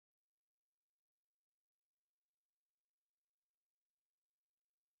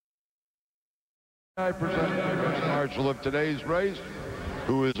I present the best marshal of today's race,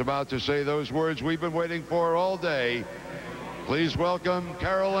 who is about to say those words we've been waiting for all day. Please welcome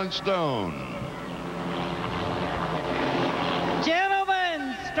Carolyn Stone.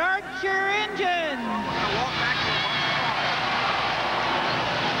 Gentlemen, start your engines.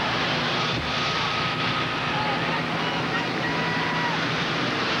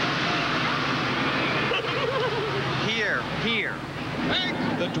 Here.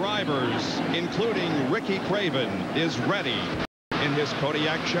 The drivers, including Ricky Craven, is ready in his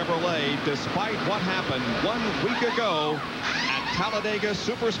Kodiak Chevrolet, despite what happened 1 week ago at Talladega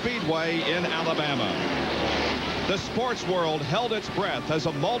Superspeedway in Alabama. The sports world held its breath as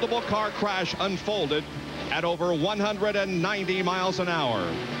a multiple car crash unfolded at over 190 miles an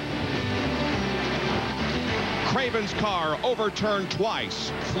hour. Craven's car overturned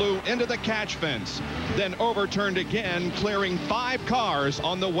twice, flew into the catch fence, then overturned again, clearing 5 cars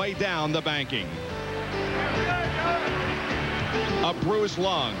on the way down the banking. A bruised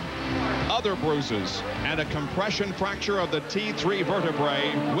lung, other bruises, and a compression fracture of the T3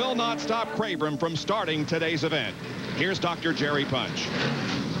 vertebrae will not stop Craven from starting today's event. Here's Dr. Jerry Punch.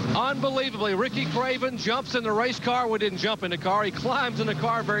 Unbelievably, Ricky Craven jumps in the race car. We didn't jump in the car. He climbs in the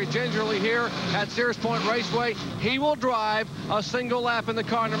car very gingerly here at Sears Point Raceway. He will drive a single lap in the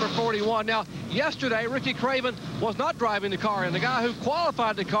car number 41. Now, yesterday, Ricky Craven was not driving the car, and the guy who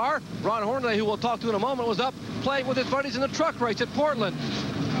qualified the car, Ron Hornaday, who we'll talk to in a moment, was up playing with his buddies in the truck race at Portland.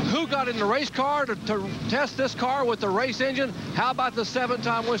 Who got in the race car to test this car with the race engine? How about the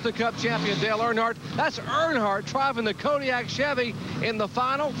 7-time Winston Cup champion, Dale Earnhardt? That's Earnhardt driving the Kodiak Chevy in the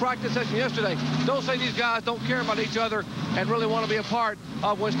final practice session yesterday. Don't say these guys don't care about each other and really want to be a part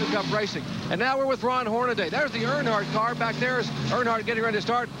of Winston Cup racing. And now we're with Ron Hornaday. There's the Earnhardt car. Back there is Earnhardt getting ready to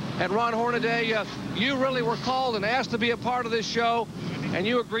start. And Ron Hornaday, you really were called and asked to be a part of this show, and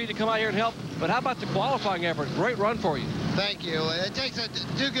you agreed to come out here and help. But how about the qualifying effort? Great run for you. Thank you. It takes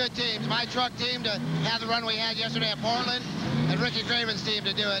two good teams. My truck team to have the run we had yesterday at Portland, and Ricky Craven's team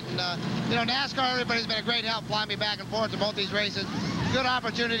to do it. And, you know, Nascar, everybody's been a great help flying me back and forth to both these races. Good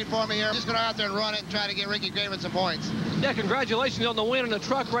opportunity for me here. I'm just going to go out there and run it and try to get Ricky Craven some points. Yeah, congratulations on the win in the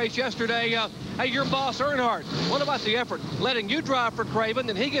truck race yesterday. Hey, your boss, Earnhardt, what about the effort? Letting you drive for Craven,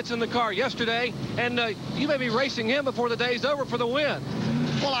 and he gets in the car yesterday, and you may be racing him before the day's over for the win.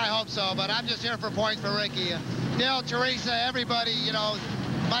 Well, I hope so, but I'm just here for points for Ricky. Dale, Teresa, everybody, you know,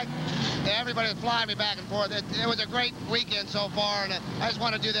 Mike, everybody was flying me back and forth. It was a great weekend so far, and I just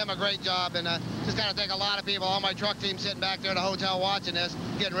want to do them a great job. And just kind of thank a lot of people, all my truck team sitting back there in the hotel watching this,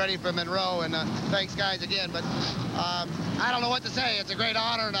 getting ready for Monroe. And thanks, guys, again. But I don't know what to say. It's a great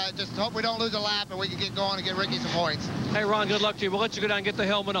honor, and I just hope we don't lose a lap and we can get going and get Ricky some points. Hey, Ron, good luck to you. We'll let you go down and get the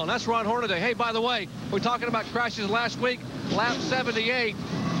helmet on. That's Ron Hornaday. Hey, by the way, we're talking about crashes last week. Lap 78,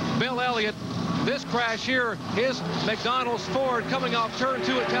 Bill Elliott. This crash here, his McDonald's Ford coming off turn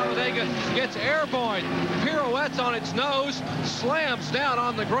 2 at Talladega gets airborne, pirouettes on its nose, slams down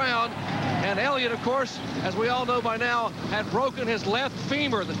on the ground. And Elliott, of course, as we all know by now, had broken his left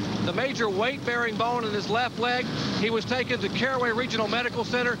femur, the major weight-bearing bone in his left leg. He was taken to Caraway Regional Medical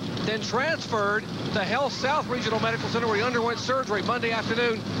Center, then transferred to Health South Regional Medical Center, where he underwent surgery Monday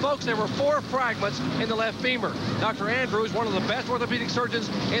afternoon. Folks, there were 4 fragments in the left femur. Dr. Andrews, one of the best orthopedic surgeons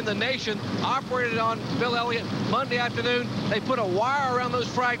in the nation, operated on Bill Elliott Monday afternoon. They put a wire around those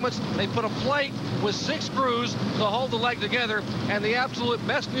fragments. They put a plate with 6 screws to hold the leg together. And the absolute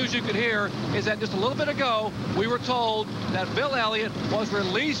best news you could hear is that just a little bit ago, we were told that Bill Elliott was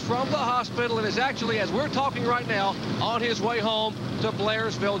released from the hospital and is actually, as we're talking right now, on his way home to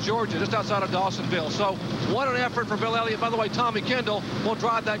Blairsville, Georgia, just outside of Dawsonville. So what an effort for Bill Elliott. By the way, Tommy Kendall will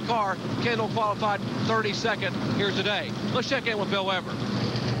drive that car. Kendall qualified 32nd here today. Let's check in with Bill Weber.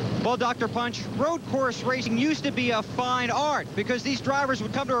 Well, Dr. Punch, road course racing used to be a fine art because these drivers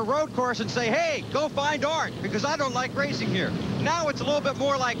would come to a road course and say, hey, go find art because I don't like racing here. Now it's a little bit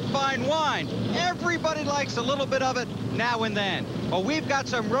more like fine wine. Everybody likes a little bit of it now and then. Well, we've got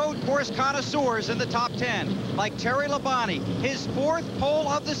some road course connoisseurs in the top 10, like Terry Labonte, his 4th pole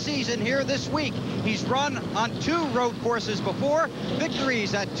of the season here this week. He's run on 2 road courses before,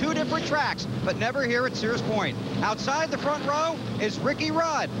 victories at 2 different tracks, but never here at Sears Point. Outside the front row is Ricky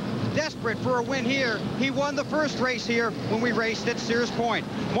Rudd. Desperate for a win here. He won the first race here when we raced at Sears Point.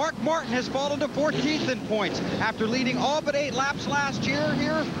 Mark Martin has fallen to 14th in points after leading all but 8 laps last year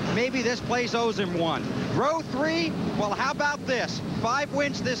here. Maybe this place owes him one. Row 3, well, how about this? 5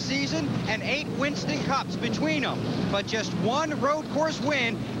 wins this season and 8 Winston Cups between them, but just 1 road course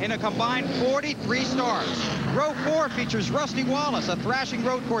win in a combined 43 starts. Row 4 features Rusty Wallace, a thrashing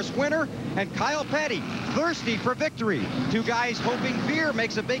road course winner, and Kyle Petty, thirsty for victory. 2 guys hoping Veer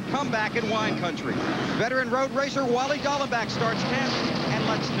makes a big comeback comeback in wine country. Veteran road racer Wally Dallenbach starts 10th. And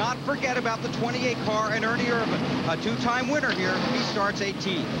let's not forget about the 28 car and Ernie Irvin, a two-time winner here. He starts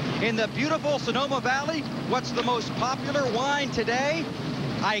 18th. In the beautiful Sonoma Valley, what's the most popular wine today?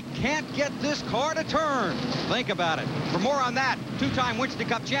 I can't get this car to turn. Think about it. For more on that, two-time Winston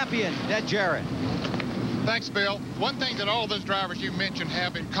Cup champion, Ned Jarrett. Thanks, Bill. One thing that all those drivers you mentioned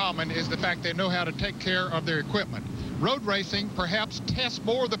have in common is the fact they know how to take care of their equipment. Road racing perhaps tests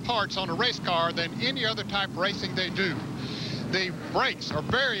more of the parts on a race car than any other type of racing they do. The brakes are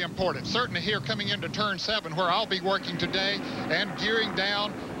very important, certainly here coming into turn 7 where I'll be working today, and gearing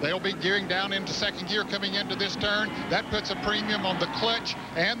down. They'll be gearing down into second gear coming into this turn. That puts a premium on the clutch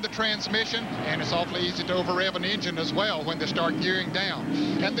and the transmission, and it's awfully easy to over-rev an engine as well when they start gearing down.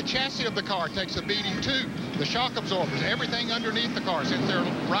 And the chassis of the car takes a beating too. The shock absorbers, everything underneath the car, since they're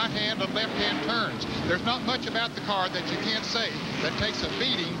right-hand and left-hand turns. There's not much about the car that you can't say that takes a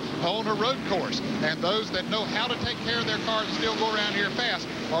beating on a road course. And those that know how to take care of their cars and still go around here fast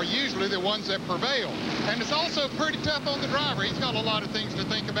are usually the ones that prevail. And it's also pretty tough on the driver. He's got a lot of things to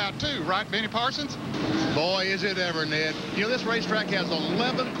think about too, right, Benny Parsons? Boy, is it ever, Ned. You know, this racetrack has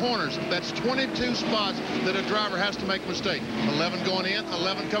 11 corners. That's 22 spots that a driver has to make a mistake. 11 going in,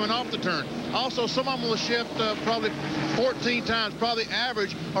 11 coming off the turn. Also, some of them will shift probably 14 times, probably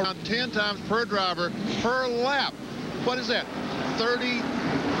average around 10 times per driver per lap. What is that?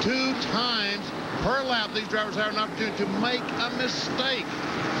 32 times per lap these drivers have an opportunity to make a mistake.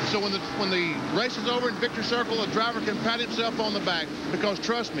 So when the race is over in victory circle, the driver can pat himself on the back, because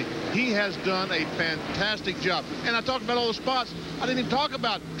trust me, he has done a fantastic job. And I talked about all the spots. I didn't even talk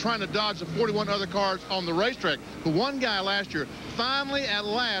about trying to dodge the 41 other cars on the racetrack. The one guy last year finally at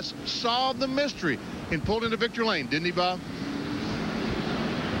last solved the mystery and pulled into victory lane, didn't he, Bob?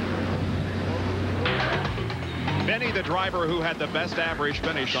 Benny, the driver who had the best average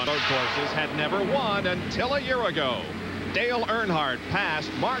finish on road courses, had never won until a year ago. Dale Earnhardt passed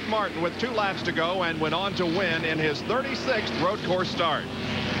Mark Martin with 2 laps to go and went on to win in his 36th road course start.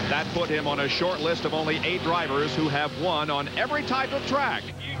 That put him on a short list of only 8 drivers who have won on every type of track.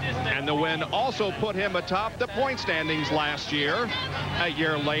 And the win also put him atop the point standings last year. A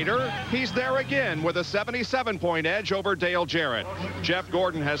year later, he's there again with a 77-point edge over Dale Jarrett. Jeff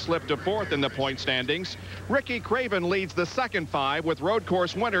Gordon has slipped to 4th in the point standings. Ricky Craven leads the second 5 with road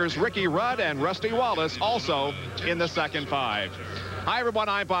course winners Ricky Rudd and Rusty Wallace also in the second 5. Hi, everyone.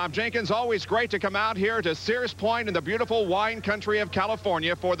 I'm Bob Jenkins. Always great to come out here to Sears Point in the beautiful wine country of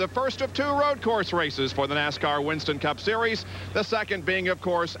California for the first of 2 road course races for the NASCAR Winston Cup Series, the second being, of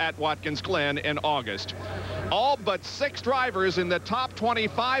course, at Watkins Glen in August. All but 6 drivers in the top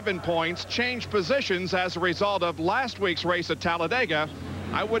 25 in points changed positions as a result of last week's race at Talladega.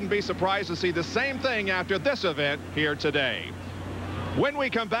 I wouldn't be surprised to see the same thing after this event here today. When we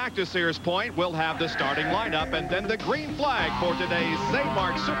come back to Sears Point, we'll have the starting lineup and then the green flag for today's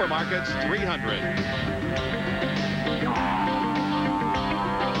Zamark Supermarkets 300.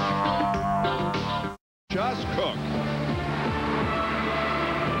 Just cook.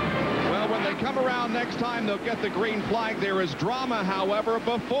 Well, when they come around next time, they'll get the green flag. There is drama, however,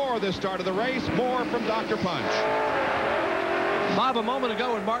 before the start of the race. More from Dr. Punch. Bob, a moment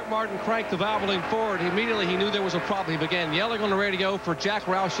ago when Mark Martin cranked the Valvoline forward, immediately he knew there was a problem. He began yelling on the radio for Jack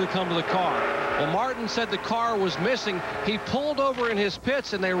Roush to come to the car. Well, Martin said the car was missing. He pulled over in his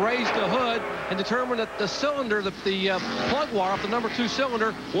pits, and they raised the hood and determined that the cylinder, the plug wire off the number 2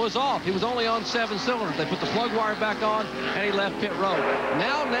 cylinder was off. He was only on 7 cylinders. They put the plug wire back on, and he left pit road.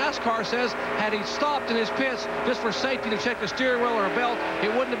 Now NASCAR says had he stopped in his pits just for safety to check the steering wheel or a belt, it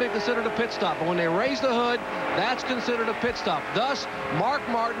wouldn't have been considered a pit stop. But when they raised the hood, that's considered a pit stop. Thus, Mark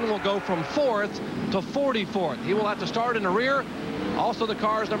Martin will go from 4th to 44th. He will have to start in the rear. Also, the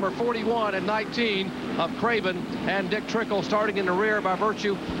cars number 41 and 19 of Craven and Dick Trickle starting in the rear by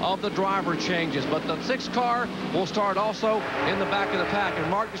virtue of the driver changes. But the 6th car will start also in the back of the pack. And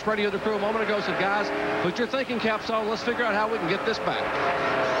Mark just radioed the crew a moment ago, said, guys, put your thinking caps on. Let's figure out how we can get this back.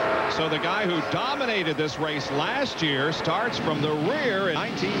 So the guy who dominated this race last year starts from the rear in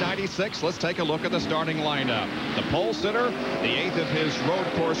 1996. Let's take a look at the starting lineup. The pole sitter, the 8th of his road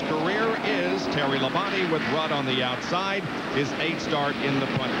course career, is Terry Labonte with Rudd on the outside. His 8th start in the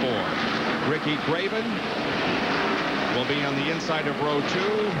front 4. Ricky Craven will be on the inside of row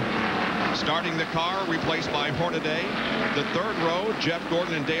 2. Starting the car, replaced by Hornaday. The 3rd row, Jeff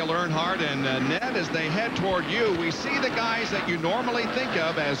Gordon and Dale Earnhardt. And Ned, as they head toward you, we see the guys that you normally think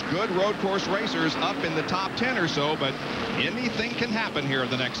of as good road course racers up in the top 10 or so, but anything can happen here in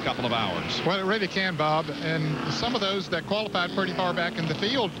the next couple of hours. Well, it really can, Bob. And some of those that qualified pretty far back in the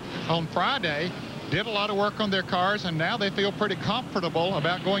field on Friday did a lot of work on their cars, and now they feel pretty comfortable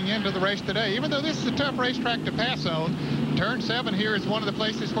about going into the race today. Even though this is a tough racetrack to pass on, turn 7 here is one of the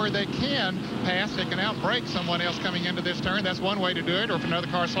places where they can pass. They can outbrake someone else coming into this turn. That's one way to do it. Or if another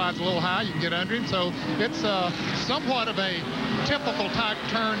car slides a little high, you can get under him. So it's somewhat of a typical type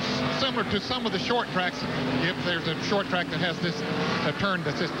turn, similar to some of the short tracks, if there's a short track that has a turn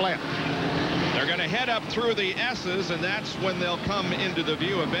that's this flat. They're going to head up through the S's, and that's when they'll come into the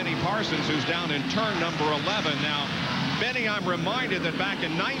view of Benny Parsons, who's down in turn number 11. Now, Benny, I'm reminded that back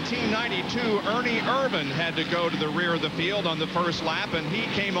in 1992, Ernie Irvan had to go to the rear of the field on the first lap, and he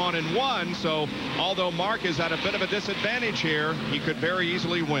came on and won. So although Mark is at a bit of a disadvantage here, he could very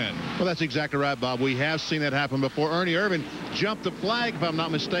easily win. Well, that's exactly right, Bob. We have seen that happen before. Ernie Irvan jumped the flag, if I'm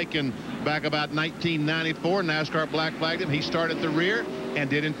not mistaken, back about 1994. NASCAR black flagged him. He started at the rear and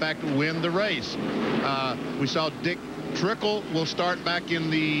did, in fact, win the race. We saw Dick Trickle will start back in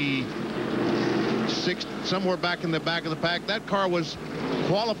the somewhere back in the back of the pack. That car was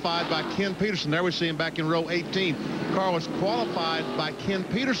qualified by Ken Peterson. There we see him back in row 18. Car was qualified by Ken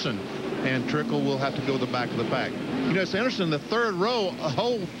Peterson, and Trickle will have to go to the back of the pack. You know, it's interesting, the third row, a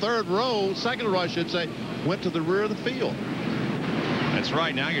whole third row, second row I should say, went to the rear of the field. That's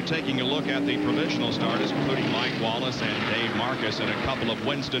right. Now you're taking a look at the provisional starters, including Mike Wallace and Dave Marcus, and a couple of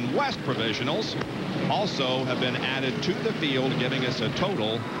Winston West provisionals also have been added to the field, giving us a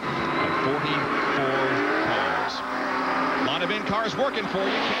total of 44 cars. A lot of in-cars working for you.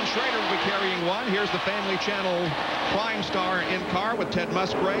 Ken Schrader will be carrying one. Here's the Family Channel Prime Star in-car with Ted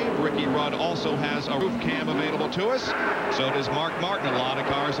Musgrave. Ricky Rudd also has a roof cam available to us. So does Mark Martin. A lot of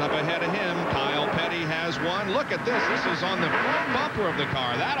cars up ahead of him. Kyle Petty has one. Look at this. This is on the front bumper of the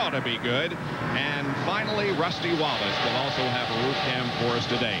car. That ought to be good. And finally, Rusty Wallace will also have a roof cam for us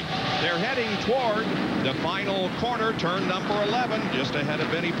today. They're heading toward the final corner, turn number 11, just ahead of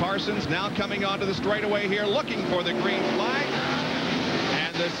Benny Parsons. Now coming onto the straightaway here, looking for the green flag.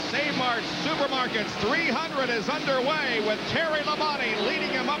 And the Save Mart Supermarkets 300 is underway with Terry Labonte leading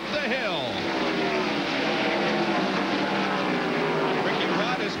him up the hill. Ricky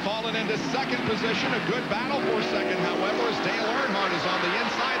Rudd has fallen into second position. A good battle for second, however, as Dale Earnhardt is on the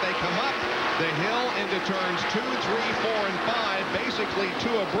inside. They come up the hill into turns 2, 3, 4, and 5, basically 2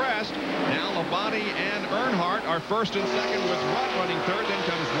 abreast. Now Labonte and Earnhardt are first and second, with Rudd running third. Then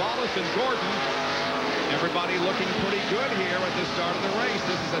comes Wallace and Gordon. Everybody looking pretty good here at the start of the race.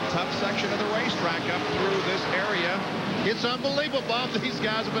 This is a tough section of the racetrack up through this area. It's unbelievable, Bob. These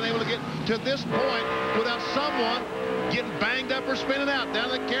guys have been able to get to this point without someone getting banged up or spinning out down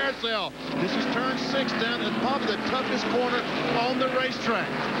the carousel. This is turn 6 down and probably the toughest corner on the racetrack.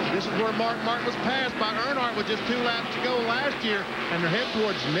 This is where Mark Martin was passed by Earnhardt with just 2 laps to go last year, and they're heading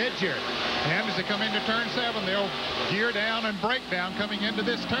towards mid-Jarrett. And as they come into turn 7, they'll gear down and brake down coming into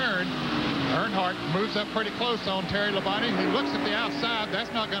this turn. Earnhardt moves up pretty close on Terry Labonte. He looks at the outside.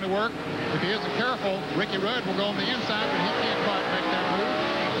 That's not going to work. If he isn't careful, Ricky Rudd will go on the inside, but he can't quite make that move.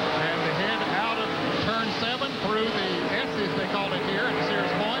 And they head out of turn 7 through the S's, they call it here at the Sears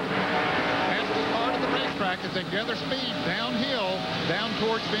Point. Past the part of the racetrack as they gather speed downhill, down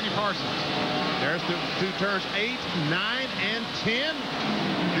towards Benny Parsons. There's to turns 8, 9, and 10.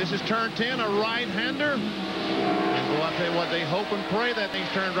 This is turn 10, a right-hander. And boy, I tell you what, they hope and pray that thing's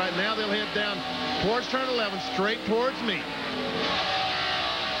turned right now. They'll head down towards turn 11, straight towards me.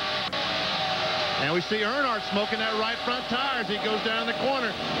 And we see Earnhardt smoking that right front tire as he goes down the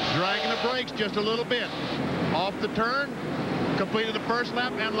corner, dragging the brakes just a little bit. Off the turn, completed the first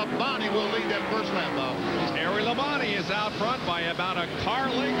lap, and Labonte will lead that first lap, Bob. Terry Labonte is out front by about a car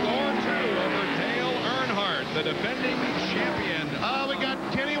length or 2 over Dale Earnhardt, the defending champion. We got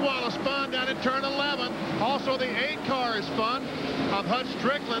Kenny Wallace fun down at turn 11. Also, the 8 car is fun of Hutch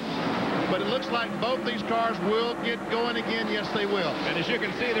Strickland. But it looks like both these cars will get going again. Yes, they will. And as you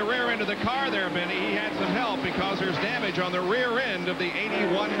can see, the rear end of the car there, Benny, he had some help because there's damage on the rear end of the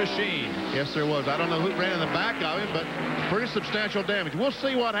 81 machine. Yes, there was. I don't know who ran in the back of him, but pretty substantial damage. We'll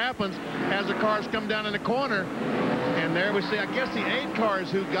see what happens as the cars come down in the corner. And there we see, I guess, the 8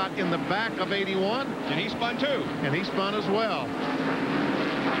 cars who got in the back of 81. And he spun too. And he spun as well.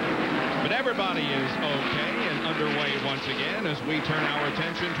 But everybody is okay and underway once again as we turn our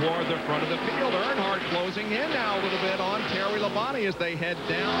attention toward the front of the field. Earnhardt closing in now a little bit on Terry Labonte as they head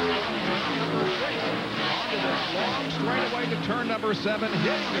down onto this long straightaway to turn number 7,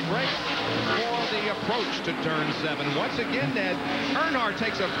 hitting the brakes for the approach to turn 7. Once again, Ned, Earnhardt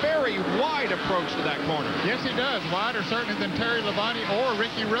takes a very wide approach to that corner. Yes, he does. Wider certainly than Terry Labonte or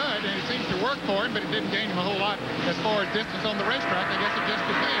Ricky Rudd, and it seems to work for him, but it didn't gain him a whole lot as far as distance on the racetrack. I guess it just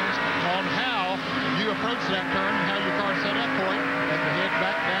depends on how you approach that turn and how your car's set up for it as we head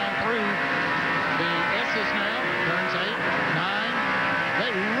back down through the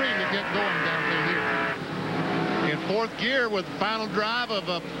year with final drive of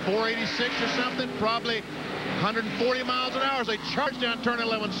a 486 or something, probably 140 miles an hour as they charge down turn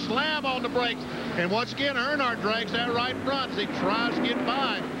 11, slam on the brakes, and once again Earnhardt drags that right front as he tries to get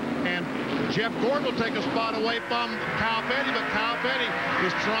by, and Jeff Gordon will take a spot away from Kyle Petty, but Kyle Petty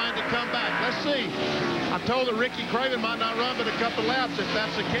is trying to come back. Let's see. I'm told that Ricky Craven might not run but a couple laps. If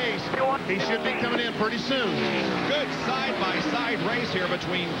that's the case, he should be coming in pretty soon. Good side-by-side race here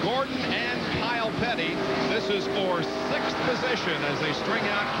between Gordon and Kyle Petty. This is for 6th position as they string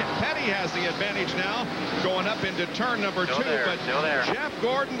out. Petty has the advantage now going up into turn number 2. But Jeff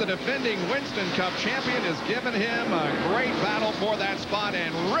Gordon, the defending Winston Cup champion, has given him a great battle for that spot.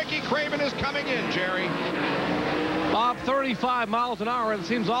 And Ricky Craven is coming in, Jerry. Bob, 35 miles an hour, and it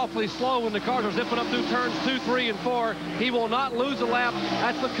seems awfully slow when the cars are zipping up through turns 2, 3, and 4. He will not lose a lap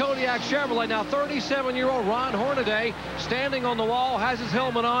at the Kodiak Chevrolet. Now, 37-year-old Ron Hornaday standing on the wall, has his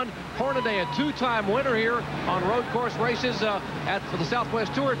helmet on. Hornaday, a 2-time winner here on road course races for the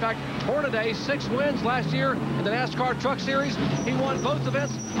Southwest Tour. In fact, Hornaday, 6 wins last year in the NASCAR Truck Series. He won both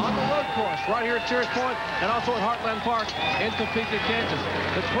events on the road course right here at Sears Point and also at Heartland Park in Topeka, Kansas.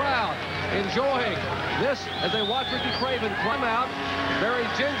 The crowd enjoying this as they watch Ricky Craven climb out. Very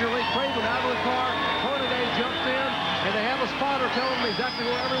gingerly, Craven out of the car. Hornaday jumps in, and they have a spotter telling them exactly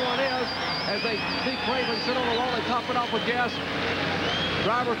where everyone is as they see Craven sit on the wall. They top it off with gas.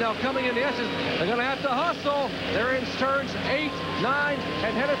 Drivers now coming in the S's. They're going to have to hustle. They're in turns 8, 9,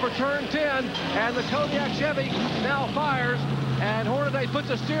 and headed for turn 10. And the Kodiak Chevy now fires. And Hornaday puts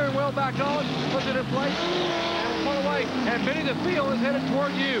the steering wheel back on, puts it in place, and pull away. And Benny the field is headed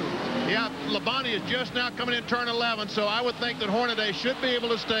toward you. Yeah, Labonte is just now coming in turn 11, so I would think that Hornaday should be able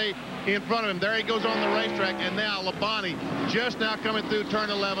to stay in front of him. There he goes on the racetrack, and now Labonte just now coming through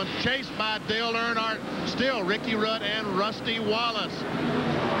turn 11, chased by Dale Earnhardt, still Ricky Rudd and Rusty Wallace.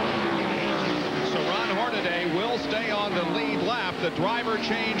 So Ron Hornaday will stay on the lead lap. The driver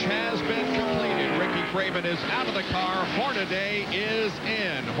change has been completed. Ricky Craven is out of the car. Hornaday is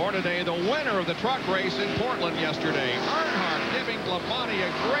in. Hornaday, the winner of the truck race in Portland yesterday. Earnhardt giving Labonte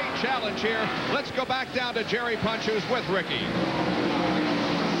a great challenge here. Let's go back down to Jerry Punch, who's with Ricky.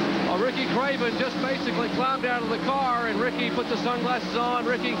 Well, Ricky Craven just basically climbed out of the car, and Ricky put the sunglasses on.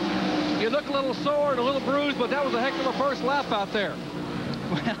 Ricky, you look a little sore and a little bruised, but that was a heck of a first lap out there.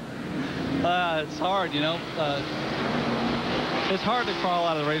 It's hard, you know. It's hard to crawl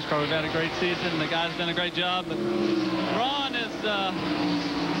out of the race car. We've had a great season. The guy's done a great job. But Ron is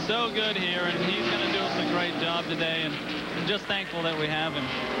so good here, and he's going to do us a great job today. And I'm just thankful that we have him.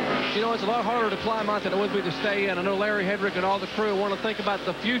 You know, it's a lot harder to climb out than it would be to stay in. I know Larry Hedrick and all the crew want to think about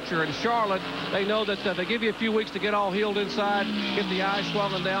the future. In Charlotte, they know that they give you a few weeks to get all healed inside, get the eyes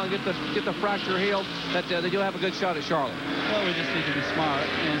swollen down, get the fracture healed, that you'll have a good shot at Charlotte. Well, we just need to be smart.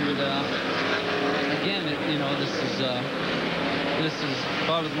 And again, you know, this is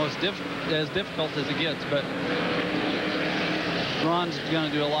probably the most difficult as it gets. But Ron's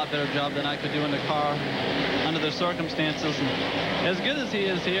going to do a lot better job than I could do in the car under the circumstances. And as good as he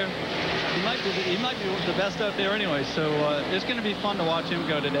is here, he might be the best out there anyway. So it's going to be fun to watch him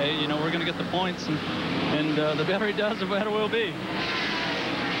go today. You know, we're going to get the points, and the better he does, the better we'll be.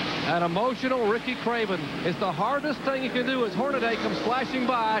 An emotional Ricky Craven is the hardest thing he can do as Hornaday comes flashing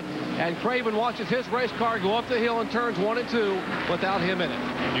by, and Craven watches his race car go up the hill in turns 1 and 2 without him in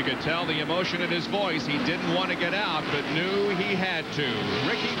it. You could tell the emotion in his voice. He didn't want to get out, but knew he had to.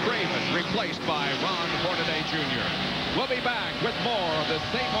 Ricky Craven replaced by Ron Hornaday Jr. We'll be back with more of the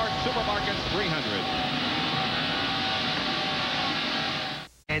St. Mart Supermarkets 300.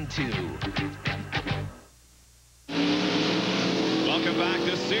 And 2. Welcome back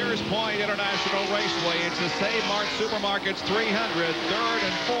to Sears Point International Raceway. It's the St. Mart Supermarkets 300, 3rd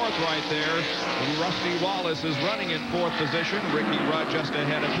and 4th right there. And Rusty Wallace is running in 4th position. Ricky Rudd just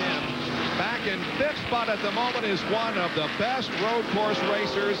ahead of him. Back in 5th spot at the moment is one of the best road course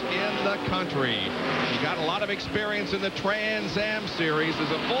racers in the country. He got a lot of experience in the Trans Am Series as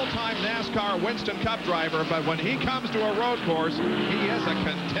a full-time NASCAR Winston Cup driver, but when he comes to a road course, he is a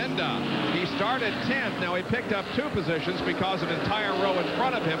contender. He started 10th. Now he picked up 2 positions because an entire row in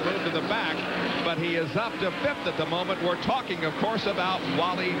front of him moved to the back, but he is up to 5th at the moment. We're talking, of course, about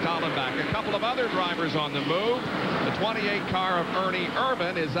Wally Dallenbach. A couple of other drivers on the move. The 28 car of Ernie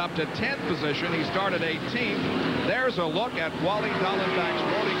Irvin is up to 10th position. He started 18th. There's a look at Wally Dallenbach's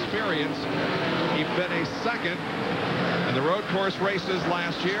road experience. He finished 2nd in the road course races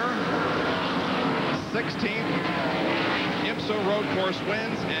last year. 16th IMSA road course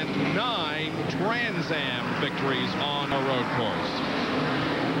wins and 9 Trans Am victories on a road course.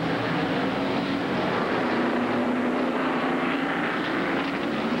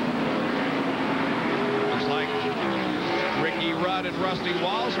 Rusty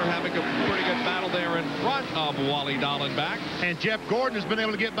Wallace are having a pretty good battle there in front of Wally Dallenbach. And Jeff Gordon has been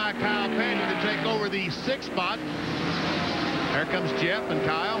able to get by Kyle Petty to take over the 6th spot. There comes Jeff and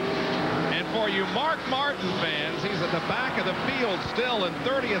Kyle. And for you Mark Martin fans, he's at the back of the field still in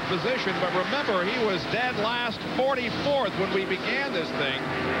 30th position. But remember, he was dead last, 44th when we began this thing.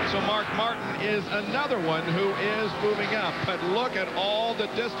 So Mark Martin is another one who is moving up. But look at all the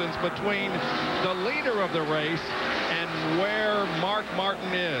distance between the leader of the race and where Mark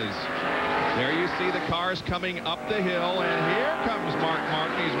Martin is. There you see the cars coming up the hill, and here comes Mark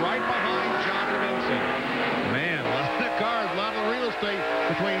Martin. He's right behind John Vincent. Man, a lot of cars, a lot of real estate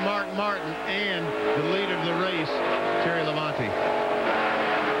between Mark Martin and the leader of the race, Terry Labonte. As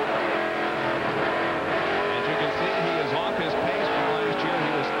you can see, he is off his pace from last year.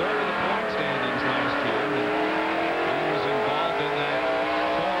 He was 3rd in the point standings last year. And he was involved in that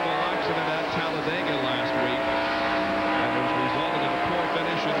horrible accident at Talladega last week. And which resulted in a poor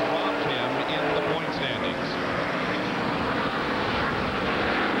finish and dropped him in the point standings.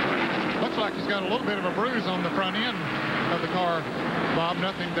 Looks like he's got a little bit of a bruise on the front end of the car, Bob.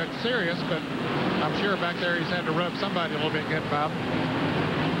 Nothing that's serious, but I'm sure back there he's had to rub somebody a little bit good, Bob.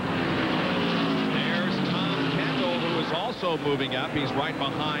 There's Tom Kendall, who is also moving up. He's right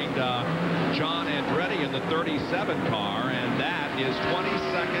behind John Andretti in the 37 car, and that is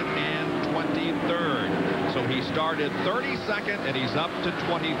 22nd and 23rd. So he started 32nd, and he's up to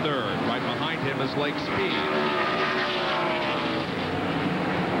 23rd. Right behind him is Lake Speed.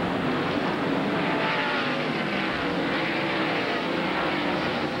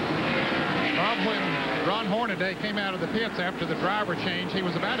 When Ron Hornaday came out of the pits after the driver change, he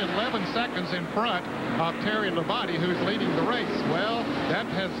was about 11 seconds in front of Terry Labonte, who's leading the race. Well, that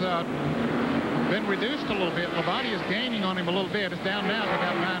has been reduced a little bit. Labonte is gaining on him a little bit. It's down now to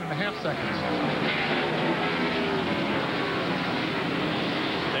about 9.5 seconds.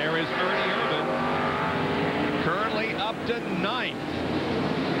 There is Ernie Irvin, currently up to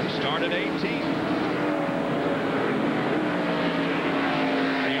 9th. Started 18th.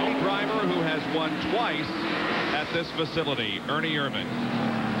 Driver who has won twice at this facility, Ernie Irvin.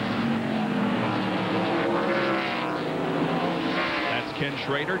 That's Ken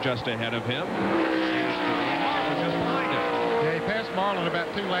Schrader just ahead of him. Marlin just behind him. Yeah, he passed Marlin about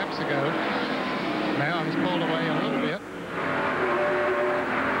 2 laps ago. Now he's pulled away a little bit.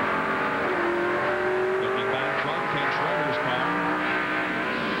 Looking back from Ken Schrader's car.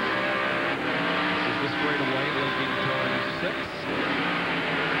 This is the straightaway linking turn 6.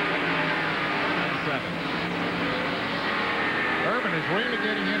 7. Irvin is really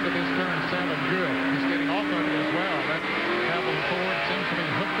getting into this turn 7 good. He's getting off of it as well. That Cavalier Ford seems to be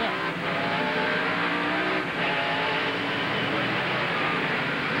hooked up.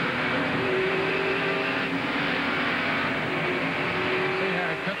 See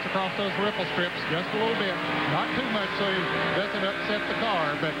how he cuts across those ripple strips just a little bit. Not too much so he doesn't upset the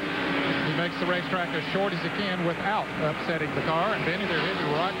car, but he makes the racetrack as short as he can without upsetting the car. And Benny, they're headed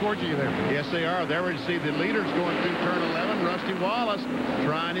right towards you there. Yes, they are. There we see the leaders going through turn 11. Rusty Wallace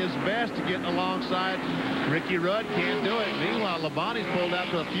trying his best to get alongside Ricky Rudd. Can't do it. Meanwhile, Labonte's pulled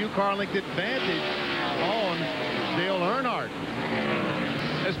out to a few car length advantage on Dale Earnhardt.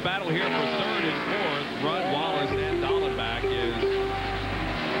 This battle here for 3rd and 4th, Rudd, Wallace, and Dallenbach is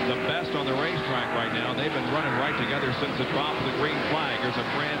the best on the racetrack right now. They've been running right together since the drop of the green flag. There's a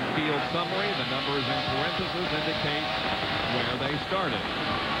grand field summary. The numbers in parentheses indicate where they started.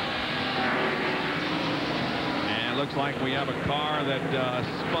 And it looks like we have a car that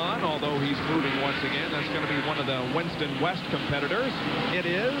spun, although he's moving once again. That's going to be one of the Winston West competitors. It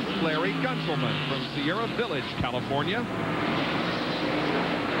is Larry Gunselman from Sierra Village, California.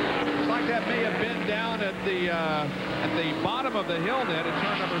 Like that may have been down at the bottom of the hill net at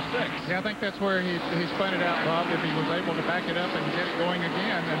turn number 6. Yeah, I think that's where he spun it out, Bob, if he was able to back it up and get it going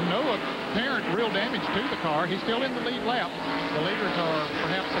again. And no apparent real damage to the car. He's still in the lead lap. The leaders are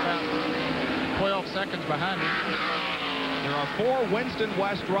perhaps about 12 seconds behind him. There are 4 Winston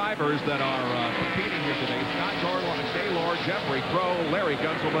West drivers that are competing here today. Scott Gaylord, Jeffrey Crow, Larry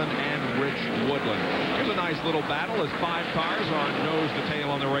Gunselman, and Rich Woodland. Here's a nice little battle as 5 cars are nose to tail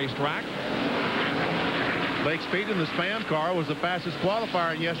on the racetrack. Lake Speed in the Spam car was the fastest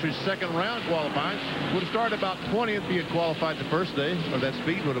qualifier in yesterday's 2nd round qualifying. Would have started about 20th if he had qualified the first day, or that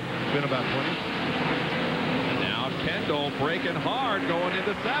speed would have been about 20. And now Kendall breaking hard going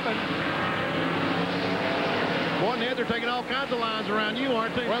into 7. Boy, Ned, they're taking all kinds of lines around you,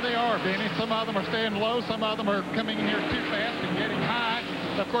 aren't they? Well, they are, Benny. Some of them are staying low. Some of them are coming in here too fast and getting high.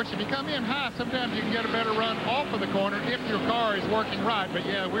 Of course, if you come in high, sometimes you can get a better run off of the corner if your car is working right. But,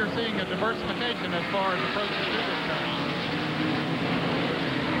 yeah, we're seeing a diversification as far as approaches to this turn.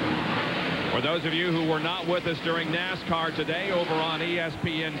 For those of you who were not with us during NASCAR today over on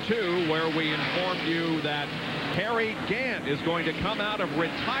ESPN2, where we informed you that Harry Gant is going to come out of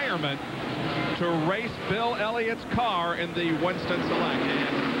retirement to race Bill Elliott's car in the Winston Select.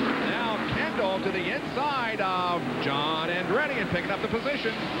 And now Kendall to the inside of John Andretti and picking up the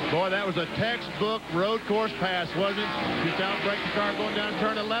position. Boy, that was a textbook road course pass, wasn't it? He's outbraked the car going down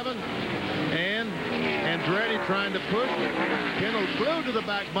turn 11. And Andretti trying to push. Kendall flew to the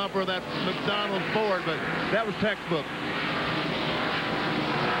back bumper of that McDonald's Ford, but that was textbook.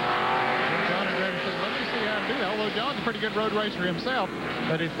 John Andretti said, let me see how to do that. Although John's a pretty good road racer himself,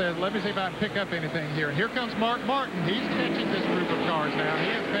 but he says, let me see if I can pick up anything here. And here comes Mark Martin. He's catching this group of cars now.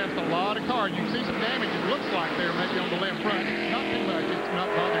 He has passed a lot of cars. You can see some damage. It looks like there maybe on the left front. Not too much. It's not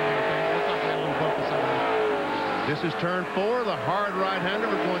bothering anything. It looks like they had a little bump or something. This is turn 4. The hard right-hander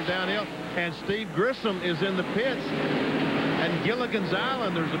was going downhill, and Steve Grissom is in the pits. And Gilligan's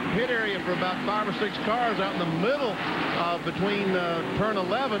Island, there's a pit area for about 5 or 6 cars out in the middle between turn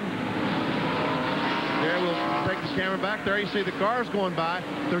 11. There, we'll take the camera back there. You see the cars going by.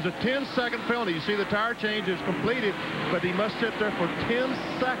 There's a 10-second penalty. You see the tire change is completed, but he must sit there for 10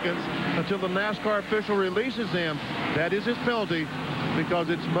 seconds until the NASCAR official releases him. That is his penalty, because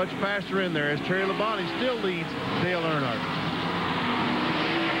it's much faster in there, as Terry Labonte still leads Dale Earnhardt.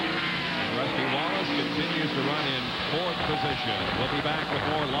 Rusty Wallace continues to run in 4th position. We'll be back with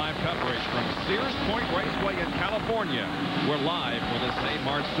more live coverage from Sears Point Raceway in California. We're live for the St.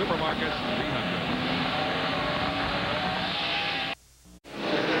 Mart Supermarkets 300.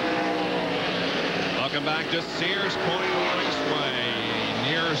 Welcome back to Sears Point Raceway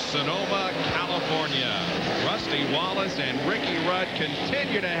near Sonoma, California. Rusty Wallace and Ricky Rudd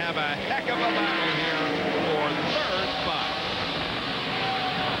continue to have a heck of a battle here for 3rd spot.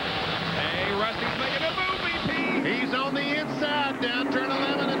 Hey, Rusty's making a move, BP. He's on the inside, down turn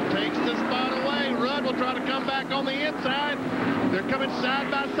 11, and takes the spot away. Rudd will try to come back on the inside. They're coming side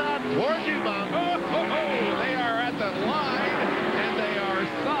by side towards you, Bob. They are at the line, and they are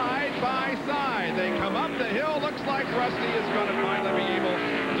side by side. They come up the hill. Looks like Rusty is going to finally be able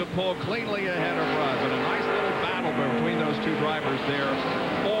to pull cleanly ahead of Rudd. But a nice little battle between those two drivers there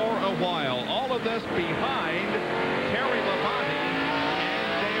for a while. All of this behind Terry Labonte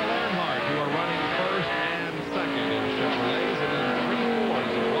and Dale Earnhardt, who are running 1st and 2nd in Chevrolets, and then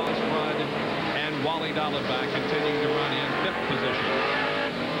 3/4 of Ross Rudd and Wally Dallenbach continuing to run in 5th position.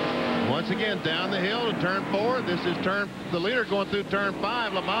 Once again, down the hill to turn 4. This is the leader going through turn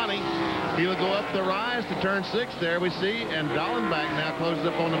 5, Labonte. He'll go up the rise to turn 6. There we see, and Dallenbach now closes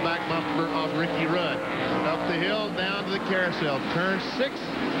up on the back bumper of Ricky Rudd. Up the hill, down to the carousel. Turn 6.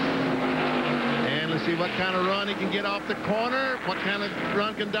 And let's see what kind of run he can get off the corner. What kind of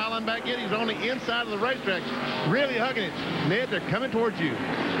run can Dallenbach get? He's on the inside of the racetrack, really hugging it. Ned, they're coming towards you.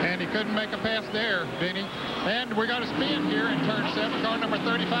 And he couldn't make a pass there, Benny. And we got a spin here in turn 7. Car number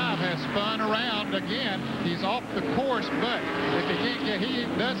 35 has spun around again. He's off the course, but if he can't get, he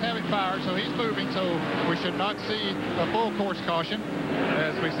does have it fired, so he's moving. So we should not see a full course caution.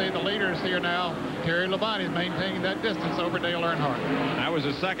 As we see the leaders here now, Terry Labonte is maintaining that distance over Dale Earnhardt. That was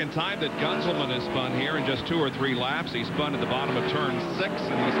the 2nd time that Gunzelman has spun here in just 2 or 3 laps. He spun at the bottom of turn 6,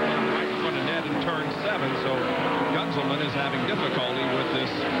 and he spun right in front of Ned in turn 7. So Gunzelman is having difficulty with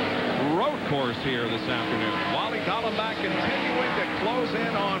this road course here this afternoon. Wally Dallenbach continuing to close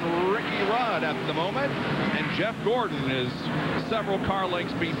in on Ricky Rudd at the moment, and Jeff Gordon is several car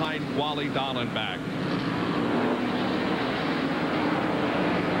lengths behind Wally Dallenbach.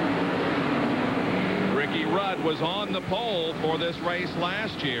 Ricky Rudd was on the pole for this race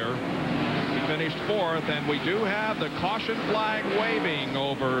last year. He finished 4th, and we do have the caution flag waving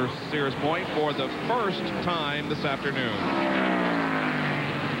over Sears Point for the 1st time this afternoon.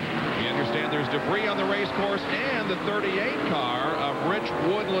 We understand there's debris on the race course, and the 38 car of Rich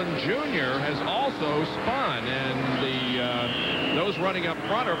Woodland Jr. has also spun, and those running up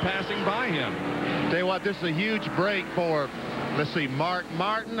front are passing by him. Tell you what, this is a huge break for, let's see, Mark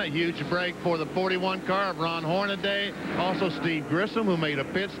Martin, a huge break for the 41 car of Ron Hornaday. Also Steve Grissom, who made a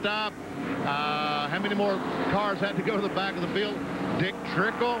pit stop. How many more cars had to go to the back of the field? Dick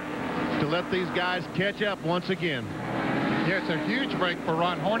Trickle to let these guys catch up once again. Yeah, it's a huge break for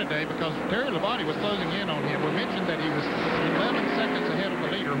Ron Hornaday because Terry Labonte was closing in on him. We mentioned that he was 11 seconds ahead of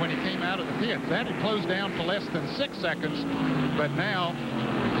the leader when he came out of the pit. That had closed down to less than 6 seconds, but now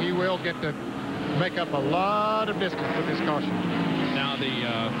he will get to make up a lot of distance with this caution. Now the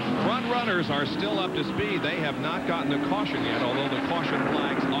front runners are still up to speed. They have not gotten a caution yet, although the caution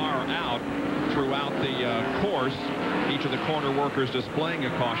flags are out. throughout the course. Each of the corner workers displaying a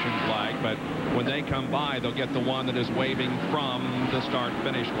caution flag, but when they come by, they'll get the one that is waving from the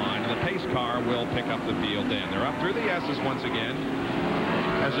start-finish line. And the pace car will pick up the field then. They're up through the S's once again.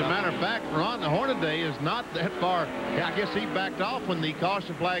 As a matter of fact, Ron, the Hornaday is not that far. I guess he backed off when the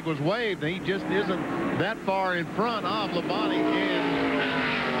caution flag was waved. He just isn't that far in front of Labonte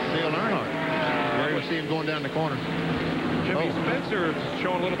and Dale Earnhardt. There we see him going down the corner. Jimmy Spencer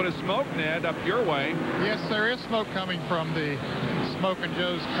showing a little bit of smoke, Ned, up your way. Yes, there is smoke coming from the Smokin'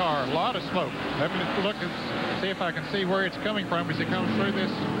 Joe's car. A lot of smoke. Let me look and see if I can see where it's coming from as it comes through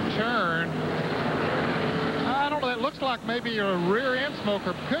this turn. I don't know. It looks like maybe a rear end smoke,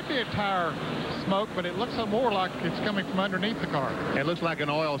 or could be a tire smoke, but it looks more like it's coming from underneath the car. It looks like an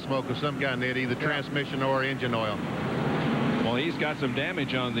oil smoke of some kind, Ned, either transmission or engine oil. Well, he's got some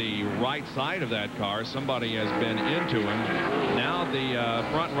damage on the right side of that car. Somebody has been into him. Now the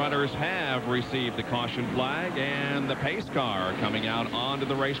front runners have received the caution flag, and the pace car coming out onto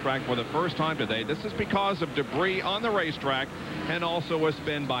the racetrack for the first time today. This is because of debris on the racetrack and also a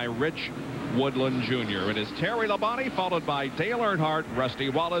spin by Rich Woodland Jr. It is Terry Labonte, followed by Dale Earnhardt, Rusty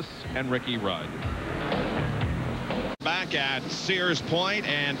Wallace, and Ricky Rudd. Back at Sears Point,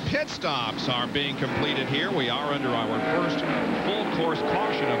 and pit stops are being completed here. We are under our first full course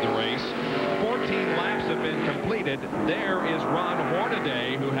caution of the race. 14 laps have been completed. There is Ron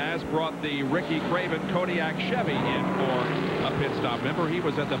Hornaday, who has brought the Ricky Craven Kodiak Chevy in for a pit stop. Remember, he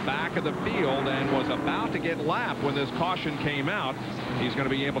was at the back of the field and was about to get lapped when this caution came out. He's going to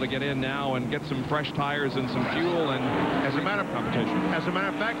be able to get in now and get some fresh tires and some fuel, and as a matter of competition. As a matter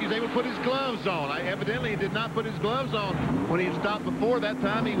of fact, he's able to put his gloves on. Evidently, he did not put his gloves on when he stopped before. That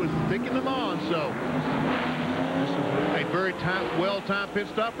time he was sticking them on. So this is a very well-timed pit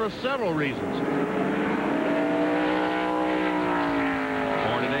stop for several reasons.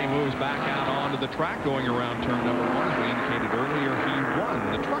 Hornaday moves back out onto the track, going around turn number 1. As we indicated earlier, he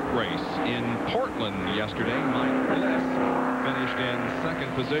won the truck race in Portland yesterday. Mike Bliss finished in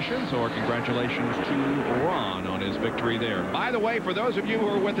second position, so our congratulations to Ron on his victory there. By the way, for those of you who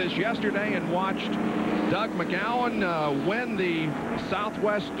were with us yesterday and watched Doug McGowan win the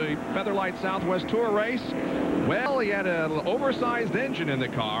Featherlight Southwest Tour race, well, he had an oversized engine in the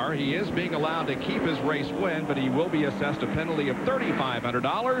car. He is being allowed to keep his race win, but he will be assessed a penalty of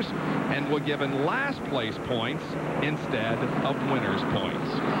 $3,500 and will given last place points instead of winner's points.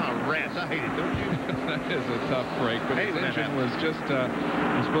 Oh, rats, I hate it, don't you? That is a tough break, but his engine was just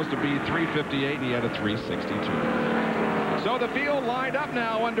was supposed to be 358, and he had a 362. So the field lined up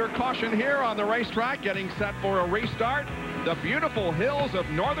now under caution here on the racetrack, getting set for a restart. The beautiful hills of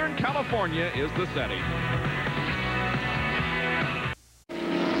Northern California is the setting.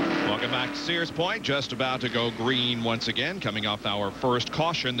 Welcome back to Sears Point, just about to go green once again, coming off our first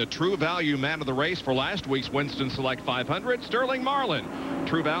caution. The True Value man of the race for last week's Winston Select 500, Sterling Marlin.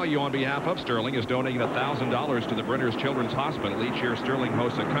 True Value, on behalf of Sterling, is donating $1,000 to the Brenner's Children's Hospital. Each year, Sterling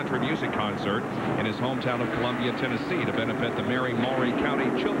hosts a country music concert in his hometown of Columbia, Tennessee, to benefit the Mary Maury County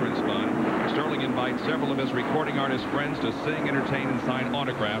Children's Fund. Sterling invites several of his recording artist friends to sing, entertain, and sign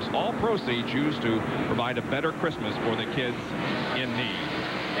autographs. All proceeds used to provide a better Christmas for the kids in need.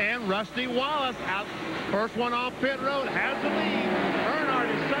 And Rusty Wallace out, first one off pit road, has the lead. Earnhardt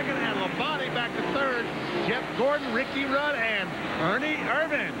is second, and Labonte back to third. Jeff Gordon, Ricky Rudd, and Ernie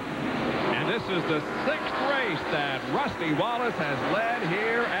Irvin. And this is the 6th race that Rusty Wallace has led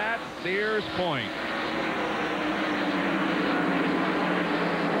here at Sears Point.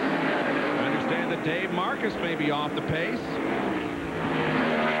 I understand that Dave Marcus may be off the pace.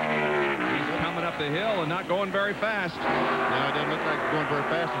 Up the hill and not going very fast. No, it doesn't look like it's going very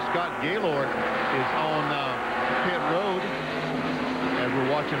fast. And Scott Gaylord is on pit road as we're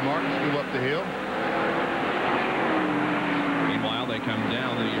watching Marcus go up the hill. Meanwhile, they come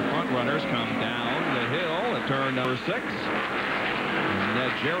down. The front runners come down the hill at turn number 6.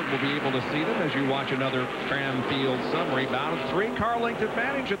 And Jared will be able to see them as you watch another Tram Field summary. About a 3-car length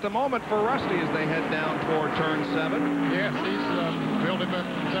advantage at the moment for Rusty as they head down toward turn 7. Yes, he's building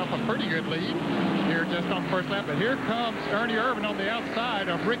himself a pretty good lead here just on the first lap. But here comes Ernie Irvin on the outside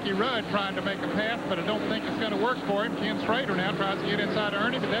of Ricky Rudd trying to make a pass, but I don't think it's going to work for him. Ken Schrader now tries to get inside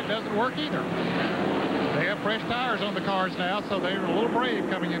Ernie, but that doesn't work either. They have fresh tires on the cars now, so they were a little brave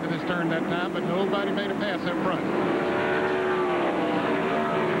coming into this turn that time, but nobody made a pass up front.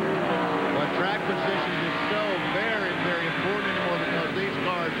 Track position is so very, very important anymore because these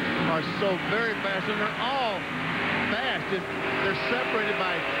cars are so very fast, and they're all fast. They're separated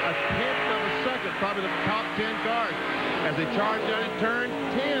by a 1/10 of a second, probably the top 10 cars. As they charge down at turn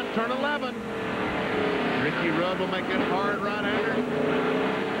 10, turn 11. Ricky Rudd will make that hard right-hander.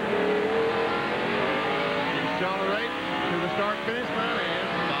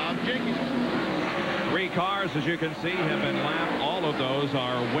 cars, as you can see, have been lapped. All of those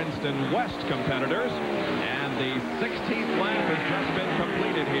are Winston West competitors. And the 16th lap has just been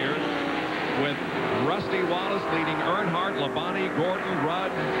completed here with Rusty Wallace leading Earnhardt, Labonte, Gordon,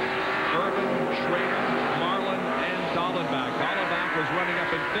 Rudd, Irvin, Schrader, Marlin, and Dallenbach. Dallenbach was running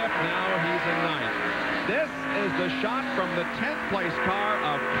up in 5th. Now he's in 9th. This is the shot from the 10th place car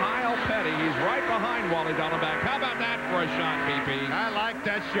of Kyle Petty. He's right behind Wally Dallenbach. How about that for a shot, BP? I like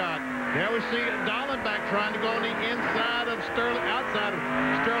that shot. There we see Dallenbach trying to go on the inside of Sterling, outside of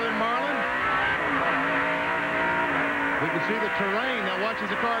Sterling Marlin. We can see the terrain. Now watch as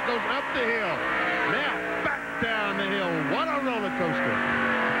the car goes up the hill. Now back down the hill. What a roller coaster.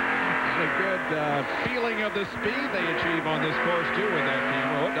 A good feeling of the speed they achieve on this course, too, with that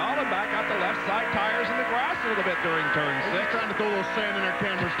camera. Dallenbach got the left side tires in the grass a little bit during turn 6. They're trying to throw a little sand in our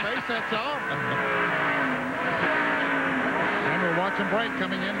camera's face, that's all. And we're watching Brake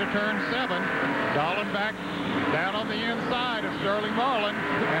coming into turn 7. Dallenbach down on the inside of Sterling Marlin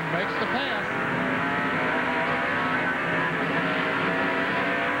and makes the pass.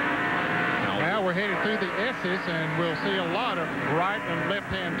 Now we're headed through the S's, and we'll see a lot of right and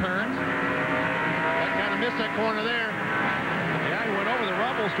left-hand turns. That kind of missed that corner there. Yeah, he went over the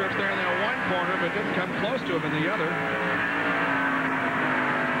rumble strips there in that one corner, but didn't come close to him in the other.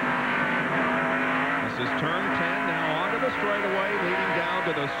 This is turn 10, now onto the straightaway, leading down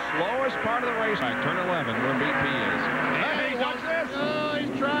to the slowest part of the racetrack, turn 11, where BP is. Hey, watch this! Oh,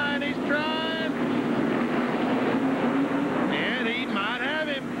 he's trying, he's trying. And he might have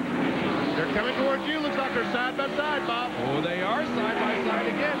him. They're coming towards you. Looks like they're side by side, Bob. Oh, they are side by side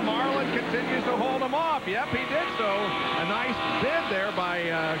again. Marlin continues to hold him off. Yep, he did so. A nice bid there by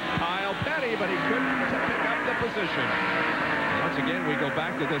Kyle Petty, but he couldn't pick up the position. Once again, we go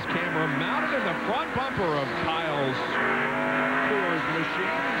back to this camera mounted in the front bumper of Kyle's Coors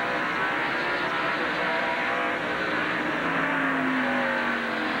machine.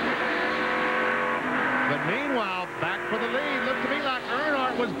 But meanwhile, back for the lead. Looked to me like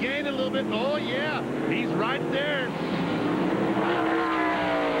Earnhardt was gaining a little bit. Oh, yeah, he's right there.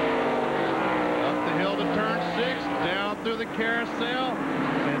 Up the hill to turn 6, down through the carousel.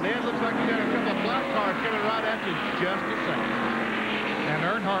 And then looks like you got a couple of black cars coming right at you just a second. And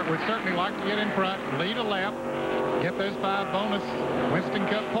Earnhardt would certainly like to get in front, lead a lap, get those 5 bonus Winston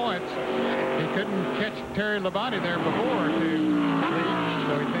Cup points. He couldn't catch Terry Labonte there before to lead,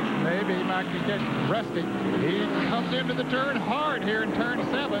 so he thinks maybe he might catch Rusty. He comes into the turn hard here in turn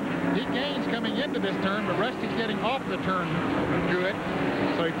 7. He gains coming into this turn, but Rusty's getting off the turn good.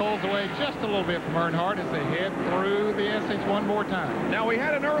 So he pulls away just a little bit from Earnhardt as they head through the Essex one more time. Now, we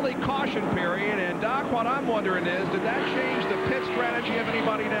had an early caution period, and Doc, what I'm wondering is, did that change the pit strategy of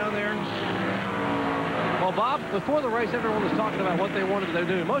anybody down there? Well, Bob, before the race, everyone was talking about what they wanted to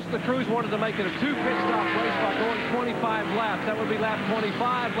do. Most of the crews wanted to make it a 2-pit stop race by going 25 laps. That would be lap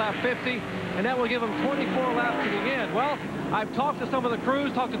 25, lap 50, and that would give them 24 laps to the end. Well, I've talked to some of the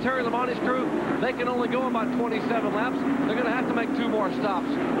crews, talked to Terry Labonte's crew. They can only go about 27 laps. They're going to have to make 2 more stops.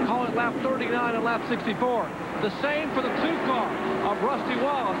 Call it lap 39 and lap 64. The same for the 2-car of Rusty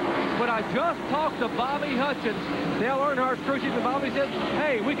Wallace. But I just talked to Bobby Hutchins, Dale Earnhardt's crew chief, and Bobby said,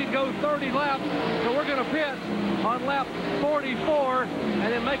 hey, we could go 30 laps, so we're going to pit on lap 44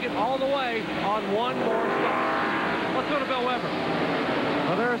 and then make it all the way on 1 more stop. Let's go to Bill Weber.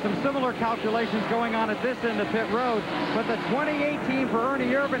 Well, there are some similar calculations going on at this end of pit road, but the 2018 for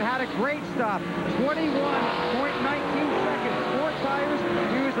Ernie Irvin had a great stop. 21.19 seconds. 4 tires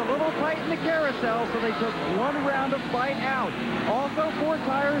used a little tight in the carousel, so they took 1 round of bite out. Also 4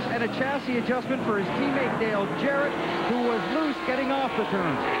 tires and a chassis adjustment for his teammate Dale Jarrett, who was loose getting off the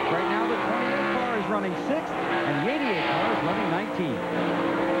turn. Right now the 28 car is running 6th and the 88 car is running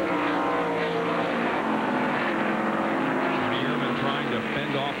 19th. Trying to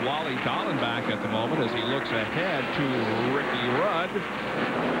fend off Wally Dallenbach at the moment as he looks ahead to Ricky Rudd.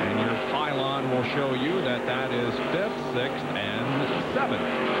 And your pylon will show you that that is 5th, 6th, and 7th.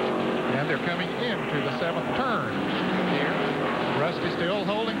 And they're coming into the 7th turn here. Rusty still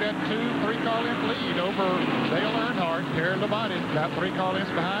holding that 2-3 car length lead over Dale Earnhardt. Terry Labonte about 3 car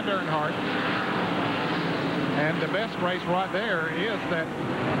lengths behind Earnhardt. And the best race right there is that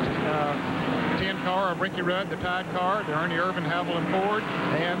 10 car of Ricky Rudd, the Tide car, the Ernie Irvin Haviland Ford,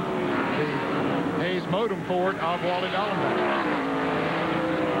 and the Hayes Modem Ford of Wally Dallenbach.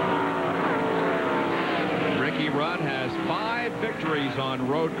 Ricky Rudd has 5 victories on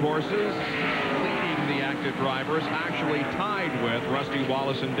road courses, leading the active drivers, actually tied with Rusty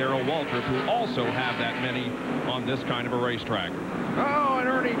Wallace and Darrell Waltrip, who also have that many on this kind of a racetrack. Oh, and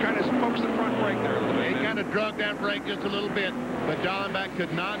Ernie kind of smokes the front brake there a little bit. kind of drug that brake just a little bit, but Dallenbach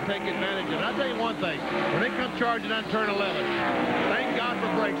could not take advantage of it. I'll tell you one thing. When they come charging on turn 11, thank God for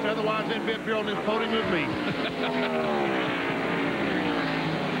brakes. Otherwise, they'd be up here on this podium with me.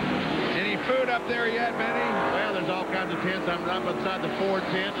 Any food up there yet, Benny? Well, there's all kinds of tents. I'm right beside the Ford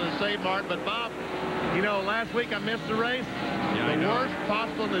tent and the Save Mart. But, Bob, you know, last week I missed the race. Yeah, the worst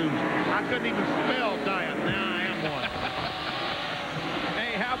possible news. I couldn't even spell diet. Now I am one.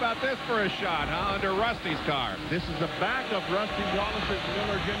 Hey, how about this for a shot, huh? Under Rusty's car. This is the back of Rusty Wallace's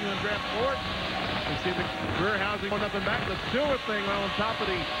Miller Genuine Draft Ford. You see the rear housing going up and back. The silver thing on top of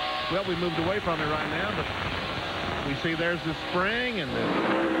the, well, we moved away from it right now, but we see there's the spring and the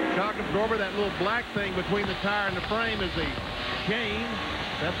shock absorber. That little black thing between the tire and the frame is a chain.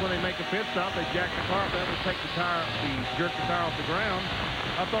 That's when they make a pit stop. They jack the car up. That will take the tire, jerk the tire off the ground.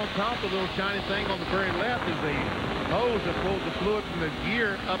 Up on top, the little shiny thing on the very left is the hose that pulls the fluid from the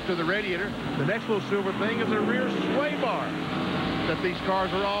gear up to the radiator. The next little silver thing is a rear sway bar that these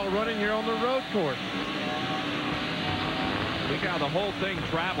cars are all running here on the road course. Look how the whole thing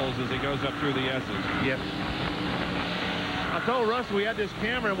travels as he goes up through the S's. Yes. I told Russ we had this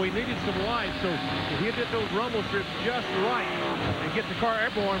camera and we needed some light, so if he did those rumble strips just right and get the car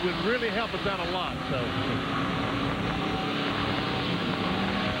airborne would really help us out a lot. So.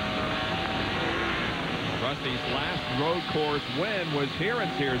 Rusty's last road course win was here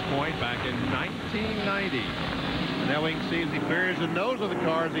at Sears Point back in 1990. Now we can see as he buries the nose of the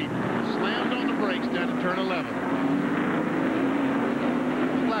car as he slams on the brakes down to turn 11.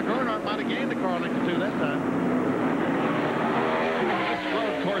 Looks like Earnhardt might have gained the car length or two that time. This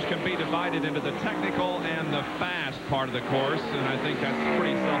road course can be divided into the technical and the fast part of the course, and I think that's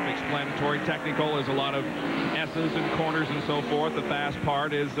pretty self-explanatory. Technical is a lot of S's and corners and so forth. The fast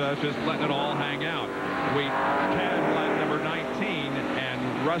part is just letting it all hang out. We had lap number 19,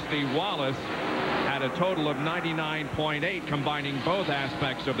 and Rusty Wallace had a total of 99.8, combining both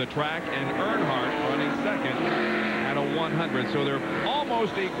aspects of the track, and Earnhardt running second at a 100, so they're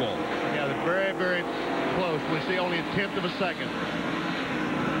almost equal. Yeah, they're very, very close. We see only a tenth of a second.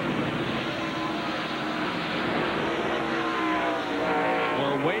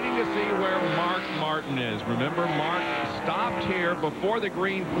 We're waiting to see where Mark Martin is. Remember, Mark stopped here before the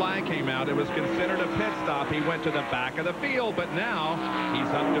green flag came out. It was considered a pit stop. He went to the back of the field, but now he's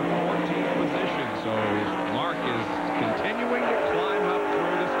up to 14th position. So Mark is continuing to climb up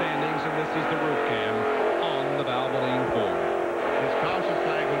through the standings, and this is the roof cam on the Valvoline Ford. His caution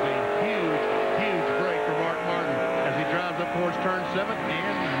flag was a huge, huge break for Mark Martin as he drives up towards turn 7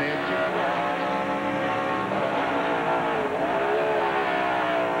 and Ned Chicken.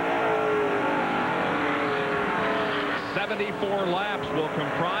 74 laps will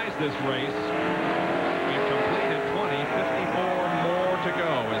comprise this race. We've completed 20, 54 more to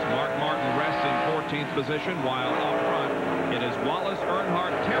go as Mark Martin rests in 14th position, while up front it is Wallace,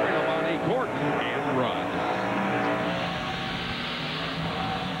 Earnhardt, Terry Labonte, Gordon, and Rudd.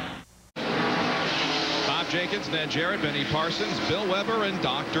 Bob Jenkins, Ned Jarrett, Benny Parsons, Bill Weber, and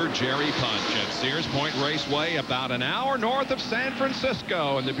Dr. Jerry Punch at Sears Point Raceway, about an hour north of San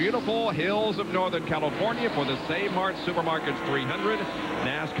Francisco in the beautiful hills of Northern California for the Save Mart Supermarkets 300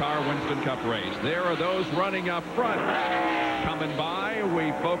 NASCAR Winston Cup race. There are those running up front. Coming by,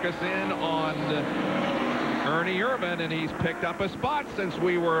 we focus in on Ernie Irvan, and he's picked up a spot since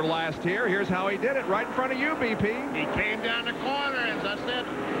we were last here. Here's how he did it right in front of you, BP. He came down the corner, as I said,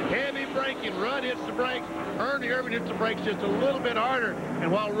 heavy braking. Rudd hits the brakes. Ernie Irvan hits the brakes just a little bit harder.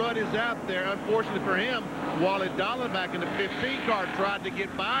 And while Rudd is out there, unfortunately for him, Wally Dallenbach in the 15 car tried to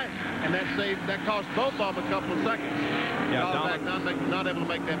get by, and that cost both of them a couple of seconds. Yeah, Dallenbach not able to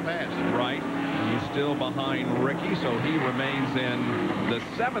make that pass. Right. He's still behind Ricky, so he remains in the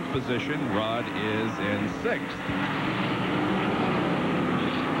 7th position. Rudd is in 6th.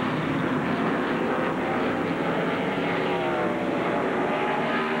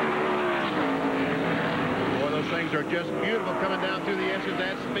 Boy, those things are just beautiful coming down through the S's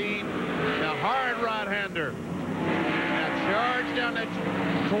at speed. Now, hard right-hander. Now, charge down that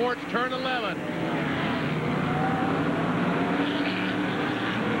towards turn 11.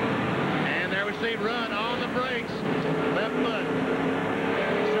 See Rudd on the brakes, left foot,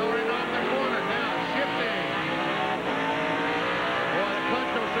 showing off the corner, now shifting. Boy, the punch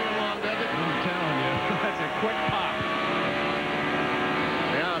don't sing along, does it? I'm telling you, that's a quick pop.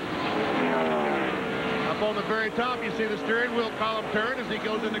 Yeah. Up on the very top, you see the steering wheel column turn as he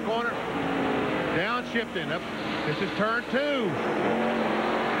goes in the corner. Down shifting, up. This is turn 2.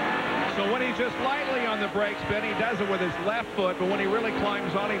 So when he's just lightly on the brakes, Ben, he does it with his left foot, but when he really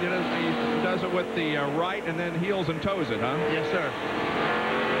climbs on, he does it with the right and then heels and toes it, huh? Yes, sir.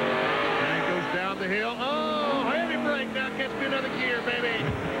 And he goes down the hill. Oh, heavy brake. Now catch me another gear, baby.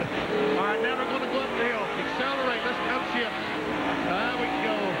 All right, now we're going to go up the hill. Accelerate. Let's upshift. There we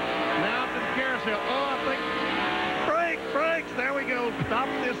go. Now to the carousel. Oh, I think brakes. There we go. Stop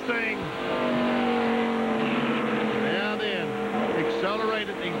this thing. Now then, accelerate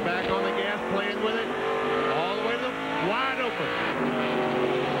it. He's back on the gas, playing with it. All the way to the wide open.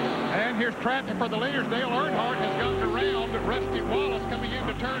 And here's traffic for the leaders. Dale Earnhardt has gotten around Rusty Wallace coming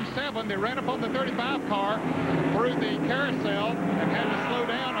into turn 7. They ran up on the 35 car through the carousel and had to slow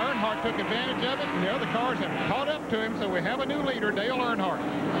down. Earnhardt took advantage of it, and the other cars have caught up to him, so we have a new leader, Dale Earnhardt.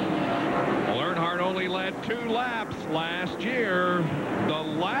 Well, Earnhardt only led 2 laps last year. The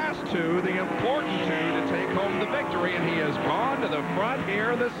last 2, the important 2, to take home the victory, and he has gone to the front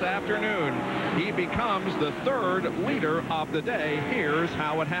here this afternoon. He becomes the 3rd leader of the day. Here's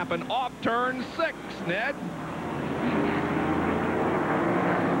how it happened off turn 6, Ned.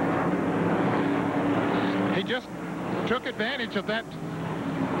 He just took advantage of that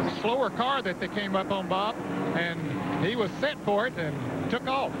slower car that they came up on, Bob, and he was set for it and took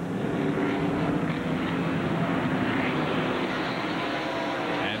off.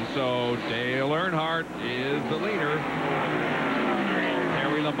 And so Dale Earnhardt is the leader.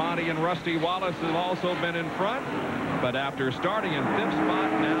 Harry Labonte and Rusty Wallace have also been in front, but after starting in 5th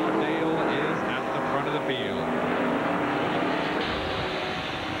spot, now Dale is at the front of the field.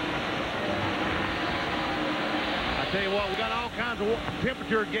 Tell you what, we got all kinds of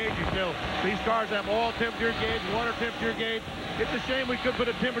temperature gauges still. These cars have oil temperature gauge, water temperature gauge. It's a shame we could put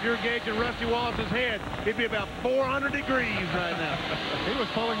a temperature gauge in Rusty Wallace's head. It'd be about 400 degrees right now. He was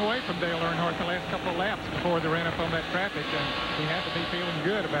pulling away from Dale Earnhardt the last couple of laps before they ran up on that traffic, and he had to be feeling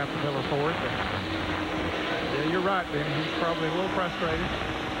good about the Miller Ford. But, yeah, you're right, Benny. He's probably a little frustrated.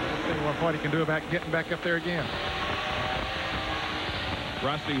 Let's see what he can do about getting back up there again.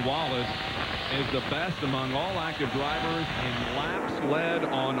 Rusty Wallace is the best among all active drivers in laps led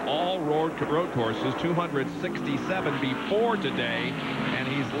on all road courses, 267 before today, and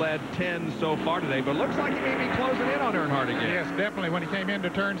he's led 10 so far today, but looks like he may be closing in on Earnhardt again. Yes, definitely. When he came into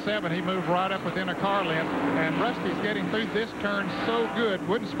turn 7, he moved right up within a car length, and Rusty's getting through this turn so good.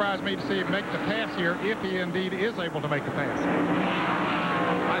 Wouldn't surprise me to see him make the pass here if he indeed is able to make a pass.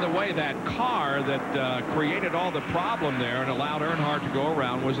 By the way, that car that created all the problem there and allowed Earnhardt to go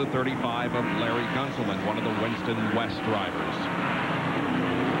around was the 35 of Larry Gunselman, one of the Winston West drivers.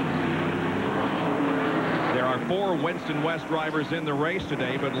 There are 4 Winston West drivers in the race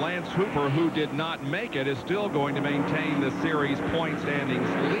today, but Lance Hooper, who did not make it, is still going to maintain the series point standings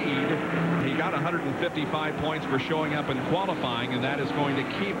lead. He got 155 points for showing up in qualifying, and that is going to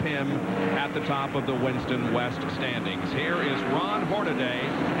keep him at the top of the Winston West standings. Here is Ron Hornaday,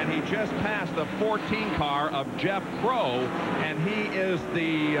 and he just passed the 14 car of Jeff Crow, and he is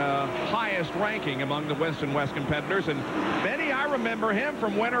the highest ranking among the Winston West competitors. And Benny, I remember him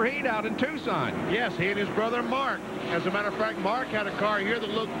from Winter Heat out in Tucson. Yes, he and his brother Mark. As a matter of fact, Mark had a car here that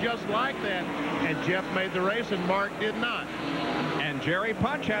looked just like that, and Jeff made the race and Mark did not. And Jerry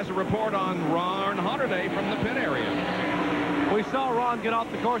Punch has a report on Ron Hornaday from the pit area. We saw Ron get off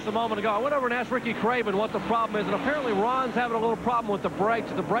the course a moment ago. I went over and asked Ricky Craven what the problem is, and apparently Ron's having a little problem with the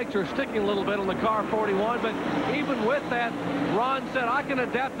brakes. The brakes are sticking a little bit on the car 41, but even with that, Ron said, I can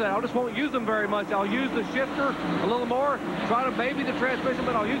adapt to that. I just won't use them very much. I'll use the shifter a little more, try to baby the transmission,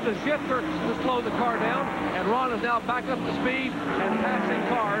 but I'll use the shifter to slow the car down. And Ron is now back up to speed and passing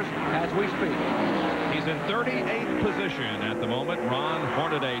cars as we speak. He's in 38th position at the moment. Ron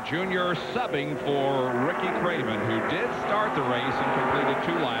Hornaday Jr. subbing for Ricky Craven, who did start the race and completed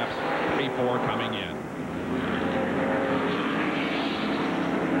 2 laps before coming in.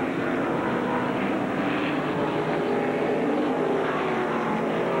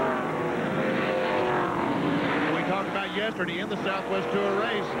 We talked about yesterday in the Southwest Tour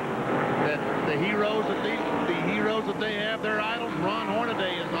race that the heroes that they have, their idols. Ron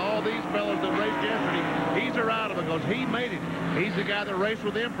Hornaday and all these fellows that raced yesterday, he's their idol because he made it. He's the guy that raced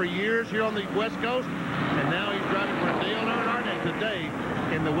with them for years here on the West Coast, and now he's driving for Dale Earnhardt, and today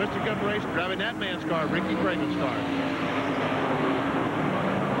in the Winston Cup race, driving that man's car, Ricky Craven's car.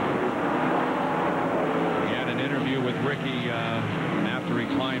 We had an interview with Ricky after he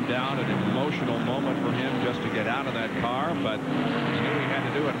climbed out, an emotional moment for him just to get out of that car, but he knew he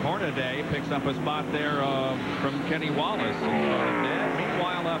had to do it. Hornaday picks up a spot there from Kenny Wallace. And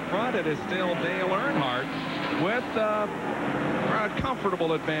meanwhile, up front, it is still Dale Earnhardt with a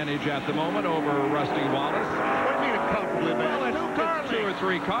comfortable advantage at the moment over Rusty Wallace. What do you mean a comfortable advantage? Well, it's 2 or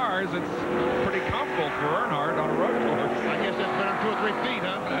 3 cars. It's pretty comfortable for Earnhardt on a road course. I guess that's better than 2 or 3 feet,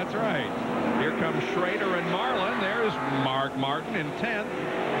 huh? That's right. Here comes Schrader and Marlin. There's Mark Martin in 10th.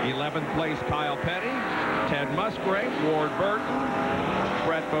 11th place, Kyle Petty, Ted Musgrave, Ward Burton,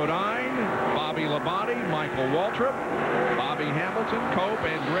 Brett Bodine, Bobby Labonte, Michael Waltrip, Bobby Hamilton, Cope,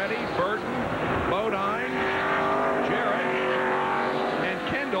 Andretti, Burton, Bodine, Jarrett, and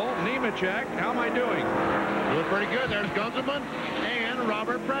Kendall, Nemechek. How am I doing? Doing pretty good. There's Gunzelman and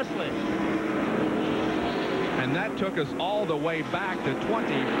Robert Presley. And that took us all the way back to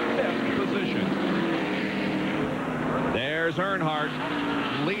 25th position. There's Earnhardt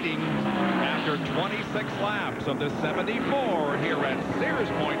leading after 26 laps of the 74 here at Sears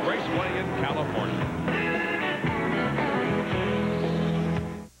Point Raceway in California.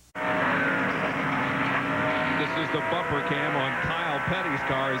 This is the bumper cam on Kyle Petty's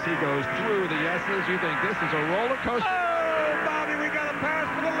car as he goes through the S's. You think this is a roller coaster? Oh, Bobby, we got a pass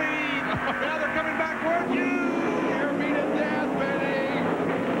for the lead. Now they're coming back towards you. You're me to death,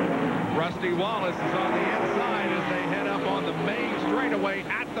 Benny. Rusty Wallace is on the inside as they head up on the main straightaway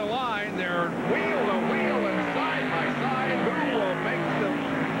at the line. They're wheel to wheel and side by side. Who will make them?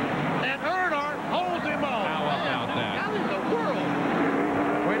 And Earnhardt holds him off. How about that? How in the world?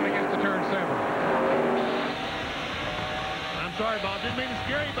 Waiting against the turn 7. I'm sorry, Bob. Didn't mean to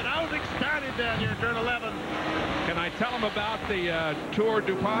scare you, but I was excited down here in turn 11. Can I tell them about the Tour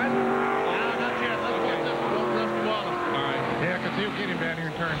DuPont? No, not yet. Let's get this from Rusty Wallace. All right. Yeah, because he'll get him down here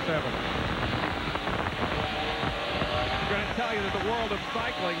in turn 7. I'm going to tell you that the world of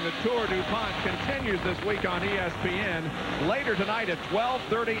cycling, the Tour DuPont, continues this week on ESPN. Later tonight at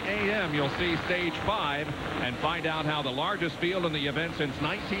 12:30 a.m., you'll see Stage 5 and find out how the largest field in the event since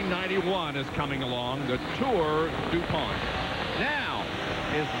 1991 is coming along, the Tour DuPont. Now,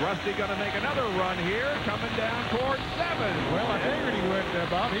 is Rusty going to make another run here, coming down towards 7? Well, I figured he would,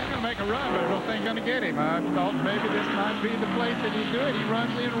 Bob. He's going to make a run, but I don't think going to get him. I thought maybe this might be the place that he'd do it. He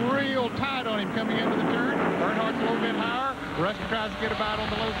runs in real tight on him coming into the turn. Earnhardt's a little bit higher. Rusty tries to get about on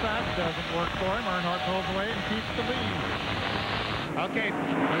the low side. It doesn't work for him. Earnhardt pulls away and keeps the lead. Okay,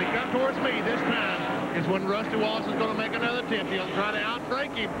 when he comes towards me this time is when Rusty Wallace is going to make another attempt. He'll try to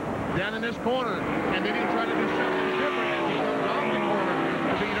outbreak him down in this corner, and then he'll try to do something different as he comes off the corner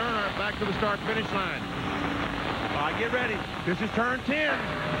to beat Earnhardt back to the start-finish line. All right, get ready. This is turn 10. A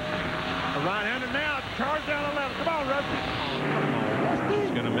right-hander now. Charge down 11. Come on, Rusty.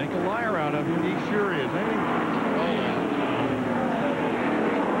 He's going to make a liar out of him. He sure is, ain't he? Oh, yeah.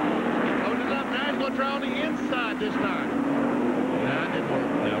 Close it up. Now he's going to try on the inside this time. Nah, it didn't work.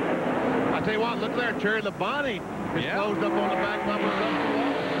 No. I tell you what, look there. Terry Labonte is closed up on the back bumper of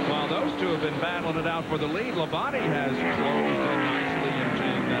Rusty Wallace. Well, those two have been battling it out for the lead. Labonte has closed in nicely in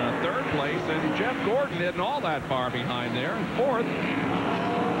third place, and Jeff Gordon isn't all that far behind there in fourth.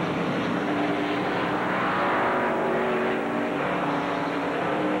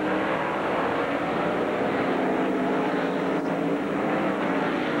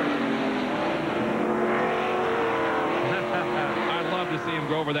 To see him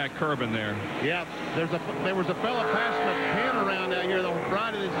go over that curb in there. Yeah, there was a fella passing a pen around out here on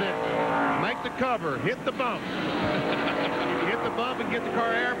Friday that said, make the cover, hit the bump. Hit the bump and get the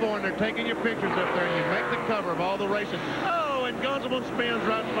car airborne. They're taking your pictures up there, and you make the cover of all the races. Oh, and Gunzelman spins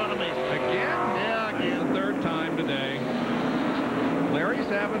right in front of me. Again? Yeah, again. The third time today. Larry's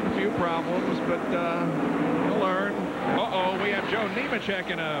having a few problems, but he'll learn. Uh-oh, we have Joe Nemechek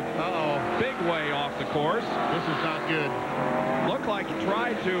in a big way off the course. This is not good. Looked like he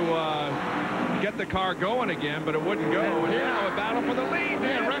tried to get the car going again, but it wouldn't go. And now a battle for the lead.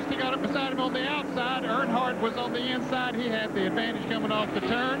 Yeah, Rusty got up beside him on the outside. Earnhardt was on the inside. He had the advantage coming off the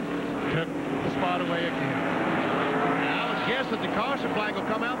turn. Took the spot away again. Now, I would guess that the caution flag will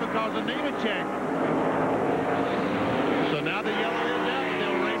come out because of Nemechek. So now the yellow is out, and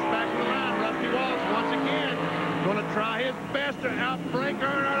they'll race back to the line. Rusty Wallace once again going to try his best to outbreak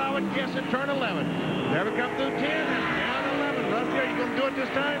Earnhardt, I would guess, at turn 11. There we come through 10 and down 11. Rusty, are you going to do it this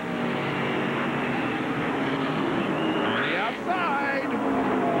time? On the outside.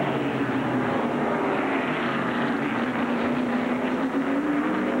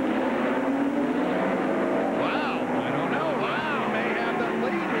 Wow. I don't know. Wow. He may have the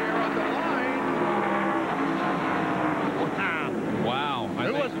lead here on the line. Wow.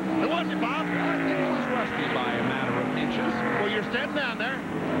 Who was it, Bob? I think it was Rusty by a matter of inches. Well, you're standing down there.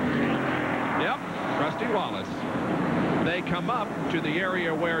 Yep, Rusty Wallace. They come up to the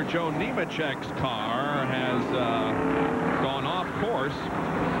area where Joe Nemechek's car has gone off course.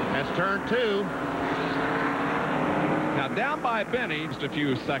 That's turn 2. Now down by Benny just a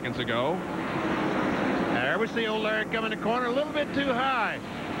few seconds ago. There we see old Larry come in the corner a little bit too high.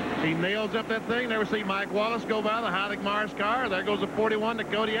 He nails up that thing. There we see Mike Wallace go by the Heilig Mars car. There goes the 41, the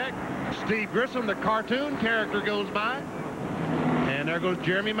Kodiak. Steve Grissom, the cartoon character, goes by. And And there goes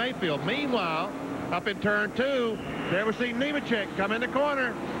Jeremy Mayfield. Meanwhile, up in turn 2, there we see Nemechek come in the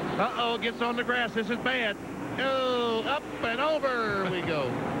corner. Uh-oh, gets on the grass. This is bad. Oh, up and over we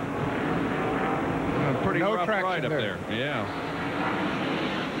go. Pretty No rough traction ride up there. Yeah.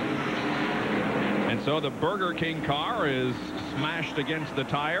 And so the Burger King car is smashed against the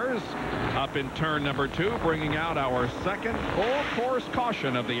tires up in turn number 2, bringing out our second full course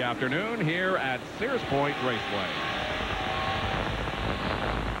caution of the afternoon here at Sears Point Raceway.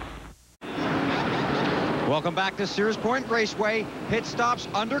 Welcome back to Sears Point Raceway. Pit stops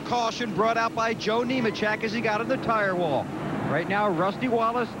under caution brought out by Joe Nemechek as he got in the tire wall. Right now, Rusty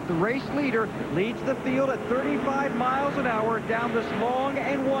Wallace, the race leader, leads the field at 35 miles an hour down this long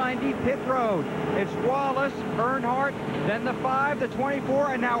and windy pit road. It's Wallace, Earnhardt, then the 5, the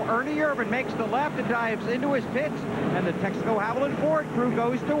 24, and now Ernie Irvan makes the left and dives into his pits, and the Texaco Havoline Ford crew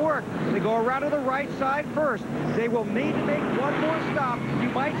goes to work. They go around to the right side first. They will need to make one more stop. You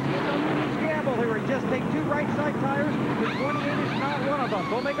might see some gamble here and just take 2 right side tires. The 28 is not one of them.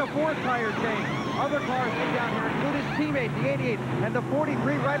 They'll make a 4th tire change. Other cars come down here, include his teammate, the 88, and the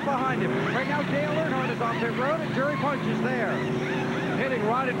 43 right behind him. Right now, Dale Earnhardt is on pit road, and Jerry Punch is there. Hitting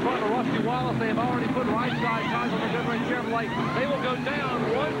right in front of Rusty Wallace. They have already put right side tires on the Goodrich Chevrolet. They will go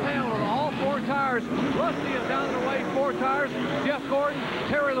down 1 pound on all 4 tires. Rusty is down and away 4 tires. Jeff Gordon,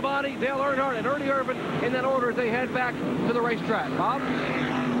 Terry Labonte, Dale Earnhardt, and Ernie Irvan in that order as they head back to the racetrack. Bob?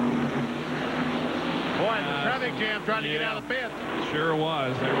 Boy, the traffic jam trying to get out of the pit. Sure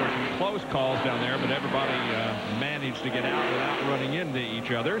was. There were some close calls down there, but everybody managed to get out without running into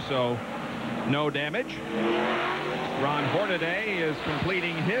each other, so no damage. Ron Hornaday is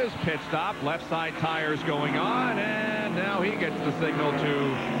completing his pit stop. Left side tires going on, and now he gets the signal to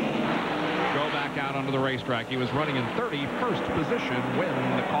go back out onto the racetrack. He was running in 31st position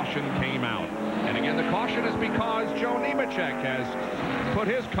when the caution came out. And again, the caution is because Joe Nemechek has put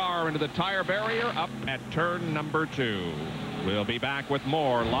his car into the tire barrier up at turn number 2. We'll be back with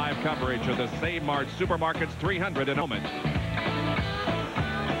more live coverage of the Save Mart Supermarkets 300 in a moment.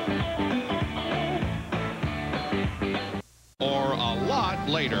 Or a lot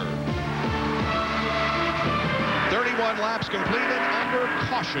later. 31 laps completed under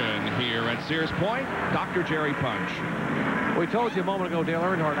caution here at Sears Point. Dr. Jerry Punch. We told you a moment ago, Dale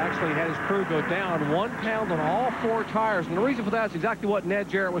Earnhardt actually had his crew go down 1 pound on all 4 tires. And the reason for that is exactly what Ned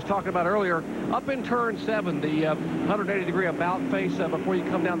Jarrett was talking about earlier. Up in turn 7, the 180-degree about face before you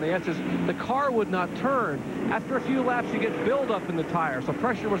come down the S's, the car would not turn. After a few laps, you get buildup in the tire. So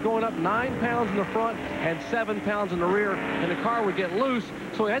pressure was going up 9 pounds in the front and 7 pounds in the rear, and the car would get loose.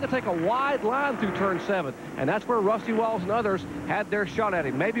 So he had to take a wide line through turn 7. And that's where Rusty Wallace and others had their shot at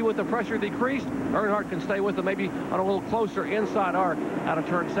him. Maybe with the pressure decreased, Earnhardt can stay with him, maybe on a little closer inside arc out of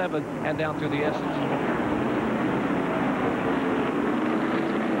turn 7 and down through the S's.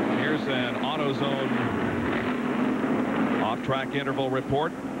 Here's an AutoZone off-track interval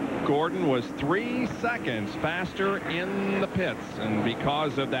report. Gordon was 3 seconds faster in the pits, and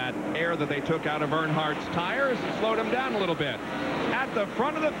because of that air that they took out of Earnhardt's tires, it slowed him down a little bit. At the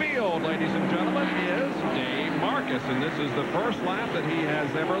front of the field, ladies and gentlemen, is Dave Marcus, and this is the first lap that he has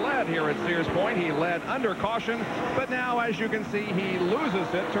ever led here at Sears Point. He led under caution, but now, as you can see, he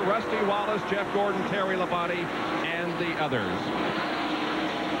loses it to Rusty Wallace, Jeff Gordon, Terry Labonte, and the others.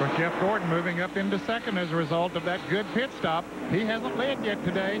 For Jeff Gordon moving up into second as a result of that good pit stop. He hasn't led yet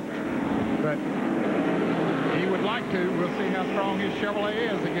today, but he would like to. We'll see how strong his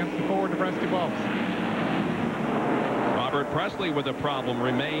Chevrolet is against the Ford of Rusty Wallace. Robert Presley with a problem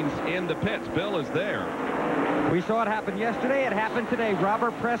remains in the pits. Bill is there. We saw it happen yesterday. It happened today.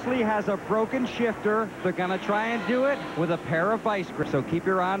 Robert Presley has a broken shifter. They're going to try and do it with a pair of vice grips. So keep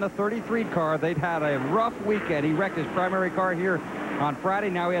your eye on the 33 car. They'd had a rough weekend. He wrecked his primary car here on Friday.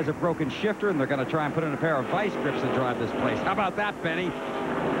 Now he has a broken shifter, and they're going to try and put in a pair of vice grips to drive this place. How about that, Benny?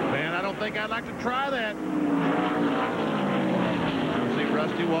 Man, I don't think I'd like to try that. See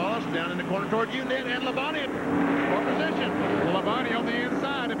Rusty Wallace down in the corner towards you, Ned, and Labonte for position. Well, Labonte on the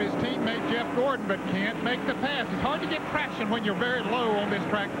inside of his teammate Jeff Gordon, but can't make the pass. It's hard to get traction when you're very low on this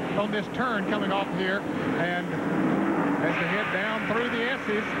track, on this turn coming off here. And as they head down through the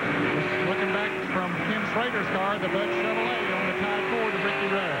S's, looking back from Tim Schrader's car, the Bud Chevrolet on the Tide Ford of Ricky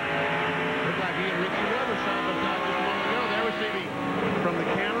Rudd. Looks like he and Ricky Rudd were side by side just a moment ago. There we see from the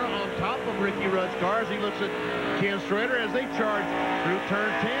camera on top of Ricky Rudd's cars. He looks at Ken Schrader as they charge through turn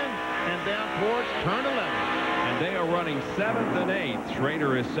 10 and down towards turn 11. And they are running 7th and 8th.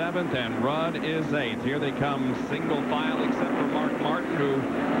 Schrader is 7th and Rudd is 8th. Here they come single file except for Mark Martin, who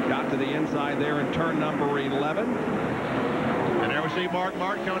got to the inside there in turn number 11. And there we see Mark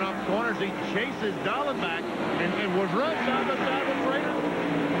Martin coming off the corners. He chases Dallenbach and was run side by side with Schrader.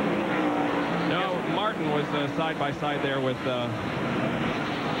 Martin was side by side there with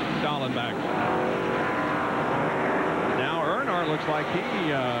Dallenbach. Now Earnhardt looks like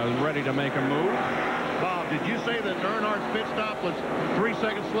he's ready to make a move. Bob, did you say that Earnhardt's pit stop was 3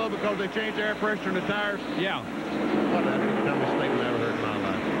 seconds slow because they changed air pressure in the tires? Yeah. What the dumbest statement I ever heard in my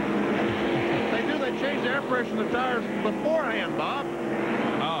life. They do. They changed air pressure in the tires beforehand, Bob.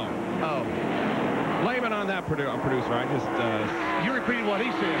 Oh. Oh. Blame it on that producer. I just... You repeated what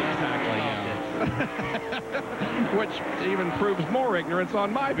he said. Exactly, yeah. Which even proves more ignorance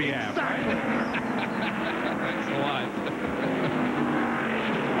on my behalf. Exactly. Thanks a lot.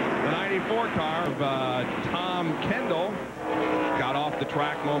 The 94 car of Tom Kendall got off the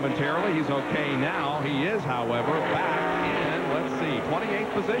track momentarily. He's okay now. He is, however, back in, let's see,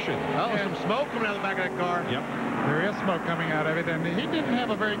 28th position. Oh, some smoke coming out of the back of that car. Yep. There is smoke coming out of it, and he didn't have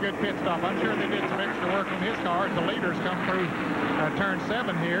a very good pit stop. I'm sure they did some extra work on his car as the leaders come through turn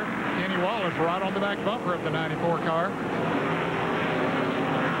 7 here. Kenny Wallace right on the back bumper of the 94 car.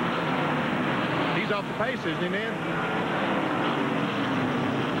 He's off the pace, isn't he, man?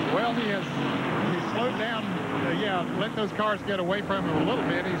 Well, he's slowed down. Yeah, let those cars get away from him a little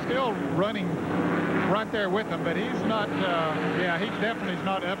bit. He's still running right there with them, but he's not, yeah, he definitely is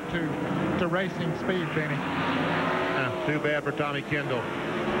not up to racing speed, Benny. Too bad for Tommy Kendall.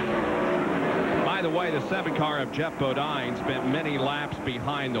 By the way, the 7 car of Jeff Bodine spent many laps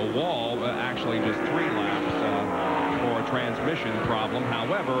behind the wall, actually just 3 laps for a transmission problem.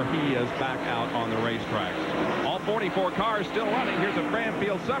 However, he is back out on the racetrack. All 44 cars still running. Here's a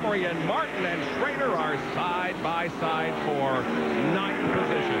Cranfield summary, and Martin and Schrader are side by side for 9th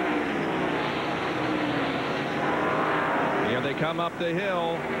position. Here they come up the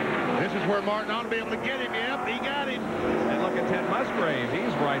hill. This is where Martin ought to be able to get him. Yep, he got him. And look at Ted Musgrave.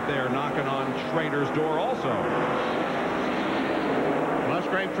 He's right there knocking on Schrader's door also.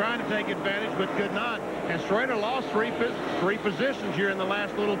 Musgrave trying to take advantage, but could not. And Schrader lost three positions here in the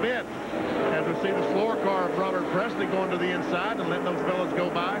last little bit. As we see the slower car of Robert Presley going to the inside and letting those fellas go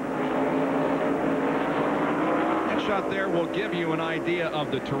by. That shot there will give you an idea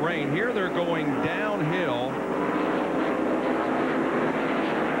of the terrain. Here they're going downhill.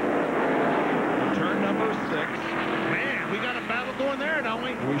 Turn number 6. Man, we got a battle going there, don't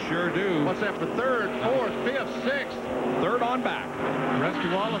we? We sure do. What's that for 3rd, 4th, 5th, 6th? 3rd on back. Rusty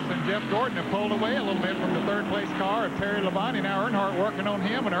Wallace and Jeff Gordon have pulled away a little bit from the 3rd place car of Terry Labonte. Now Earnhardt working on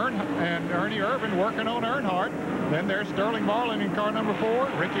him, and Ernie Irvin working on Earnhardt. Then there's Sterling Marlin in car number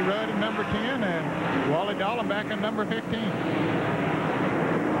 4, Ricky Rudd in number 10, and Wally Dallenbach in number 15.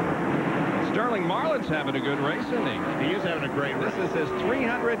 Sterling Marlin's having a good race, isn't he? He is having a great race. This is his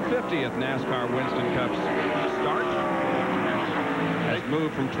 350th NASCAR Winston Cup start. Has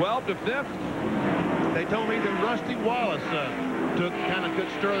moved from 12th to 5th. They told me that Rusty Wallace took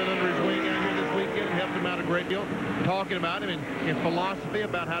Sterling under his wing out here this weekend and helped him out a great deal, talking about him in philosophy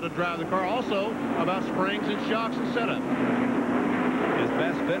about how to drive the car, also about springs and shocks and setup. His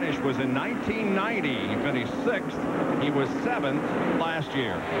best finish was in 1990. He finished 6th. He was 7th last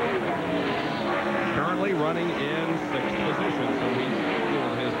year. Currently running in 6th position, so he's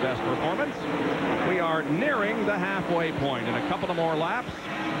doing his best performance. We are nearing the halfway point. In a couple of more laps,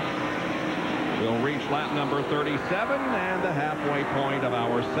 we'll reach lap number 37 and the halfway point of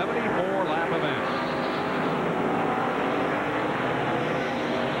our 74-lap event.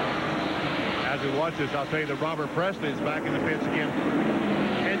 As we watch this, I'll tell you that Robert Presley is back in the pits again.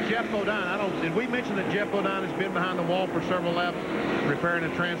 And Jeff Bodine, did we mention that Jeff Bodine has been behind the wall for several laps repairing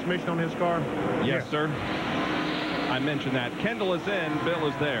a transmission on his car? Yes, sir. I mentioned that. Kendall is in, Bill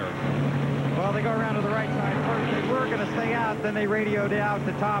is there. Well, they go around to the right side first. They were going to stay out, then they radioed out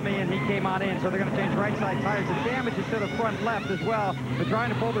to Tommy, and he came on in. So they're going to change right side tires. The damage is to the front left as well. They're trying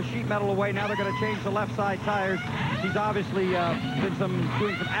to pull the sheet metal away. Now they're going to change the left side tires. He's obviously been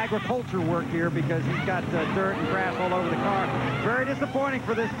doing some agriculture work here because he's got dirt and grass all over the car. Very disappointing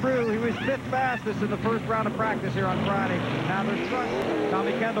for this crew. He was 5th fastest in the first round of practice here on Friday. Now they're stuck.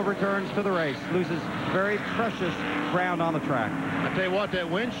 Tommy Kendall returns to the race. Loses very precious ground on the track. I tell you what, that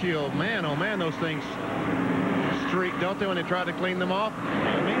windshield, man, oh man, those things streak, don't they, when they try to clean them off?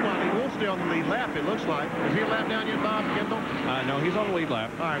 And meanwhile, he will stay on the lead lap, it looks like. Is he a lap down yet, Bob Kendall? No, he's on the lead lap.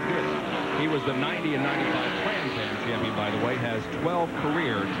 All right, good. He was the 90 and 95 Trans Am champion, by the way, has 12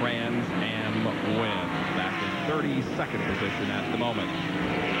 career Trans Am wins. Back in 32nd position at the moment.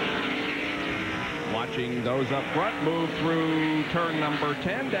 Watching those up front move through turn number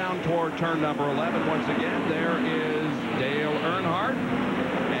 10 down toward turn number 11. Once again, there is Dale Earnhardt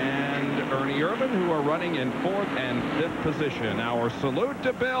and Ernie Irvin, who are running in 4th and 5th position. Our salute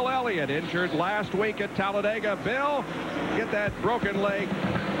to Bill Elliott, injured last week at Talladega. Bill, get that broken leg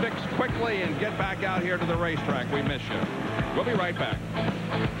fixed quickly and get back out here to the racetrack. We miss you. We'll be right back.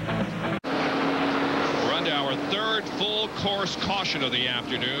 We're on to our third full course caution of the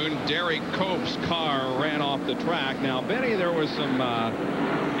afternoon. Derek Cope's car ran off the track. Now, Benny, there was some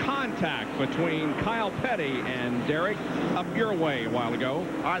contact between Kyle Petty and Derek up your way a while ago.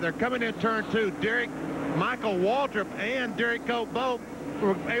 All right, they're coming in turn 2. Michael Waltrip and Derek Cope both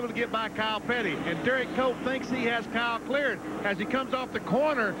were able to get by Kyle Petty, and Derek Cope thinks he has Kyle cleared. As he comes off the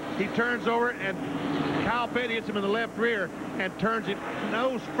corner, he turns over, and Kyle Petty hits him in the left rear and turns it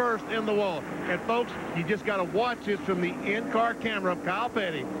nose first in the wall. And folks, you just got to watch this from the in-car camera of Kyle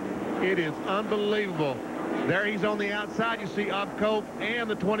Petty. It is unbelievable. There he's on the outside. You see Cope and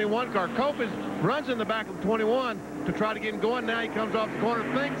the 21 car. Cope runs in the back of the 21 to try to get him going. Now he comes off the corner,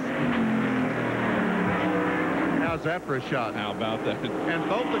 thinks. How's that for a shot? How about that? And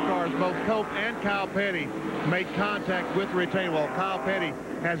both the cars, both Cope and Kyle Petty, made contact with the retaining wall. Kyle Petty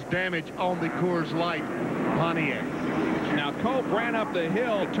has damage on the Coors Light Pontiac. Now, Cope ran up the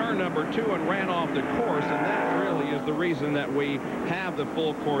hill, turn number 2, and ran off the course, and that really is the reason that we have the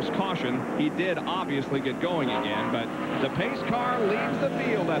full course caution. He did obviously get going again, but the pace car leads the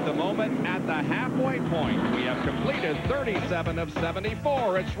field at the moment at the halfway point. We have completed 37 of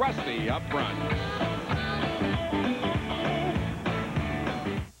 74. It's Rusty up front.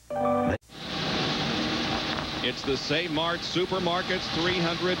 It's the Save Mart Supermarkets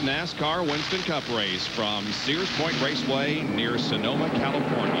 300 NASCAR Winston Cup race from Sears Point Raceway near Sonoma,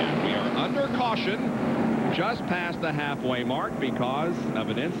 California. We are under caution just past the halfway mark because of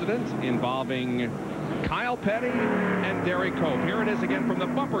an incident involving Kyle Petty and Derek Cope. Here it is again from the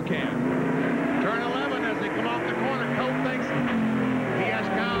bumper cam. Turn 11 as they come off the corner. Cope thinks he has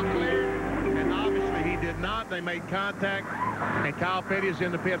Kyle cleared, and obviously he did not. They made contact, and Kyle Petty is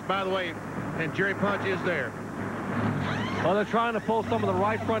in the pits. By the way, and Jerry Punch is there. Well, they're trying to pull some of the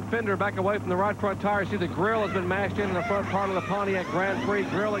right front fender back away from the right front tire. See, the grill has been mashed in the front part of the Pontiac Grand Prix.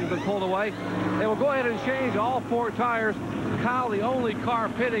 Grilling has been pulled away. They will go ahead and change all 4 tires. Kyle, the only car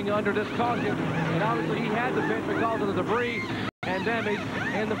pitting under this caution, and obviously he had to pit because of the debris and damage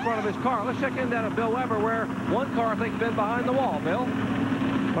in the front of his car. Let's check in down at Bill Weber, where one car, I think, been behind the wall. Bill?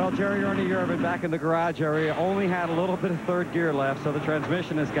 Well, Jerry Ernie Irvin back in the garage area only had a little bit of third gear left, so the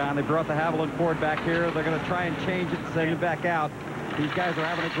transmission is gone. They brought the Haviland Ford back here. They're going to try and change it and send it back out. These guys are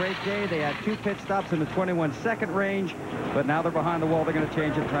having a great day. They had 2 pit stops in the 21-second range, but now they're behind the wall. They're going to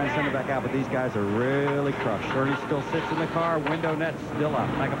change it and try and send it back out, but these guys are really crushed. Ernie still sits in the car. Window net still up.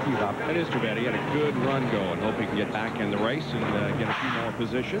 Back up to you, Bob. It is too bad. He had a good run going. Hope he can get back in the race and get a few more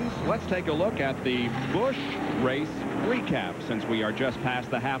positions. Let's take a look at the Busch race recap since we are just past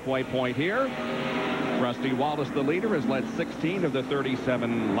the halfway point here. Rusty Wallace, the leader, has led 16 of the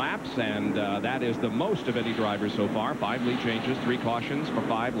 37 laps, and that is the most of any driver so far. 5 lead changes, 3 cautions for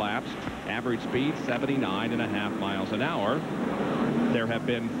 5 laps. Average speed 79.5 miles an hour. There have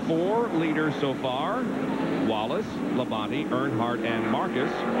been 4 leaders so far: Wallace, Labonte, Earnhardt, and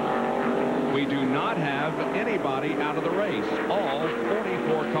Marcus. We do not have anybody out of the race. All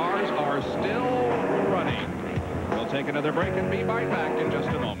 44 cars are still running. We'll take another break and be right back in just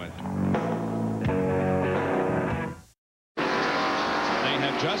a moment.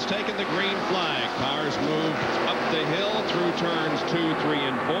 Just taken the green flag. Cars moved up the hill through turns 2, 3,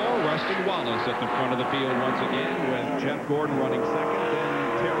 and 4. Rusty Wallace at the front of the field once again, with Jeff Gordon running second,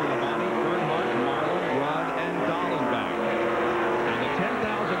 then Terry Labonte, Earnhardt, Marlin, Rudd, and Dallenbach. And the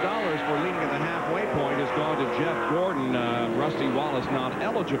 $10,000 for leading at the halfway point has gone to Jeff Gordon. Rusty Wallace not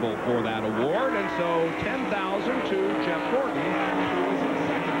eligible for that award, and so $10,000 to Jeff Gordon, who is in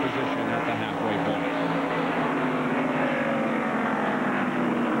second position at the halfway point.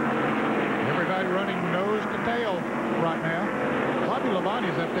 Running nose to tail right now. Bobby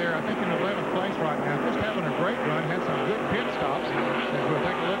Labonte's up there, I think, in 11th place right now. Just having a great run, had some good pit stops. As we'll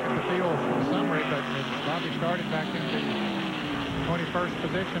take a look at the field summary, but Bobby started back in the 21st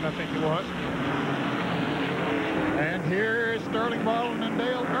position, I think it was. And here is Sterling Marlin and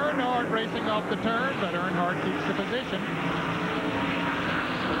Dale Earnhardt racing off the turn, but Earnhardt keeps the position.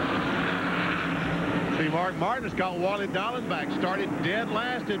 See, Mark Martin has got Wally Dallenbach. Started dead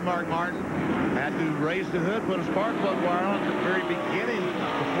last in Mark Martin. Had to raise the hood, put a spark plug wire on at the very beginning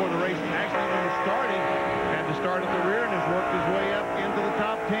before the race actually even started. Had to start at the rear and has worked his way up into the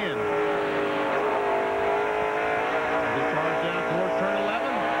top 10. As he charges down towards turn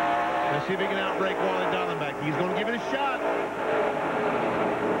 11. Let's see if he can outbreak Wally Dallenbach. He's going to give it a shot.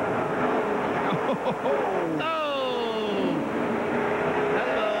 Oh!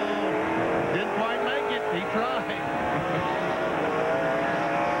 He tried.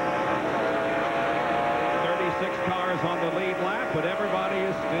 36 cars on the lead lap, but everybody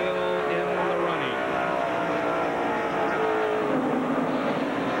is still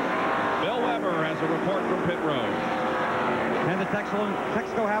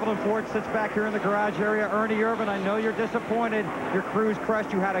Texaco Haviland Ford sits back here in the garage area. Ernie Irvin, I know you're disappointed. Your crew's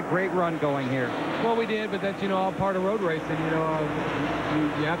crushed. You had a great run going here. Well, we did, but that's, all part of road racing.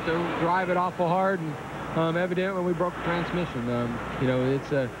 You have to drive it awful hard, and evidently we broke the transmission.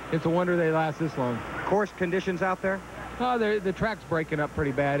 It's a wonder they last this long. Course conditions out there? Oh, the track's breaking up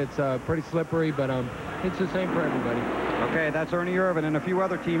pretty bad. It's pretty slippery, but it's the same for everybody. Okay, that's Ernie Irvin, and a few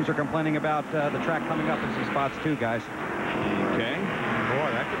other teams are complaining about the track coming up in some spots too, guys. Okay. Boy,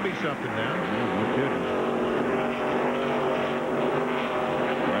 that could be something now. No kidding.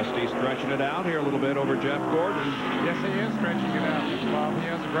 Rusty stretching it out here a little bit over Jeff Gordon. Yes, he is stretching it out, Bob. He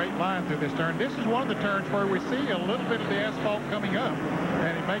has a great line through this turn. This is one of the turns where we see a little bit of the asphalt coming up,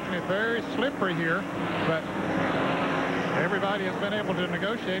 and he's making it very slippery here, but everybody has been able to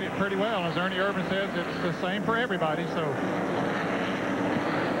negotiate it pretty well. As Ernie Irvin says, it's the same for everybody, so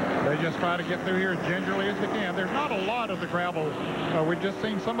they just try to get through here as gingerly as they can. There's not a lot of the gravel. We've just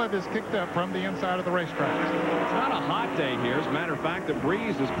seen some of this kicked up from the inside of the racetrack. It's not a hot day here. As a matter of fact, the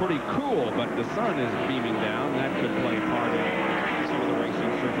breeze is pretty cool, but the sun is beaming down. That could play part in some of the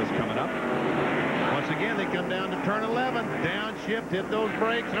racing surface coming up. Once again, they come down to turn 11. Downshift, hit those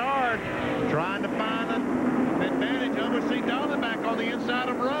brakes hard. Trying to find an advantage. We see Donald back on the inside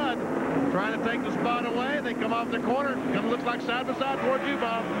of Rudd. Trying to take the spot away. They come off the corner. Looks like side by side towards you,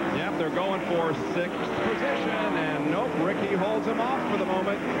 Bob. Yep, they're going for 6th position, and nope, Ricky holds him off for the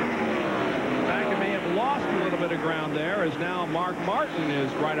moment. In fact, he may have lost a little bit of ground there, as now Mark Martin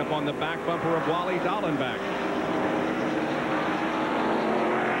is right up on the back bumper of Wally Dallenbach.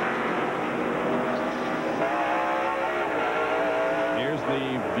 Here's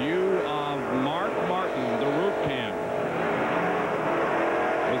the view of Mark Martin, the roof cam.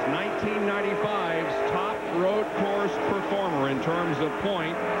 Was 1995's top road course performer in terms of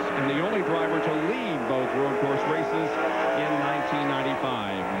points, and the only driver to lead both road course races in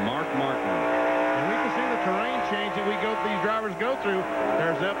 1995, Mark Martin. And we can see the terrain change that these drivers go through.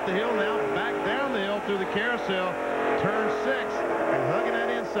 There's up the hill now, back down the hill through the carousel, turn 6, and hugging that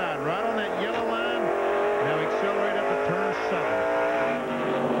inside, right on that yellow line. Now accelerate up to turn 7.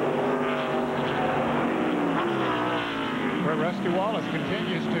 Rusty Wallace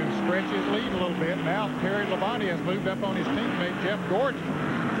continues to stretch his lead a little bit. Now Terry Labonte has moved up on his teammate Jeff Gordon.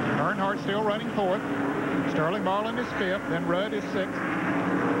 Earnhardt still running 4th. Sterling Marlin is 5th. Then Rudd is 6th.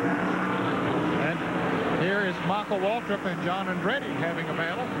 And here is Michael Waltrip and John Andretti having a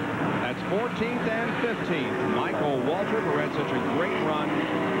battle. That's 14th and 15th. Michael Waltrip, who had such a great run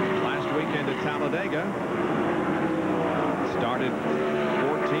last weekend at Talladega, started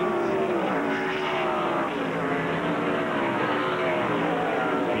 14th.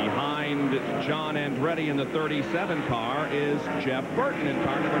 John Andretti in the 37 car is Jeff Burton in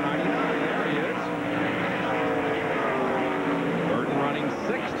car number 99. There he is. Burton running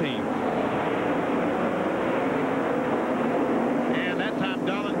 16th. And that time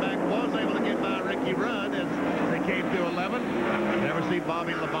Dallenbach was able to get by Ricky Rudd as they came through 11. Never see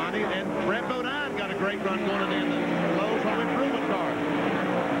Bobby Labonte. And Brett Bodine got a great run going in the Lowe's Home Improvement car.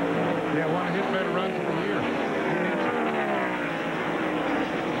 Yeah, one of his better runs of the year.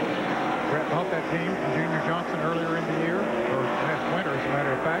 Brett bought that team from Junior Johnson earlier in the year, or last winter, as a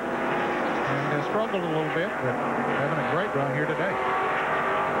matter of fact, and struggled a little bit, but having a great run here today.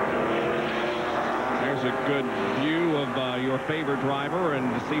 There's a good view of your favorite driver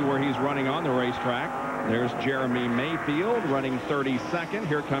and to see where he's running on the racetrack. There's Jeremy Mayfield running 32nd.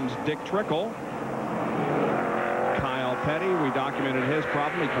 Here comes Dick Trickle. Kyle Petty, we documented his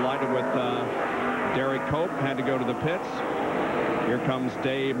problem. He collided with Derek Cope, had to go to the pits. Here comes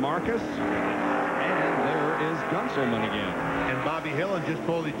Dave Marcus, and there is Gunselman again. And Bobby Hillen just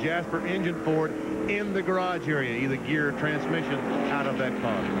pulled the Jasper engine Ford in the garage area, either gear or transmission, out of that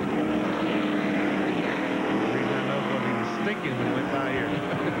car. The reason I know because he was stinking when he went by here.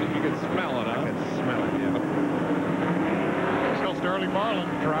 You can smell it, huh? I can smell it, yeah. Still Sterling Marlin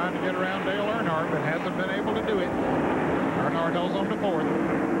trying to get around Dale Earnhardt, but hasn't been able to do it. Earnhardt holds on to 4th.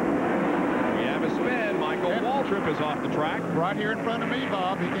 We have a spin. Michael Waltrip is off the track. Right here in front of me,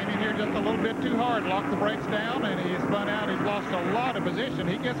 Bob. He came in here just a little bit too hard, locked the brakes down, and he spun out. He's lost a lot of position.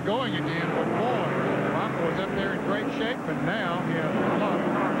 He gets going again, but boy, Michael was up there in great shape, and now he has a lot of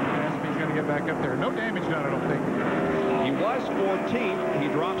car capacity. He's going to get back up there. No damage done, I don't think. He was 14th. He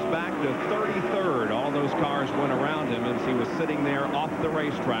drops back to 33rd. All those cars went around him as he was sitting there off the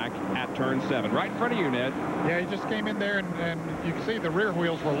racetrack at turn 7. Right in front of you, Ned. Yeah, he just came in there, and you can see the rear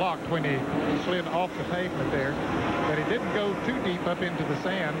wheels were locked when he slid off the pavement there. But he didn't go too deep up into the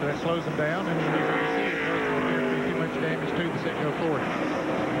sand. That slows him down, and you can see it doesn't appear to be too much damage to the Citgo Ford.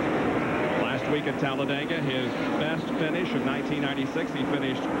 Last week at Talladega. His best finish in 1996, he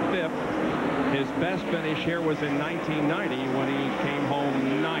finished 5th. His best finish here was in 1990 when he came home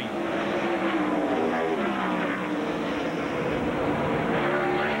 9th.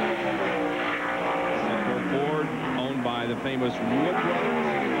 Ford, owned by the famous Wood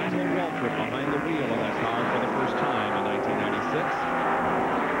brothers. Michael Waltrip behind the wheel of that car for the first time in 1996.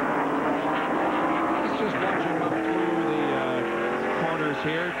 He's just watching up through the corners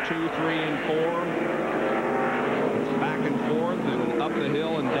here, 2, 3, and 4. It's back and forth and up the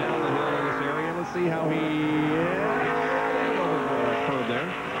hill and down the hill in this area. Let's see how he over the curve there.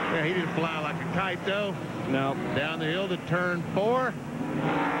 Yeah, he didn't fly like a kite, though. No. Down the hill to turn 4.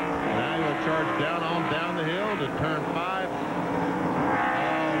 Now he'll charge down the hill to turn 5. Oh,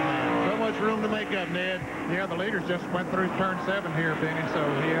 man. So much room to make up, Ned. Yeah, the leaders just went through turn 7 here, Benny, so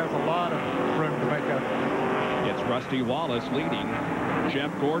he has a lot of room to make up. It's Rusty Wallace leading.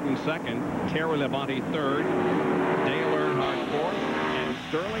 Jeff Gordon second. Terry Labonte third. Dale Earnhardt fourth. And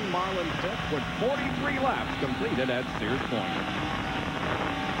Sterling Marlin fifth with 43 laps completed at Sears Point.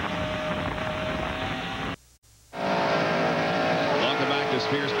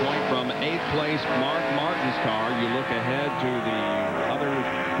 Spears Point from 8th place Mark Martin's car. You look ahead to the other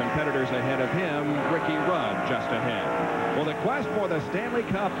competitors ahead of him. Ricky Rudd just ahead. Well, the quest for the Stanley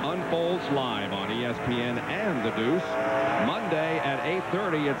Cup unfolds live on ESPN and the Deuce. Monday at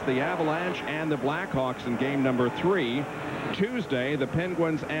 8:30, it's the Avalanche and the Blackhawks in game number 3. Tuesday, the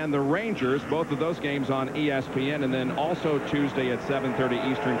Penguins and the Rangers, both of those games on ESPN. And then also Tuesday at 7:30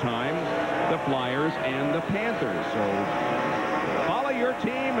 Eastern Time, the Flyers and the Panthers. So follow your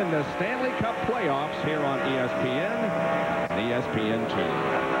team in the Stanley Cup playoffs here on ESPN and ESPN2.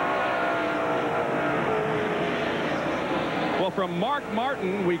 Well, from Mark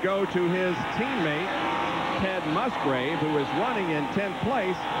Martin, we go to his teammate, Ted Musgrave, who is running in 10th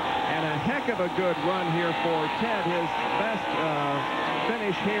place. And a heck of a good run here for Ted. His best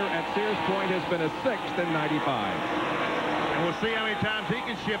finish here at Sears Point has been a 6th in 95. And we'll see how many times he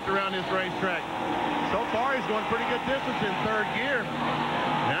can shift around this racetrack. So far, he's going pretty good distance in 3rd gear.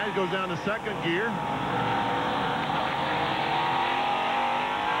 Now he goes down to 2nd gear.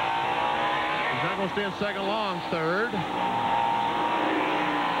 He's not going to stay in 2nd long. 3rd.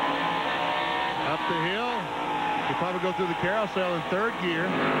 Up the hill. He'll probably go through the carousel in 3rd gear.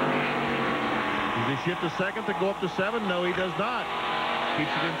 Does he shift to 2nd to go up to 7? No, he does not.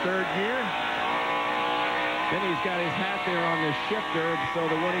 Keeps it in 3rd gear. Then he's got his hat there on the shifter, so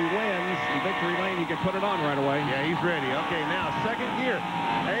that when he wins in victory lane, he can put it on right away. Yeah, he's ready. Okay, now 2nd gear.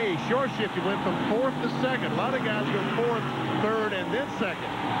 Hey, short shift. He went from 4th to 2nd. A lot of guys go 4th, 3rd, and then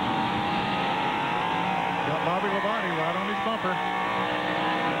 2nd. Got Bobby Labonte right on his bumper.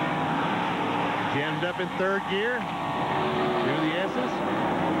 Jammed up in 3rd gear. Through the S's.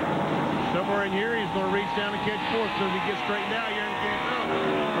 Somewhere in here, he's going to reach down and catch 4th. So if he gets straightened out here and can't go.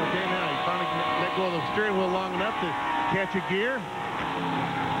 Okay, now he finally let go of the steering wheel long enough to catch a gear.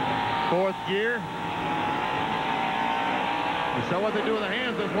 4th gear. You saw what they do with the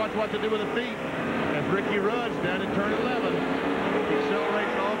hands. Let's watch what they do with the feet. As Ricky Rudd's down in turn 11.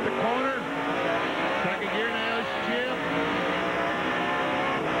 Accelerates off the corner. 2nd gear now is Chip.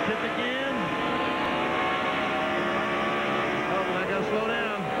 Chip again. Oh, I got to slow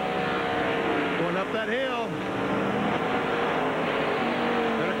down. Going up that hill.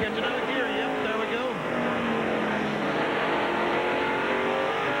 Better catch another gear. Yep, there we go.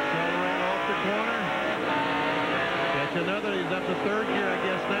 Accelerate off the corner. Catch another. He's up to 3rd gear, I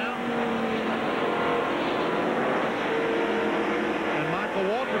guess, now. And Michael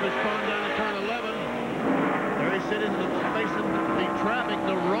Waltrip has gone down to turn 11. There he's sitting facing the traffic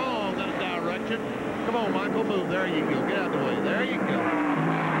the wrong direction. Come on, Michael, move. There you go. Get out of the way. There you go.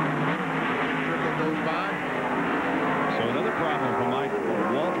 Triple goes by. So another problem for Mike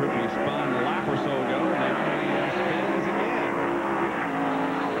Waltrip. He spun a lap or so ago. Now he spins again.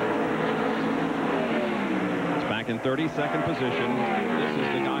 It's back in 32nd position. This is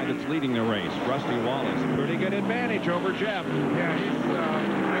the guy that's leading the race, Rusty Wallace. Pretty good advantage over Jeff. Yeah, he's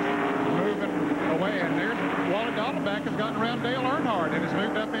moving away, and there's Wally Dallenbach has gotten around Dale Earnhardt and has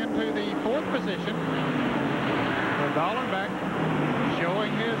moved up into the 4th position. So Dallenbach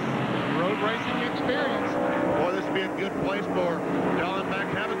showing his road racing experience. Boy, this would be a good place for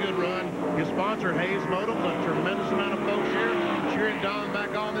Dallenbach to have a good run. His sponsor, Hayes Motorz, a tremendous amount of folks here cheering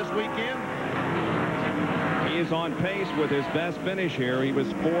Dallenbach on this weekend. He is on pace with his best finish here. He was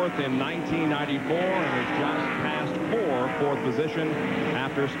 4th in 1994 and has just passed 4th position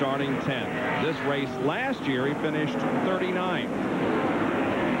after starting 10th. This race last year, he finished 39th.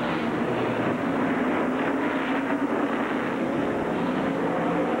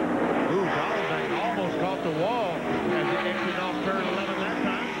 Ooh,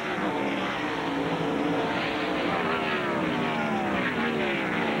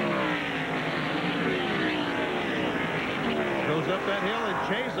 goes up that hill in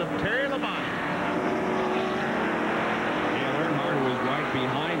chase of Terry Labonte. Dale Earnhardt, who is right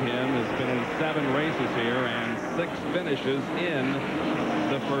behind him, has been in 7 races here and 6 finishes in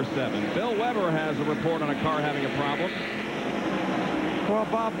the first 7. Bill Weber has a report on a car having a problem. Well,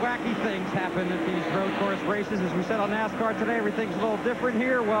 Bob, wacky things happen at these road course races. As we said on NASCAR today, everything's a little different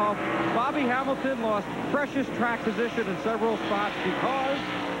here. Well, Bobby Hamilton lost precious track position in several spots because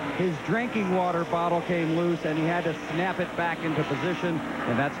his drinking water bottle came loose and he had to snap it back into position,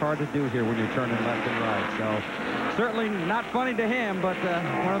 and that's hard to do here when you're turning left and right. So certainly not funny to him, but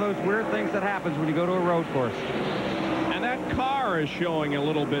one of those weird things that happens when you go to a road course. And that car is showing a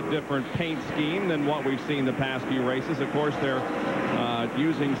little bit different paint scheme than what we've seen the past few races. Of course, they're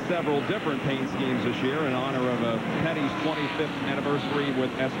using several different paint schemes this year in honor of Petty's 25th anniversary with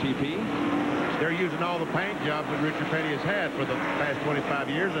STP. They're using all the paint jobs that Richard Petty has had for the past 25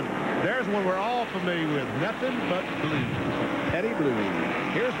 years, and there's one we're all familiar with, nothing but blue. Petty Blue.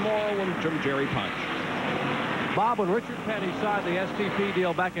 Here's more from Jerry Punch. Bob, when Richard Petty signed the STP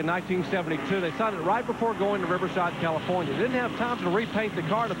deal back in 1972, they signed it right before going to Riverside, California. They didn't have time to repaint the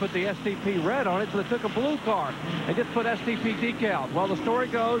car to put the STP red on it, so they took a blue car and just put STP decals. Well, the story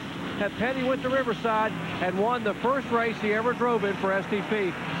goes that Petty went to Riverside and won the first race he ever drove in for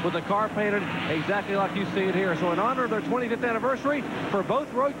STP with the car painted exactly like you see it here. So in honor of their 25th anniversary, for both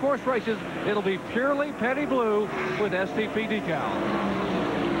road course races, it'll be purely Petty Blue with STP decals.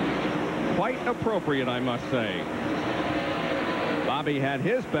 Quite appropriate, I must say. Bobby had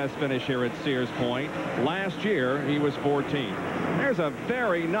his best finish here at Sears Point. Last year, he was 14th. There's a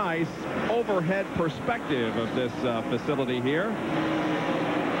very nice overhead perspective of this facility here.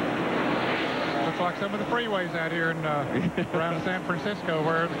 Looks like some of the freeways out here in around San Francisco,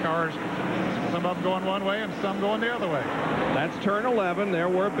 where the cars, some of them going one way and some going the other way. That's turn 11, there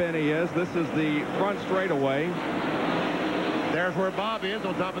where Benny is. This is the front straightaway. There's where Bob is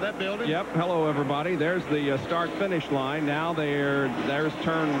on top of that building. Yep. Hello, everybody. There's the start-finish line. Now there's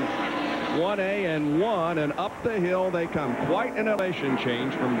turn 1A and 1, and up the hill they come. Quite an elevation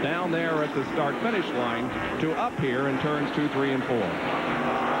change from down there at the start-finish line to up here in turns 2, 3, and 4.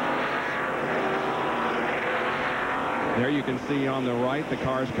 There you can see on the right the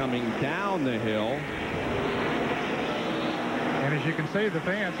cars coming down the hill. And as you can see, the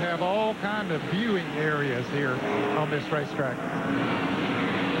fans have all kind of viewing areas here on this racetrack.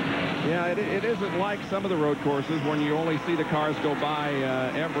 Yeah, it isn't like some of the road courses when you only see the cars go by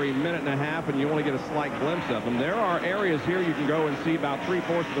every minute and a half and you only get a slight glimpse of them. There are areas here you can go and see about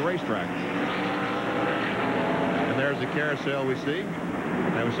 3/4 of the racetrack. And there's the carousel we see.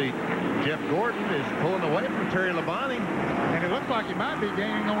 Now we see Jeff Gordon is pulling away from Terry Labonte. And it looks like he might be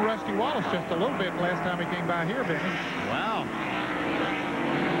gaining on Rusty Wallace just a little bit last time he came by here, Benny. Wow.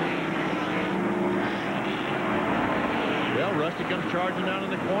 Well, Rusty comes charging down in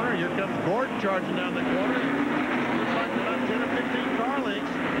the corner. Here comes Gordon charging down the corner. Looks like about 10 or 15 car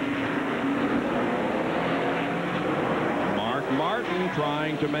lengths. Mark Martin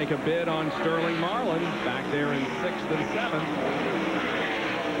trying to make a bid on Sterling Marlin back there in 6th and 7th.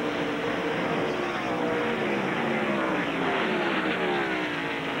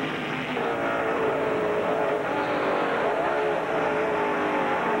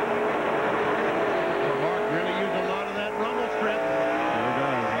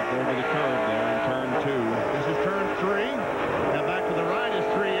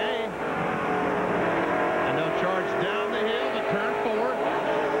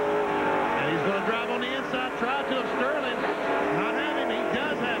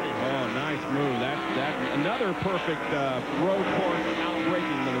 Perfect road course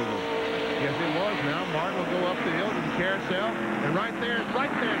out-braking maneuver. Yes, it was. Now Martin will go up the hill to the carousel, and right there where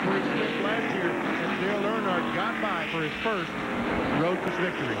he slipped last year, and Dale Earnhardt got by for his first road course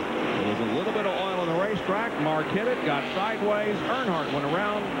victory. There was a little bit of oil on the racetrack. Mark hit it, got sideways. Earnhardt went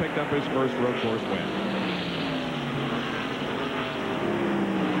around, picked up his first road course win.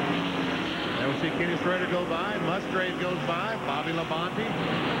 Now we see Kenny Schrader go by, Musgrave goes by, Bobby Labonte,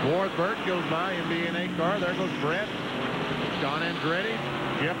 Ward Burt goes by in the NA car. There goes Brett, John Andretti,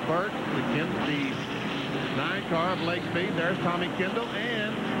 Jeff Burt, the 9 car of Lake Speed. There's Tommy Kendall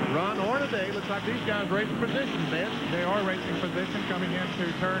and Ron Hornaday. Looks like these guys racing position, Ben. They are racing position coming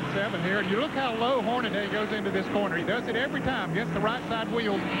into turn 7 here. And you look how low Hornaday goes into this corner. He does it every time. Gets the right side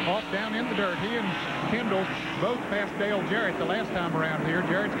wheel off down in the dirt. He and Kendall both passed Dale Jarrett the last time around here.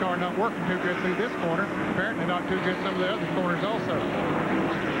 Jarrett's car not working too good through this corner. Apparently not too good some of the other corners also.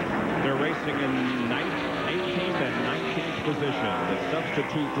 They're racing in 18th and 19th position. The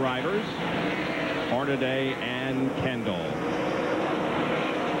substitute drivers, Hornaday and Kendall.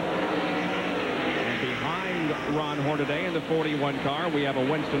 And behind Ron Hornaday in the 41 car. We have a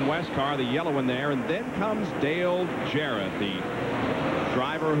Winston West car, the yellow one there, and then comes Dale Jarrett, the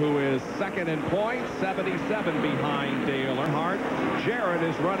driver who is second in points, 77 behind Dale Earnhardt. Jarrett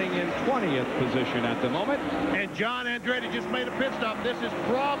is running in 20th position at the moment. And John Andretti just made a pit stop. This is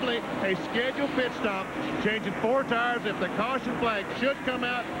probably a scheduled pit stop, changing 4 tires. If the caution flag should come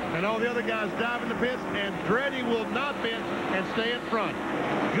out and all the other guys dive in the pits, Andretti will not bend and stay in front.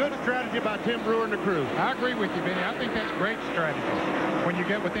 Good strategy by Tim Brewer and the crew. I agree with you, Benny. I think that's great strategy when you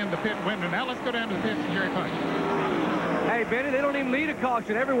get within the pit window. Now let's go down to the pits and Jerry Punch. Hey, Benny, they don't even need a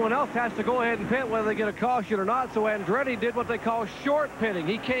caution. Everyone else has to go ahead and pit whether they get a caution or not. So Andretti did what they call short pitting.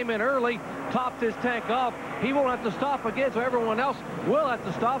 He came in early, topped his tank off. He won't have to stop again, so everyone else will have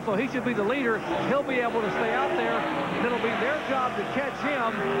to stop. So he should be the leader. He'll be able to stay out there. And it'll be their job to catch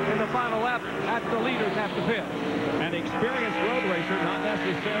him in the final lap after the leaders have to pit. An experienced road racer, not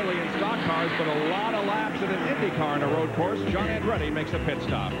necessarily in stock cars, but a lot of laps in an Indy car in a road course. John Andretti makes a pit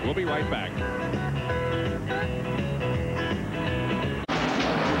stop. We'll be right back.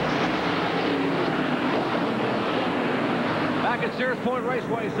 Back at Sears Point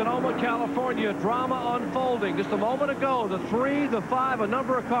Raceway, Sonoma, California, drama unfolding. Just a moment ago, the 3, the 5, a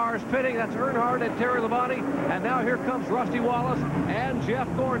number of cars pitting. That's Earnhardt and Terry Labonte. And now here comes Rusty Wallace and Jeff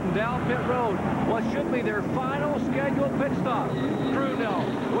Gordon down pit road. What should be their final scheduled pit stop. Crew now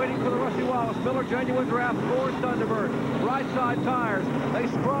waiting for the Rusty Wallace Miller Genuine Draft Ford Thunderbird. Right side tires. They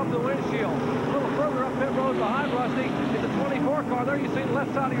scrub the windshield. A little further up pit road behind Rusty is the 24 car. There you see the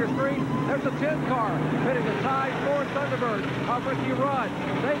left side of your screen. There's the 10 car pitting the Tide Ford Thunderbird of Ricky Rudd.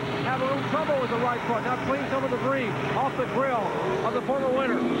 They have a little trouble with the right front. Now clean some of the debris off the grill of the former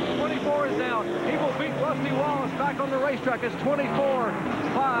winner. 24 is down. He will beat Rusty Wallace back on the racetrack. It's 24,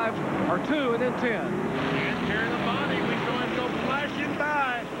 5, or 2, and then 10. And Terry Labonte, we saw him go flashing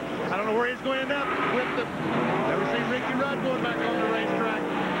by. I don't know where he's going to end up with the... Never seen Ricky Rudd going back on the racetrack.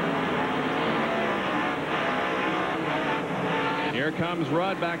 Here comes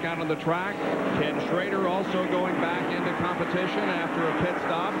Rudd back out on the track. Ken Schrader also going back into competition after a pit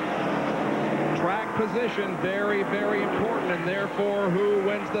stop. Track position, very, very important, and therefore who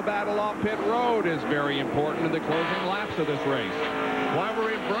wins the battle off pit road is very important in the closing laps of this race. While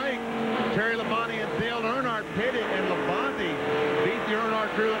we're in break, Terry Labonte and Dale Earnhardt pitted, and Labonte beat the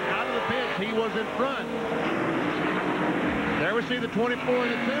Earnhardt crew out of the pits. He was in front. There we see the 24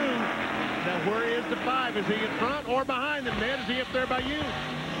 and the 2. Now, where is the 5? Is he in front or behind them, Ned? Is he up there by you?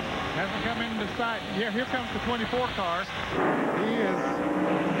 Hasn't come into sight. Yeah, here comes the 24 car. He is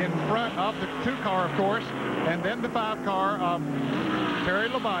in front of the 2 car, of course, and then the 5 car of Terry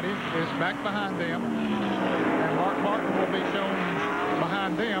Labonte is back behind them, and Mark Martin will be shown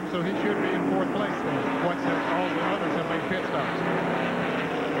behind them, so he should be in 4th place then, once all the others have made pit stops.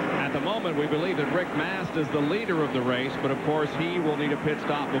 At the moment, we believe that Rick Mast is the leader of the race, but of course he will need a pit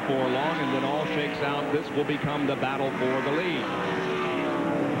stop before long, and then all shakes out. This will become the battle for the lead.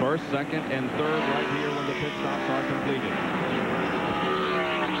 First, second, and third right here when the pit stops are completed.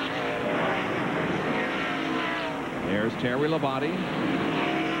 There's Terry Labonte.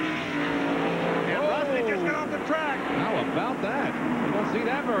 And Rusty just got off the track. How about that? You don't see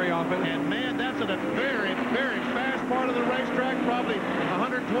that very often. And man, that's at a very, very fast part of the racetrack, probably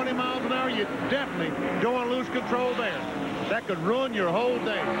 120 miles an hour. You definitely don't want to lose control there. That could ruin your whole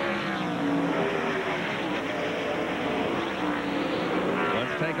day.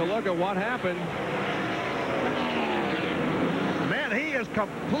 Let's take a look at what happened. Man, he is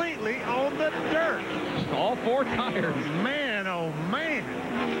completely on the dirt. All 4 tires. Man, oh man.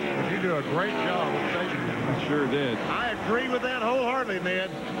 You do a great job of saving him. I sure did. I agree with that wholeheartedly, Ned.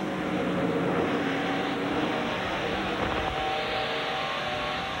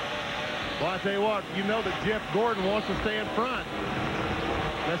 Well, I tell you what, you know that Jeff Gordon wants to stay in front.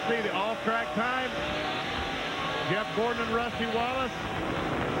 Let's see the off-track time. Jeff Gordon and Rusty Wallace.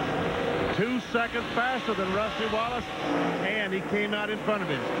 2 seconds faster than Rusty Wallace, and he came out in front of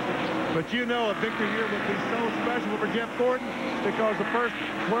him. But you know, a victory here would be so special for Jeff Gordon because the first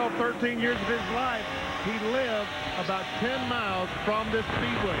 12, 13 years of his life, he lived about 10 miles from this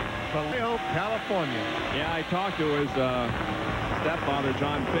speedway, Vallejo, California. Yeah, I talked to his stepfather,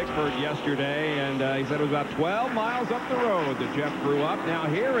 John Pickford, yesterday, and he said it was about 12 miles up the road that Jeff grew up. Now,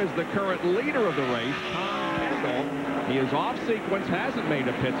 here is the current leader of the race, Tom Kendall. He is off sequence, hasn't made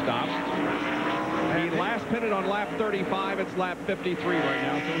a pit stop. He last pitted on lap 35. It's lap 53 right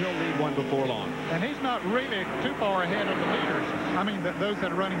now, so he'll need one before long. And he's not really too far ahead of the leaders. I mean, those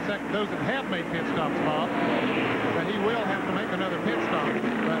that are running second, those that have made pit stops, Bob. But he will have to make another pit stop.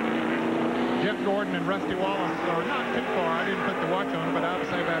 But Jeff Gordon and Rusty Wallace are not too far. I didn't put the watch on, but I would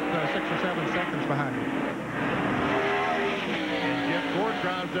say about 6 or 7 seconds behind him.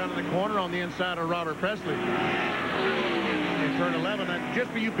 drives down in the corner on the inside of Robert Presley. In turn 11, and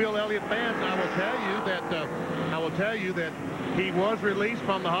just for you Bill Elliott fans, I will tell you that he was released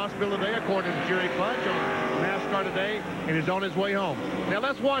from the hospital today, according to Jerry Clutch on Nascar today, and is on his way home. Now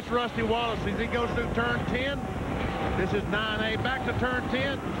let's watch Rusty Wallace as he goes through turn 10. This is 9A, back to turn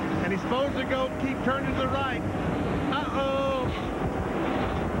 10, and he's supposed to keep turning to the right. Uh-oh.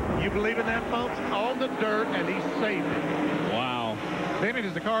 You believe in that, folks? On the dirt, and he saved it. Wow. Then it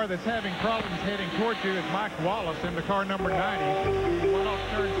is the car that's having problems heading towards you is Mike Wallace in the car number 90. He went off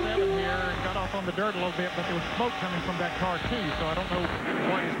turn 7 here and got off on the dirt a little bit, but there was smoke coming from that car too, so I don't know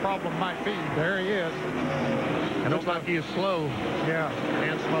what his problem might be. There he is. It looks like he is slow. Yeah.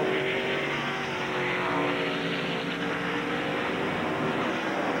 And smoking.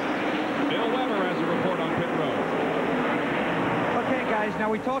 Bill Weber has a report on pit road. Okay, guys, now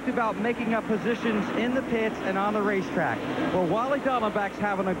we talked about making up positions in the pits and on the racetrack. Well, Wally Dallenbach's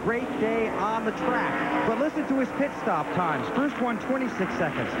having a great day on the track. But listen to his pit stop times. First one, 26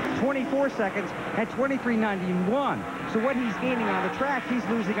 seconds, 24 seconds, and 23.91. So what he's gaining on the track, he's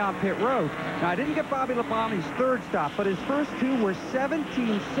losing on pit road. Now, I didn't get Bobby Labonte's third stop, but his first two were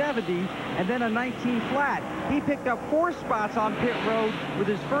 17.70 and then a 19 flat. He picked up 4 spots on pit road with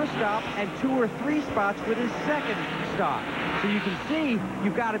his first stop and 2 or 3 spots with his second stop. So you can see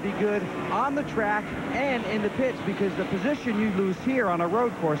you've got to be good on the track and in the pits, because the position you lose here on a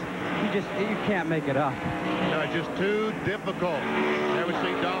road course, you can't make it up. No, it's just too difficult. There we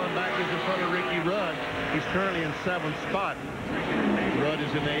see Dallenbach is in front of Ricky Rudd. He's currently in 7th spot. Rudd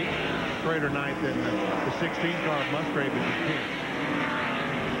is in 8th, Schrader 9th, and the 16th car of Musgrave is in 10th.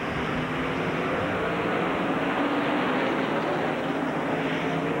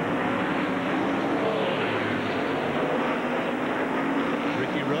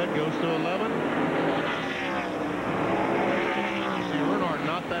 Goes to 11. You see Earnhardt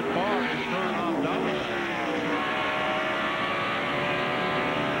not that far in front of Dallenbach.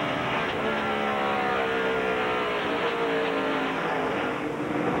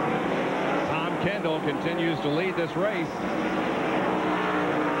 Tom Kendall continues to lead this race.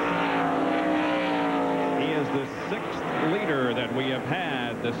 He is the 6th leader that we have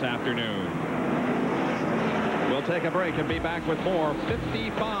had this afternoon. We'll take a break and be back with more.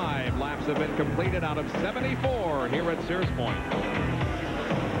 55 laps have been completed out of 74 here at Sears Point.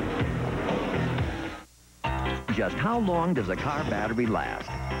 Just how long does a car battery last?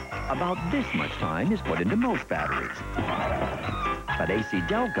 About this much time is put into most batteries. But AC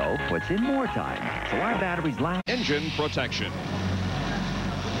Delco puts in more time, so our batteries last. Engine protection.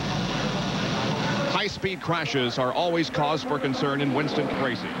 High-speed crashes are always cause for concern in Winston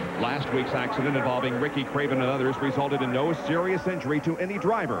racing. Last week's accident involving Ricky Craven and others resulted in no serious injury to any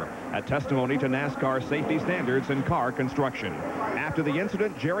driver, a testimony to NASCAR safety standards and car construction. After the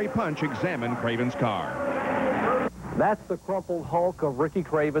incident, Jerry Punch examined Craven's car. That's the crumpled hulk of Ricky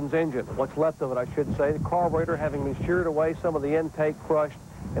Craven's engine. What's left of it, I should say. The carburetor having been sheared away, some of the intake crushed,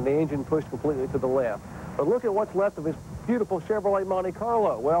 and the engine pushed completely to the left. But look at what's left of his beautiful Chevrolet Monte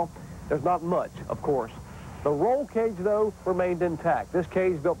Carlo. Well, there's not much, of course. The roll cage, though, remained intact. This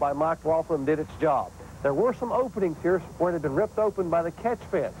cage, built by Mike Laughlin, did its job. There were some openings here where it had been ripped open by the catch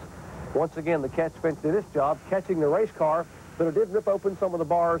fence. Once again, the catch fence did its job, catching the race car, but it did rip open some of the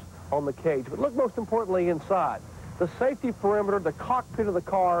bars on the cage. But look most importantly inside. The safety perimeter, the cockpit of the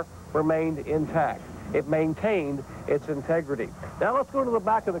car, remained intact. It maintained its integrity. Now let's go to the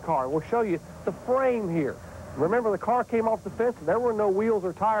back of the car. We'll show you the frame here. Remember, the car came off the fence. There were no wheels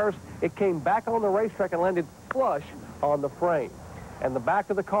or tires. It came back on the racetrack and landed flush on the frame. And the back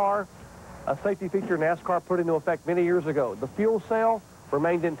of the car, a safety feature NASCAR put into effect many years ago. The fuel cell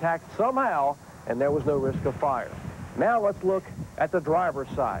remained intact somehow, and there was no risk of fire. Now let's look at the driver's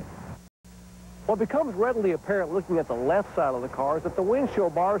side. What becomes readily apparent looking at the left side of the car is that the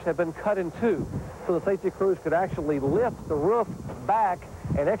windshield bars have been cut in two, so the safety crews could actually lift the roof back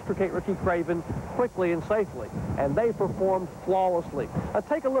and extricate Ricky Craven quickly and safely, and they performed flawlessly. Now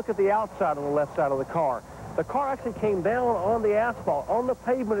take a look at the outside of the left side of the car. The car actually came down on the asphalt, on the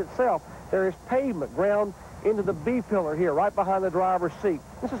pavement itself. There is pavement ground into the B-pillar here, right behind the driver's seat.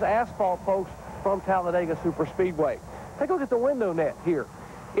 This is asphalt, folks, from Talladega Superspeedway. Take a look at the window net here.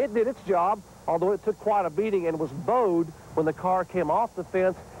 It did its job, although it took quite a beating and was bowed when the car came off the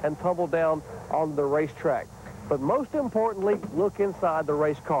fence and tumbled down on the racetrack. But most importantly, look inside the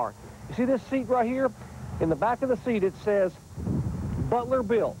race car. You see this seat right here? In the back of the seat, it says Butler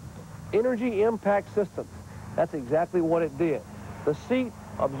Built Energy Impact Systems. That's exactly what it did. The seat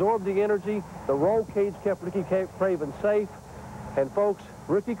absorbed the energy. The roll cage kept Ricky Craven safe. And folks,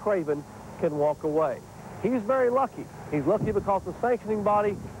 Ricky Craven can walk away. He's very lucky He's lucky because the sanctioning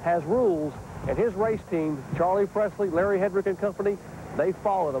body has rules, and his race team, Charlie Presley, Larry Hedrick and company, they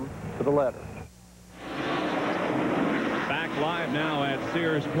followed them to the letter. Back live now at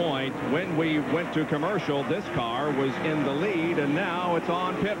Sears Point. When we went to commercial, this car was in the lead, and now it's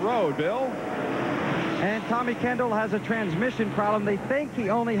on pit road, Bill. And Tommy Kendall has a transmission problem. They think he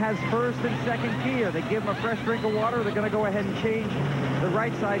only has first and second gear. They give him a fresh drink of water. They're going to go ahead and change the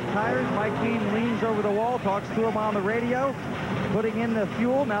right side tires. Mike Dean leans over the wall, talks to him on the radio, putting in the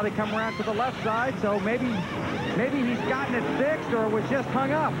fuel. Now they come around to the left side, so maybe he's gotten it fixed or it was just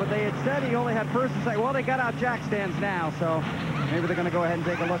hung up. But they had said he only had first and second. Well, they got out jack stands now, so maybe they're going to go ahead and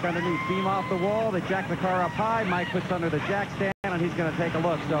take a look underneath. Beam off the wall. They jack the car up high. Mike puts under the jack stand, and he's going to take a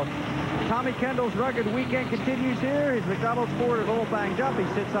look. So Tommy Kendall's rugged weekend continues here. His McDonald's Ford is a little banged up. He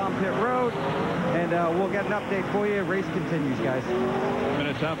sits on pit road, and we'll get an update for you. Race continues, guys. It's been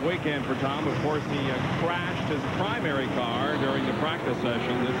a tough weekend for Tom. Of course, he crashed his primary car during the practice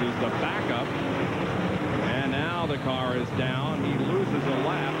session. This is the backup. And now the car is down. He loses a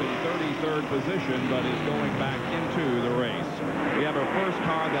lap in 33rd position, but is going back into the race. We have our first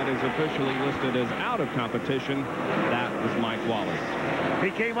car that is officially listed as out of competition. That was Mike Wallace. He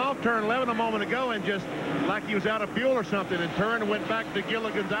came off turn 11 a moment ago and just like he was out of fuel or something and turned and went back to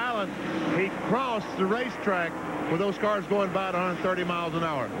Gilligan's Island. He crossed the racetrack with those cars going by at 130 miles an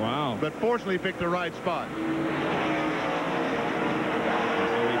hour. Wow. But fortunately, he picked the right spot. So he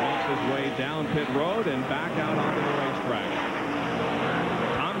makes his way down pit road and back out onto the racetrack.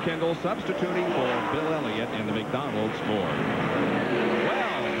 Tom Kendall substituting for Bill Elliott in the McDonald's Ford.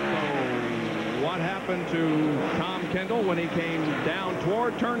 What happened to Tom Kendall when he came down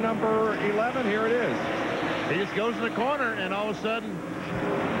toward turn number 11? Here it is. He just goes in the corner, and all of a sudden,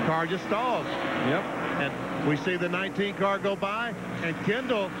 the car just stalls. Yep. And we see the 19 car go by, and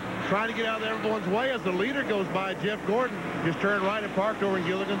Kendall trying to get out of everyone's way as the leader goes by. Jeff Gordon just turned right and parked over in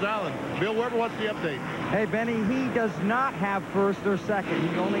Gilligan's Island. Bill Weber, what's the update? Hey, Benny, he does not have first or second.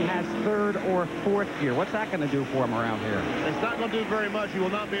 He only has third or fourth gear. What's that going to do for him around here? It's not going to do very much. You will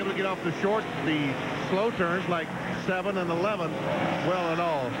not be able to get off the slow turns like 7 and 11 well at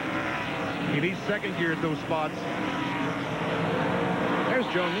all. He needs second gear at those spots. There's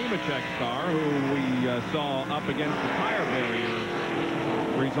Joe Nemechek's car, who we saw up against the tire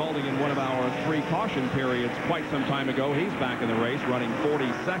barrier, resulting in one of our 3 caution periods quite some time ago. He's back in the race, running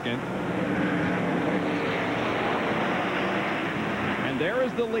 42nd. And there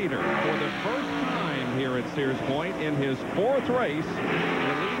is the leader for the first time here at Sears Point in his 4th race. The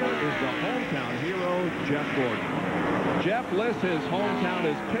leader is the hometown hero, Jeff Gordon. Jeff lists his hometown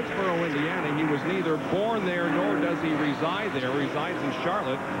as Pittsboro, Indiana. He was neither born there nor does he reside there. He resides in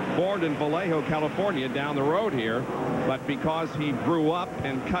Charlotte, born in Vallejo, California, down the road here. But because he grew up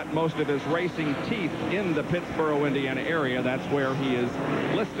and cut most of his racing teeth in the Pittsboro, Indiana area, that's where he is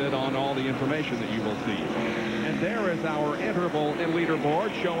listed on all the information that you will see. And there is our interval in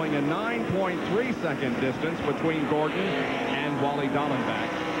leaderboard showing a 9.3-second distance between Gordon and Wally Dallenbach.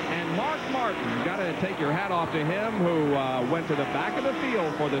 Mark Martin, you got to take your hat off to him, who went to the back of the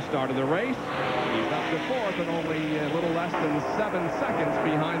field for the start of the race. He's up to 4th and only a little less than 7 seconds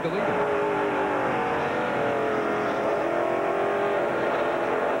behind the leader.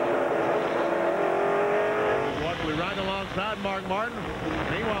 Luckily right alongside Mark Martin.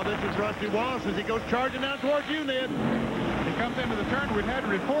 Meanwhile, this is Rusty Wallace as he goes charging down towards you, Ned. He comes into the turn. We've had a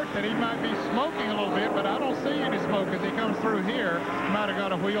report that he might be smoking a little bit, but I don't see any smoke as he comes through here. He might have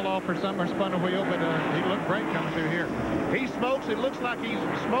got a wheel off or something, or spun a wheel, but he looked great coming through here. He smokes. It looks like he's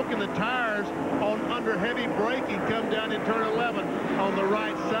smoking the tires under heavy braking come down in turn 11 on the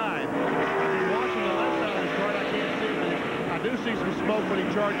right side. If you're watching the left side of the chart, I can't see it. I do see some smoke when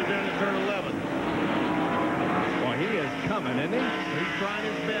he charges down in turn 11. Well, he is coming, isn't he? He's trying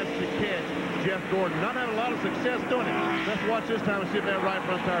his best to catch Jeff Gordon. Not had a lot of success doing it. Let's watch this time and see if that right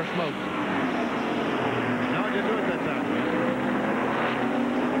front tire smokes. No, he didn't do it that time.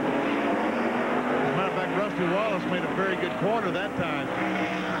 As a matter of fact, Rusty Wallace made a very good corner that time.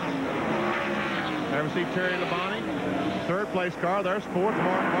 There we see Terry Labonte, 3rd place car. There's 4th. Mark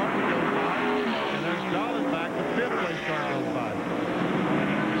Martin goes by. And there's Dallenbach, the 5th place car goes by.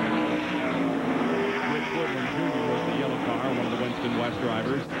 Woodland Jr. was the yellow car, one of the Winston West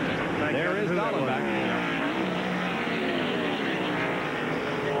drivers. There is Dallenbach.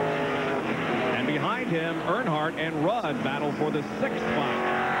 And behind him, Earnhardt and Rudd battle for the 6th spot.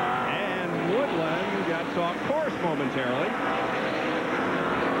 And Woodland gets off course momentarily.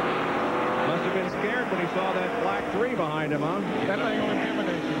 Must have been scared when he saw that black 3 behind him, huh? That thing will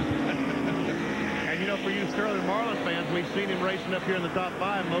intimidate you. And you know, for you Sterling Marlins fans, we've seen him racing up here in the top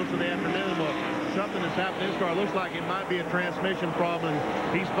 5 most of the afternoon. Well, something that's happened to this car. Looks like it might be a transmission problem.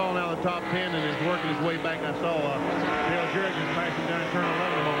 He's fallen out of the top 10 and is working his way back. I saw Dale Jarrett just passing down turn 11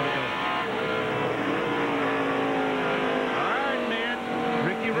 a moment ago. All right, Ned.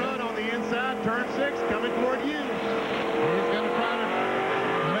 Ricky Rudd on the inside, turn 6, coming toward you. He's going to try to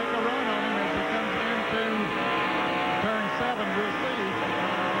make a run on him as he comes into turn 7. We'll see.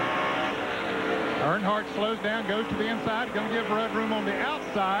 Earnhardt slows down, goes to the inside, going to give Rudd room on the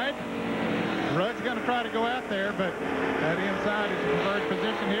outside. Rudd's going to try to go out there, but that inside is the preferred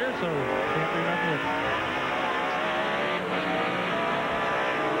position here, so can't do nothing with it.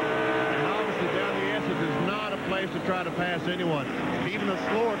 And obviously down the S's is not a place to try to pass anyone, even a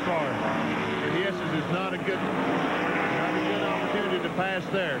slower car. The S's is not a good opportunity to pass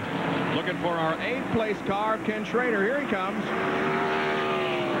there. Looking for our 8th place car, Ken Schrader. Here he comes.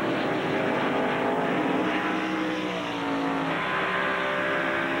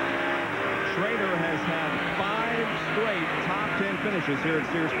 Schrader has had 5 straight top 10 finishes here at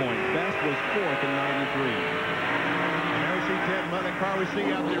Sears Point. Best was 4th in '93. And there we see Ted Musgrave. The car we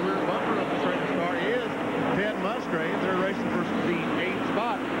see out the rear bumper of the Schrader's car is Ted Musgrave. They're racing for the 8th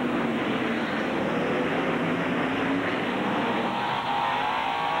spot.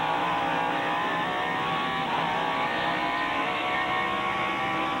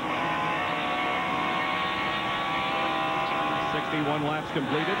 One laps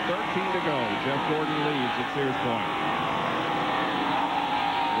completed, 13 to go. Jeff Gordon leads at Sears Point.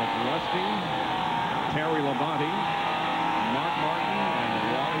 With Rusty, Terry Labonte, Mark Martin, and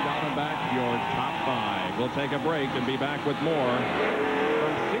Wally Donovan, your top 5. We'll take a break and be back with more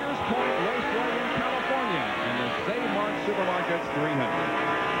from Sears Point Raceway in California and the Save Mart Supermarkets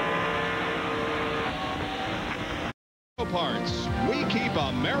 300. Parts. We keep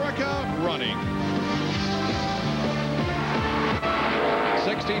America running.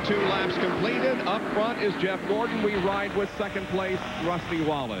 62 laps completed. Up front is Jeff Gordon. We ride with 2nd place Rusty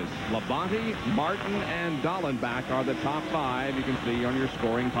Wallace. Labonte, Martin, and Dallenbach are the top 5 you can see on your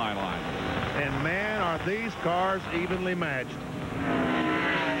scoring pylon. And man, are these cars evenly matched.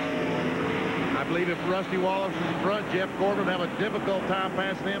 I believe if Rusty Wallace is in front, Jeff Gordon would have a difficult time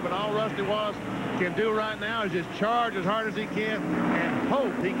passing him, but all Rusty Wallace can do right now is just charge as hard as he can and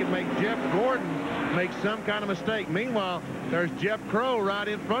hope he can make Jeff Gordon make some kind of mistake. Meanwhile, there's Jeff Crow right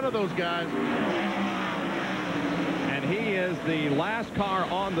in front of those guys. And he is the last car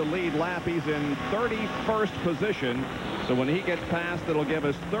on the lead lap. He's in 31st position. So when he gets past, it'll give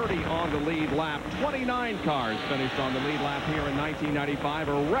us 30 on the lead lap. 29 cars finished on the lead lap here in 1995,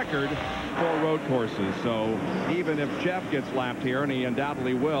 a record for road courses. So even if Jeff gets lapped here, and he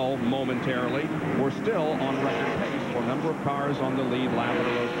undoubtedly will momentarily, we're still on record pace for a number of cars on the lead lap of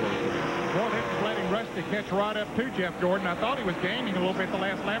the road courses. Well, this is letting Rusty catch right up to Jeff Gordon. I thought he was gaining a little bit the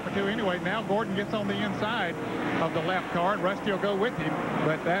last lap or two anyway. Now Gordon gets on the inside of the left car, and Rusty will go with him,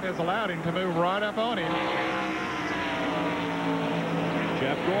 but that has allowed him to move right up on him.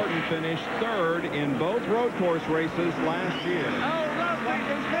 Jeff Gordon finished 3rd in both road course races last year. Oh, Rusty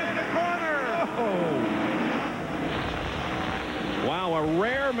is in the corner! Oh! Wow, a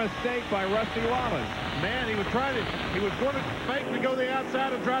rare mistake by Rusty Wallace. Man, he was going to fake to go the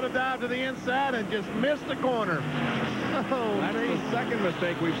outside and try to dive to the inside and just missed the corner. Oh, that's the 2nd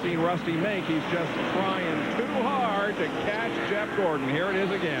mistake we've seen Rusty make. He's just trying too hard to catch Jeff Gordon. Here it is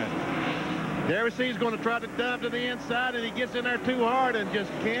again. There we see he's going to try to dive to the inside, and he gets in there too hard and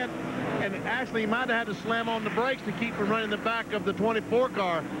just can't. And actually, he might have had to slam on the brakes to keep from running the back of the 24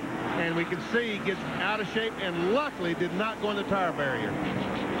 car. And we can see he gets out of shape and luckily did not go in the tire barrier.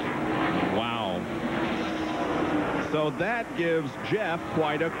 Wow. So that gives Jeff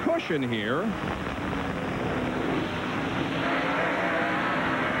quite a cushion here.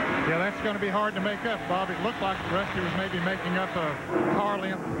 Yeah, that's going to be hard to make up, Bob. It looked like Rusty was maybe making up a car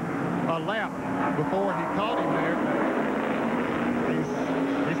length, a lap before he caught him there.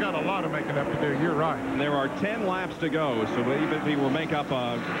 He's got a lot of making up to do. You're right. There are 10 laps to go, so even if he were to make up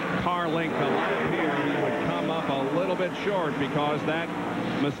a car length a lap here, he would come up a little bit short because that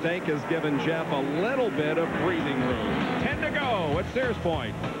mistake has given Jeff a little bit of breathing room. 10 to go at Sears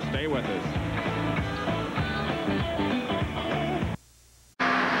Point. Stay with us.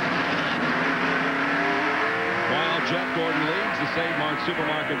 Jeff Gordon leads the Save Mart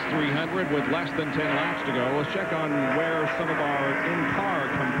Supermarkets 300 with less than 10 laps to go. Let's check on where some of our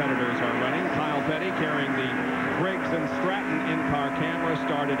in-car competitors are running. Kyle Petty carrying the Briggs & Stratton in-car camera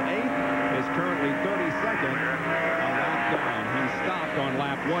started 8th, is currently 32nd, a lap down. He stopped on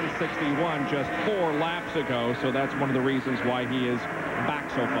lap 161 just 4 laps ago, so that's one of the reasons why he is back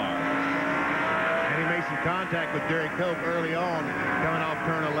so far. And he made contact with Gary Koch early on, coming off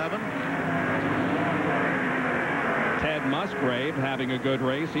turn 11. Ted Musgrave having a good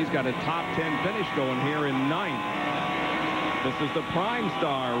race. He's got a top 10 finish going here in 9th. This is the Prime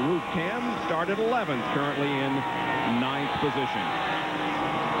Star. Ruth Cam started 11th, currently in 9th position.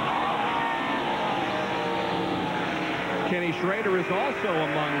 Kenny Schrader is also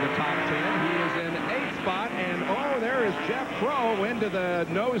among the top 10. He is in 8th spot, and oh, there is Jeff Crow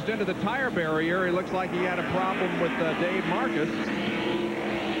nosed into the tire barrier. It looks like he had a problem with Dave Marcus.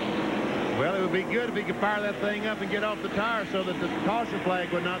 Well, it would be good if he could fire that thing up and get off the tire so that the caution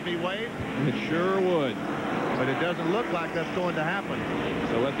flag would not be waved. It sure would. But it doesn't look like that's going to happen.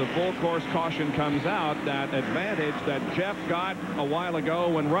 So as the full course caution comes out, that advantage that Jeff got a while ago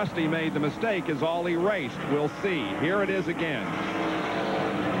when Rusty made the mistake is all erased. We'll see. Here it is again.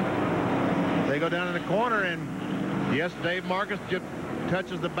 They go down in the corner, and yes, Dave Marcus just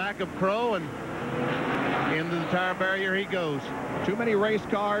touches the back of Crow, and into the tire barrier he goes. Too many race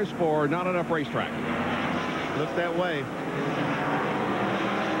cars for not enough racetrack. Looks that way.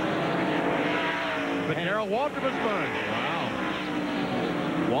 But Darrell Waltrip was fun. Wow.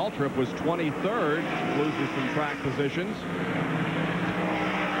 Waltrip was 23rd, loses some track positions.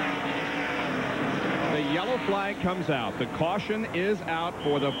 The yellow flag comes out. The caution is out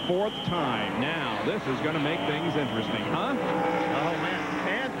for the 4th time. Now, this is going to make things interesting, huh? Oh, man.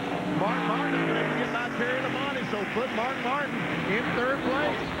 And Mark Martin is going to get by Terry Labonte, so put Mark Martin in 3rd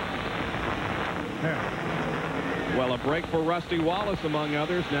place. Yeah. Well, a break for Rusty Wallace, among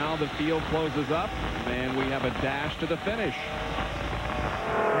others. Now the field closes up, and we have a dash to the finish.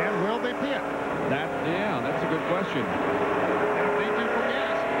 And will they pit? That's a good question. If they do for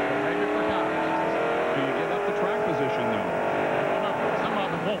gas, maybe for tires. Do you give up the track position, though? Some of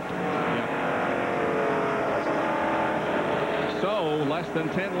them won't. Yeah. So, less than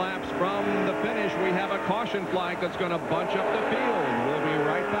 10 laps from the finish, we have a caution flag that's going to bunch up the field. We'll be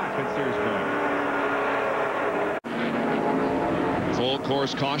right back at Sears Point. Full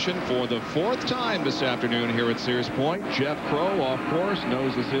course caution for the 4th time this afternoon here at Sears Point. Jeff Crow off course,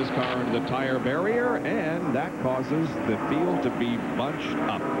 noses his car into the tire barrier, and that causes the field to be bunched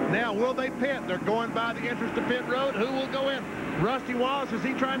up. Now, will they pit? They're going by the entrance to pit road. Who will go in? Rusty Wallace, is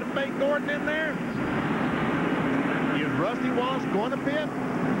he trying to fake Gordon in there? Is Rusty Wallace going to pit?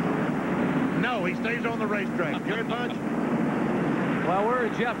 No, he stays on the racetrack. Jerry Punch? Well, we're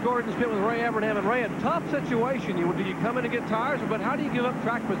in Jeff Gordon's pit with Ray Evernham. And Ray, a tough situation. Do you come in to get tires? But how do you give up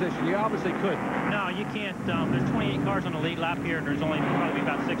track position? You obviously couldn't. No, you can't. There's 28 cars on the lead lap here, and there's only probably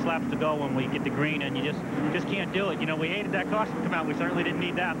about 6 laps to go when we get to green, and you just can't do it. You know, we hated that caution to come out. We certainly didn't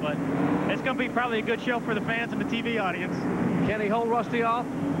need that, but it's going to be probably a good show for the fans and the TV audience. Can he hold Rusty off?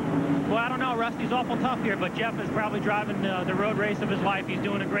 Well, I don't know. Rusty's awful tough here, but Jeff is probably driving the road race of his life. He's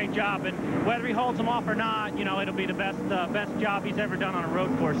doing a great job, and whether he holds him off or not, you know, it'll be the best job he's ever done on a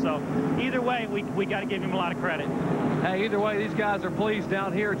road course. So either way, we got to give him a lot of credit. Hey, either way, these guys are pleased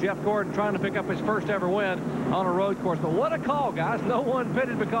down here. Jeff Gordon trying to pick up his first ever win on a road course. But what a call, guys. No one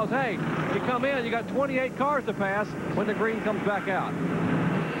pitted because, hey, you come in, you got 28 cars to pass when the green comes back out.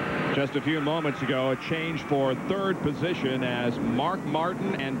 Just a few moments ago, a change for 3rd position as Mark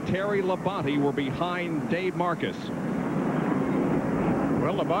Martin and Terry Labonte were behind Dave Marcus.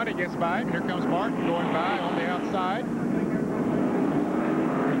 Well, Labonte gets by him. Here comes Martin going by on the outside.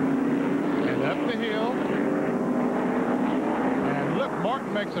 And up the hill. And look,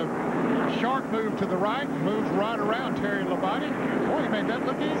 Martin makes a sharp move to the right, moves right around Terry Labonte. Boy, he made that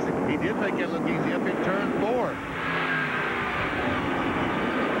look easy. He did make that look easy up in turn 4.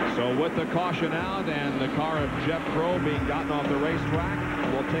 So with the caution out and the car of Jeff Crow being gotten off the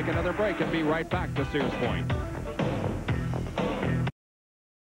racetrack, we'll take another break and be right back to Sears Point.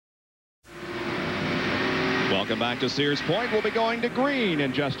 Welcome back to Sears Point. We'll be going to green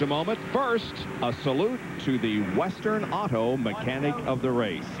in just a moment. First, a salute to the Western Auto mechanic of the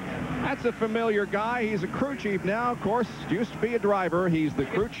race. That's a familiar guy. He's a crew chief now. Of course, used to be a driver. He's the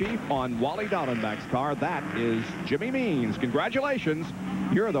crew chief on Wally Dallenbach's car. That is Jimmy Means. Congratulations.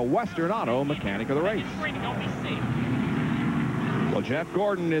 You're the Western Auto mechanic of the race. Well, Jeff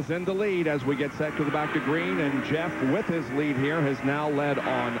Gordon is in the lead as we get set to the back to green, and Jeff, with his lead here, has now led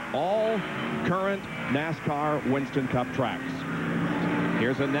on all current NASCAR Winston Cup tracks.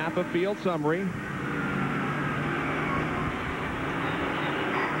 Here's a Napa field summary.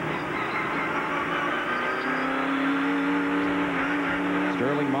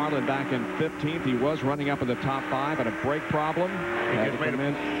 Sterling Marlin back in 15th. He was running up in the top 5, had a brake problem.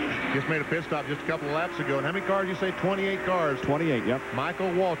 Just made a pit stop just a couple of laps ago. And how many cars you say? 28 cars. 28, yep. Michael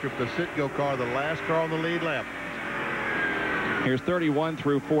Waltrip, the Citgo car, the last car on the lead lap. Here's 31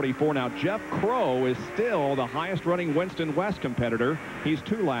 through 44. Now, Jeff Crow is still the highest running Winston West competitor. He's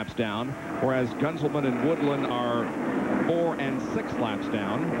 2 laps down, whereas Gunselman and Woodland are 4 and 6 laps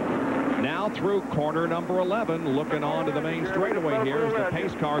down. Now through corner number 11, looking on to the main straightaway here as the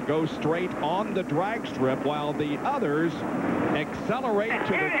pace car goes straight on the drag strip while the others accelerate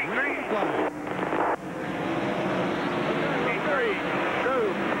to the green flag.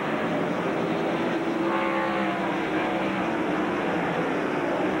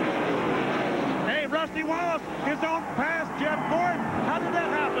 Rusty Wallace is on past Jeff Gordon. How did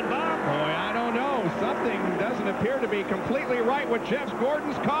that happen, Bob? Boy, I don't know. Something doesn't appear to be completely right with Jeff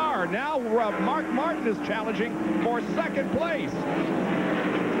Gordon's car. Now Mark Martin is challenging for second place.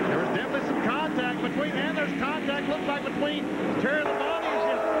 There was definitely some contact between, and there's contact, looks like, between Terry Labonte and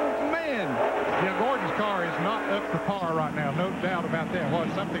Jeff. Oh, man. Yeah, Gordon's car is not up to par right now. No doubt about that. Well,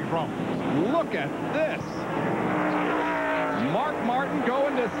 something's wrong. Look at this. Mark Martin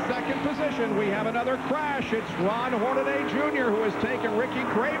going to second position. We have another crash. It's Ron Hornaday Jr. who has taken Ricky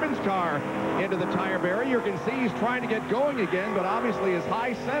Craven's car into the tire barrier. You can see he's trying to get going again, but obviously is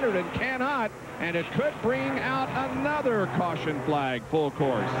high-centered and cannot, and it could bring out another caution flag full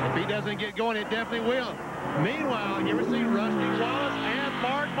course. If he doesn't get going, it definitely will. Meanwhile, you ever see Rusty Wallace and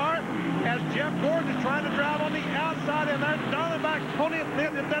Mark Martin as Jeff Gordon is trying to drive on the outside, and they're dialing back on it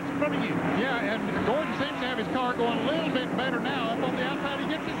if that's in front of you. Yeah, and Gordon seems to have his car going a little bit better now. Up on the outside, he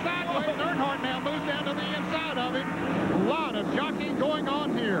gets it sideways. Earnhardt now moves down to the inside of him. A lot of jockeying going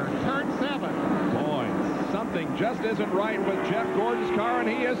on here. Turn 7. Boy, something just isn't right with Jeff Gordon's car, and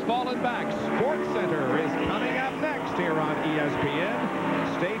he has fallen back. Sports Center is coming up next here on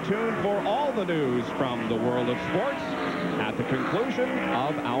ESPN. Stay tuned for all the news from the world of sports at the conclusion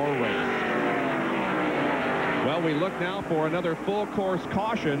of our race. Well, we look now for another full course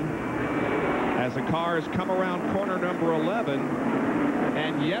caution as the cars come around corner number 11.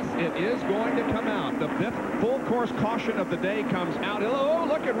 And yes, it is going to come out. The 5th full course caution of the day comes out. Oh,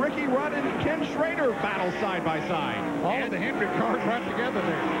 look at Ricky Rudd and Ken Schrader battle side by side. All of the Hendrick cars right together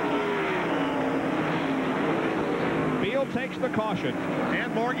there. Beal takes the caution.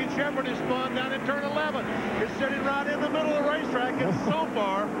 And Morgan Shepherd is spun down in turn 11. It's sitting right in the middle of the racetrack, and so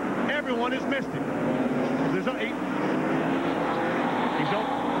far, everyone has missed him. He's open.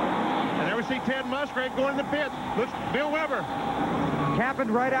 And there we see Ted Musgrave going to the pit. Looks Bill Weber.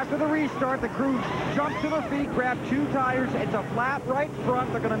 Happened right after the restart. The crew jumped to their feet, grabbed 2 tires. It's a flat right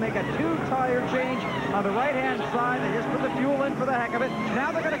front. They're going to make a 2-tire change on the right-hand side. They just put the fuel in for the heck of it.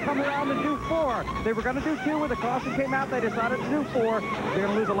 Now they're going to come around and do 4. They were going to do 2 when the caution came out. They decided to do 4. They're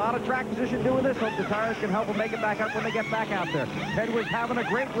going to lose a lot of track position doing this. Hope the tires can help them make it back up when they get back out there. Hedwig's having a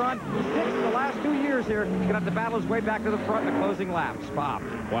great run. The last 2 years here, going to have to battle his way back to the front in the closing laps. Bob.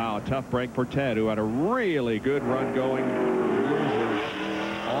 Wow, a tough break for Ted, who had a really good run going.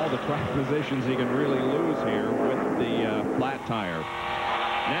 All the track positions he can really lose here with the flat tire.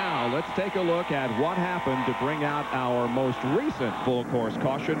 Now, let's take a look at what happened to bring out our most recent full course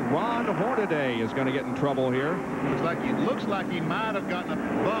caution. Ron Hornaday is going to get in trouble here. Looks like he might have gotten a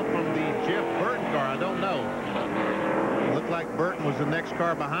bump from the Jeff Burton car. I don't know. It looked like Burton was the next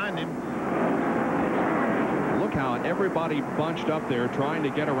car behind him. Look how everybody bunched up there trying to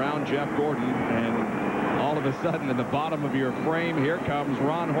get around Jeff Gordon, and all of a sudden, in the bottom of your frame, here comes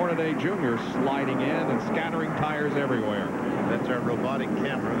Ron Hornaday Jr. sliding in and scattering tires everywhere. That's our robotic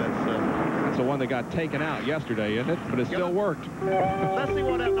camera. That's the one that got taken out yesterday, isn't it? But it still worked. Let's see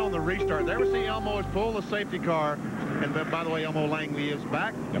what happened on the restart. There we see Elmo has pulled the safety car. And by the way, Elmo Langley is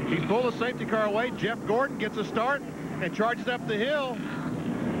back. Yep. He's pulled the safety car away. Jeff Gordon gets a start and charges up the hill.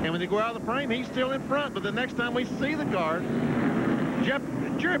 And when they go out of the frame, he's still in front. But the next time we see the car,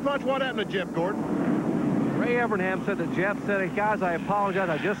 Jerry Punch, what happened to Jeff Gordon? Ray Evernham said that Jeff said, hey, guys, I apologize.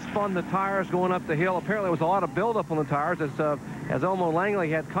 I just spun the tires going up the hill. Apparently, there was a lot of buildup on the tires. As Elmo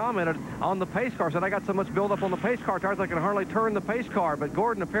Langley had commented on the pace car, said, I got so much buildup on the pace car tires, I can hardly turn the pace car. But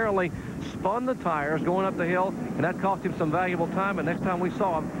Gordon apparently spun the tires going up the hill, and that cost him some valuable time. And next time we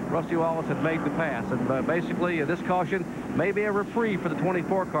saw him, Rusty Wallace had made the pass. And basically, this caution may be a reprieve for the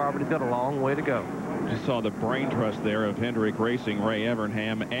 24 car, but he's got a long way to go. Just saw the brain trust there of Hendrick Racing, Ray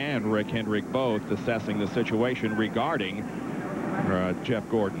Evernham and Rick Hendrick both assessing the situation regarding Jeff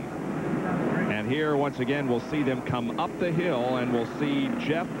Gordon. And here, once again, we'll see them come up the hill, and we'll see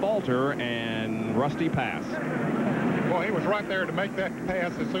Jeff falter and Rusty pass. Well, he was right there to make that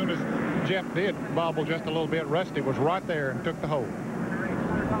pass as soon as Jeff did bobble just a little bit. Rusty was right there and took the hold.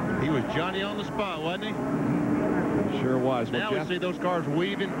 He was Johnny on the spot, wasn't he? Sure was. Well, now we see those cars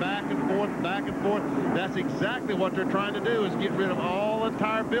weaving back and forth, back and forth. That's exactly what they're trying to do, is get rid of all the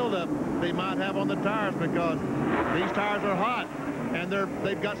tire buildup they might have on the tires, because these tires are hot and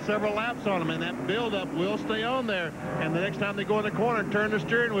they've got several laps on them, and that buildup will stay on there. And the next time they go in the corner and turn the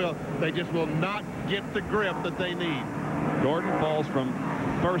steering wheel, they just will not get the grip that they need. Gordon falls from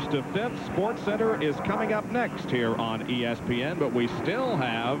first to fifth. Sports Center is coming up next here on ESPN, but we still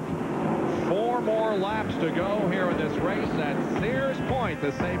have 4 more laps to go here in this race at Sears Point,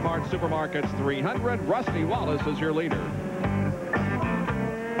 the St. Mart Supermarkets 300. Rusty Wallace is your leader.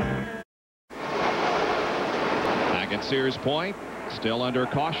 Back at Sears Point, still under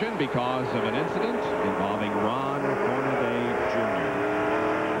caution because of an incident involving Ron Hornaday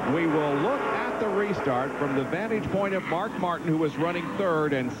Jr. We will look at the restart from the vantage point of Mark Martin, who was running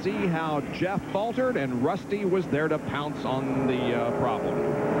third, and see how Jeff faltered, and Rusty was there to pounce on the problem.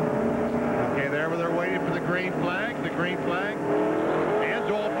 Okay, there they're waiting for the green flag. And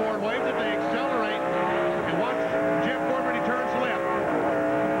Joel Ford waves it. They accelerate. And watch Jeff Gordon when he turns left.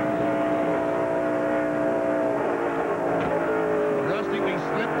 Rusty, we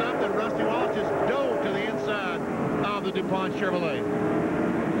slipped up, and Rusty Wallace just dove to the inside of the DuPont Chevrolet.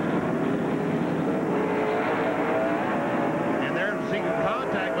 And there's seeing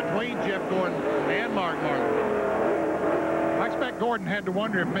contact between Jeff Gordon and Mark Martin. I expect Gordon had to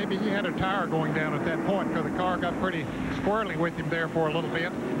wonder if maybe he had a tire going down at that point, because the car got pretty squirrely with him there for a little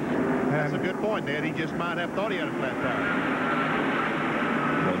bit. That's a good point, Ned. He just might have thought he had a flat tire.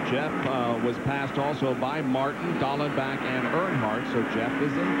 Well, Jeff was passed also by Martin, Dallenbach, and Earnhardt, so Jeff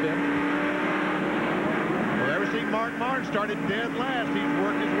is in fifth. Well, ever see Mark Martin started dead last. He's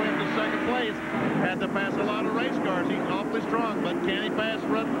worked his way up to second place. Had to pass a lot of race cars. He's awfully strong, but can he pass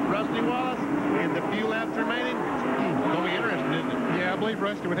Rusty Wallace in the few laps remaining? Going to be interesting, isn't it? Yeah, I believe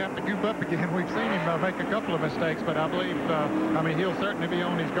Rusty would have to goop up again. We've seen him make a couple of mistakes, but I believe, he'll certainly be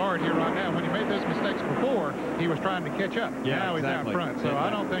on his guard here right now. When he made those mistakes before, he was trying to catch up. Yeah, now exactly. He's out front, so I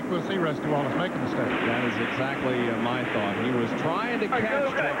don't think we'll see Rusty Wallace make a mistake. That is exactly my thought. He was trying to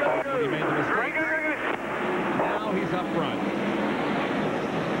catch Jeff when he made the mistake. Now he's up front.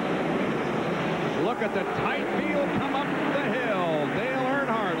 Look at the tight field come up the hill. Dale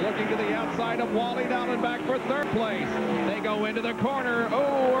Earnhardt looking to the outside of Wally Dallenbach for third place. They go into the corner.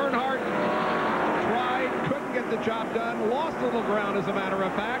 Oh, Earnhardt tried, couldn't get the job done, lost a little ground, as a matter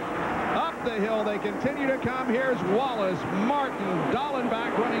of fact. Up the hill they continue to come. Here's Wallace, Martin,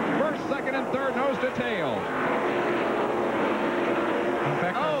 Dallenbach running first, second, and third, nose to tail.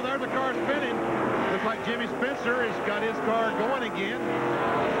 Oh, there's the car spinning. Looks like Jimmy Spencer has got his car going again.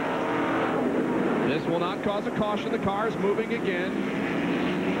 This will not cause a caution. The car is moving again.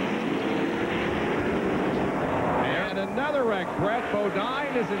 And another wreck. Brett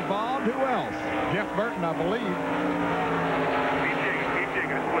Bodine is involved. Who else? Jeff Burton, I believe.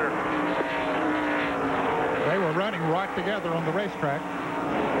 They were running right together on the racetrack.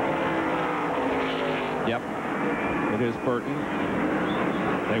 Yep. It is Burton.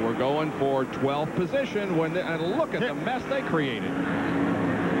 They were going for 12th position when and look at the mess they created.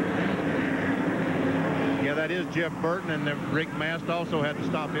 Yeah, that is Jeff Burton, and Rick Mast also had to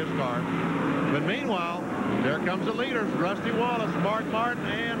stop his car. But meanwhile, there comes the leaders, Rusty Wallace, Mark Martin,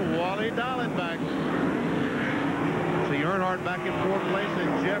 and Wally Dallenbach. See Earnhardt back in fourth place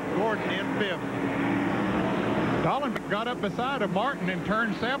and Jeff Gordon in fifth. Dallenbach got up beside of Martin in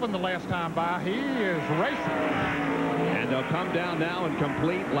turn 7 the last time by. He is racing. And they'll come down now and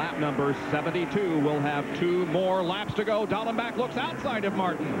complete lap number 72. We'll have 2 more laps to go. Dallenbach looks outside of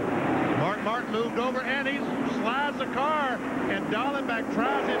Martin. Mark Martin moved over, and he slides the car, and Dallenbach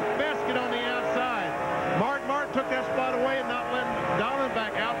tries his best to get on the outside. Mark Martin took that spot away and not letting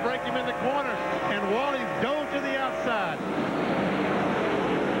Dallenbach outbreak him in the corner, and Wally dove to the outside.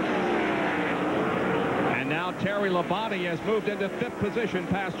 And now Terry Labonte has moved into 5th position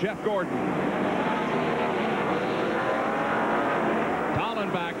past Jeff Gordon.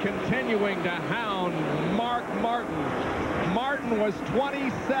 Dallenbach continuing to hound Mark Martin. Martin was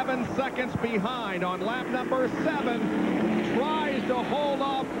 27 seconds behind on lap number 7. Tries to hold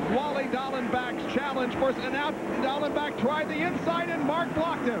off Wally Dallenbach's challenge first, and now Dallenbach tried the inside, and Mark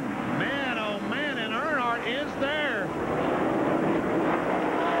blocked him. Man, oh man, and Earnhardt is there.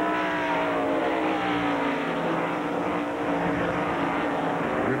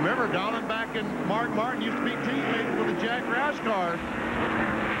 Remember, Dallenbach and Mark Martin used to be teammates for the Jack Roush car.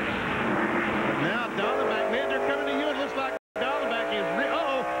 But now Dallenbach, man, they're coming to you. It looks like Dallenbach is...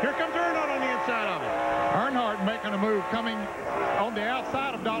 Uh-oh, here comes Earnhardt on the inside of it. Earnhardt making a move, coming on the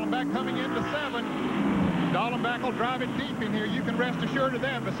outside of Dallenbach, coming into 7. Dallenbach will drive it deep in here. You can rest assured of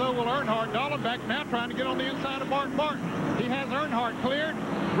that, but so will Earnhardt. Dallenbach now trying to get on the inside of Martin. He has Earnhardt cleared.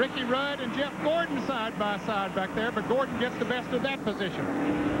 Ricky Rudd and Jeff Gordon side by side back there, but Gordon gets the best of that position.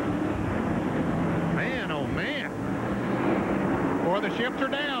 Man, oh man. Boy, the ships are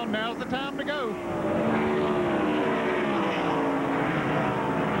down. Now's the time to go.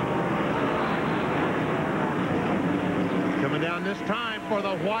 Coming down this time for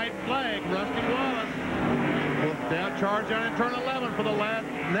the white flag, Rusty Wallace. Down charge on turn 11 for the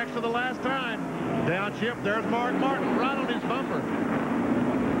next to the last time. Downshift, there's Mark Martin right on his bumper.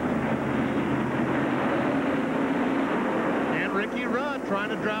 And Ricky Rudd trying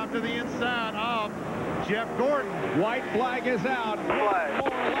to drive to the inside of Jeff Gordon. White flag is out. 4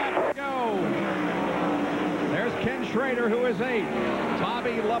 laps to go. There's Ken Schrader, who is 8th.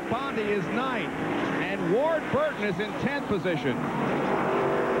 Bobby Labonte is 9th. And Ward Burton is in 10th position.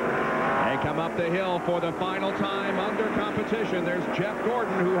 They come up the hill for the final time under competition. There's Jeff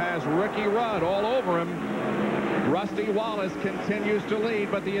Gordon, who has Ricky Rudd all over him. Rusty Wallace continues to lead,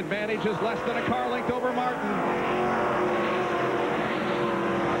 but the advantage is less than a car length over Martin.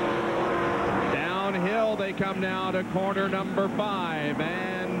 Downhill they come now to corner number 5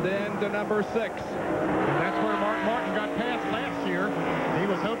 and then to number 6. And that's where Mark Martin got past last year. He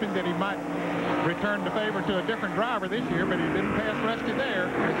was hoping that he might return the favor to a different driver this year, but he didn't pass Rusty there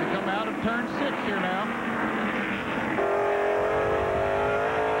as they come out of turn 6 here now.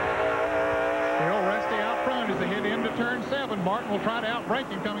 Still Rusty out front as they head into turn 7. Martin will try to outbrake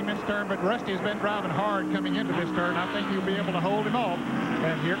him coming this turn, but Rusty has been driving hard coming into this turn. I think he'll be able to hold him off.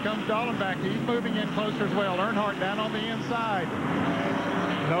 And here comes Dallenbach. He's moving in closer as well. Earnhardt down on the inside.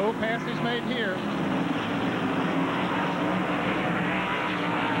 No passes made here.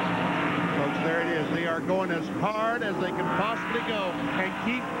 There it is. They are going as hard as they can possibly go and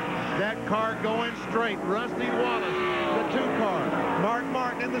keep that car going straight. Rusty Wallace, the 2 car. Mark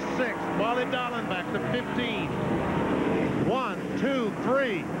Martin in the 6th. Wally Dallenbach, the 15. 1, 2,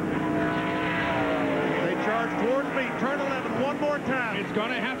 3. They charge towards me. Turn 11 one more time. It's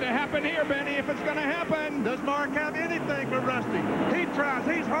going to have to happen here, Benny, if it's going to happen. Does Mark have anything for Rusty? He tries.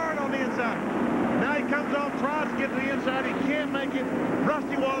 He's hard on the inside. Now he comes off, tries to get to the inside. He can't make it.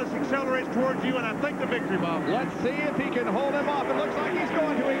 Rusty Wallace accelerates towards you, and I think the victory, Bob. Let's see if he can hold him off. It looks like he's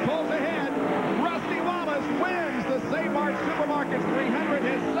going to. He pulls ahead. Rusty Wallace wins the Mart Supermarkets 300,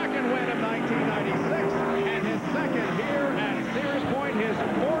 his second win of 1996, and his second here at Sears Point, his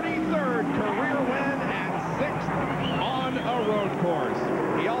 43rd career win and 6th on a road course.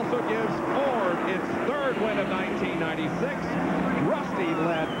 He also gives Ford its 3rd win of 1996. Rusty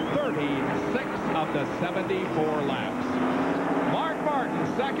led 36 of the 74 laps. Mark Martin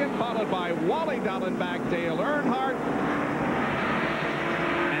second, followed by Wally Dallenbach, Dale Earnhardt,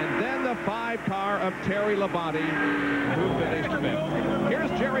 and then the 5 car of Terry Labonte, who finished 5th.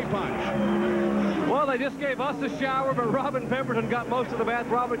 Here's Jerry Punch. Well, they just gave us a shower, but Robin Pemberton got most of the bath.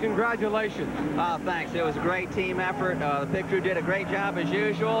 Robin, congratulations. Thanks. It was a great team effort. The pit crew did a great job as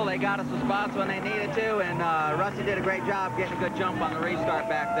usual. They got us the spots when they needed to, and Rusty did a great job getting a good jump on the restart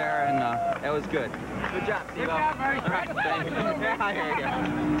back there, and it was good. Good job, Steve. Good job, Murray. I hear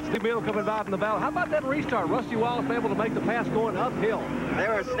you. Steve Beal coming by from the battle. How about that restart? Rusty Wallace able to make the pass going uphill. They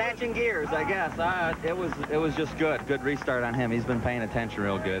were snatching gears, I guess. It was just good. Good restart on him. He's been paying attention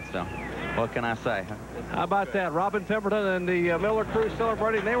real good, so what can I say? How about that? Robin Pemberton and the Miller crew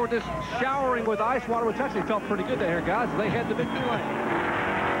celebrating. They were just showering with ice water, which actually felt pretty good there, guys. They had the victory lane.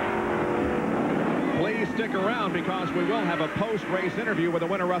 Please stick around because we will have a post-race interview with the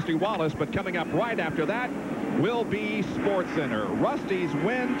winner, Rusty Wallace, but coming up right after that will be SportsCenter. Rusty's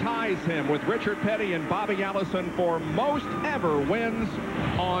win ties him with Richard Petty and Bobby Allison for most ever wins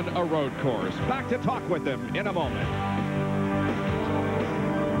on a road course. Back to talk with them in a moment.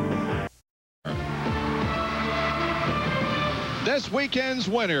 This weekend's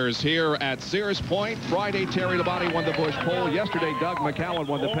winners here at Sears Point. Friday, Terry Labonte won the Busch Pole. Yesterday, Doug McCallum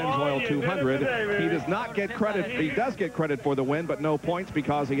won the Pennzoil 200. He does not get credit. He does get credit for the win, but no points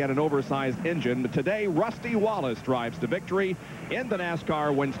because he had an oversized engine. But today, Rusty Wallace drives to victory in the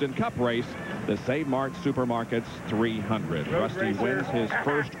NASCAR Winston Cup race, the Save Mart Supermarkets 300. Rusty wins his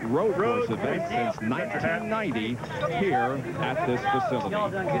first road course event since 1990 here at this facility.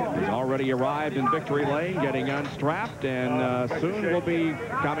 He's already arrived in victory lane, getting unstrapped, and soon we'll be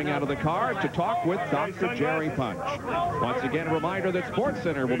coming out of the car to talk with Dr. Jerry Punch. Once again, a reminder that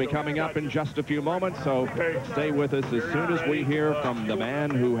SportsCenter will be coming up in just a few moments, so stay with us as soon as we hear from the man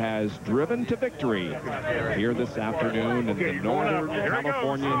who has driven to victory here this afternoon in the Northern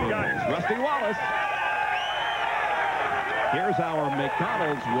California Hills, Rusty Wallace. Here's our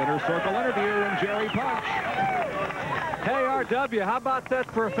McDonald's winner circle interview and Jerry Punch. Hey, RW, how about that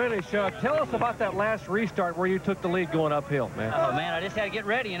for a finish? Tell us about that last restart where you took the lead going uphill, man. Oh, man, I just had to get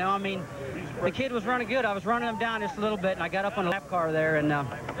ready, you know. I mean, the kid was running good. I was running him down just a little bit, and I got up on the lap car there, and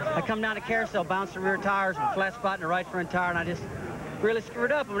I come down the carousel, bounced the rear tires, with a flat spot in the right front tire, and I just really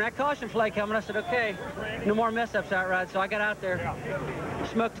screwed up. And when that caution flag coming, I said, okay, no more mess-ups outright. So I got out there,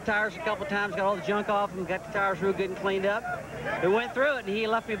 smoked the tires a couple times, got all the junk off them, got the tires real good and cleaned up. We went through it, and he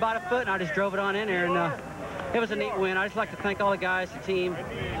left me about a foot, and I just drove it on in there, and it was a neat win. I just like to thank all the guys, the team,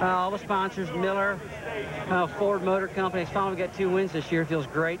 all the sponsors, Miller, Ford Motor Company. Finally got 2 wins this year. Feels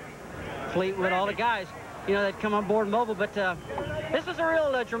great. Fleetwood, all the guys, you know, that come on board mobile. But this was a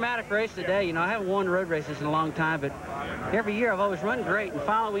real dramatic race today. You know, I haven't won road races in a long time, but every year I've always run great. And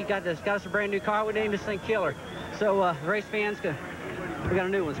finally we got us a brand new car. We named this thing Killer. So race fans, we got a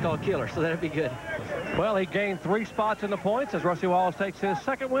new one. It's called Killer, so that'll be good. Well, he gained 3 spots in the points as Rusty Wallace takes his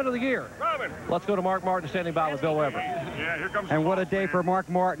 2nd win of the year. Let's go to Mark Martin standing by with Bill Weber. Yeah, here comes. And what a day for Mark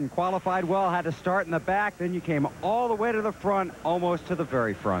Martin. Qualified well, had to start in the back, then you came all the way to the front, almost to the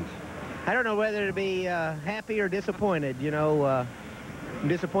very front. I don't know whether to be happy or disappointed. You know, I'm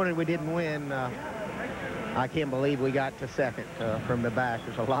disappointed we didn't win. I can't believe we got to 2nd from the back.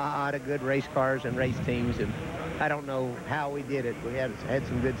 There's a lot of good race cars and race teams, and I don't know how we did it. We had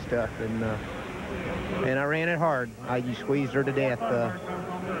some good stuff, and I ran it hard. You squeezed her to death.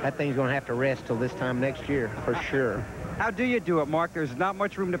 That thing's going to have to rest till this time next year, for sure. How do you do it, Mark? There's not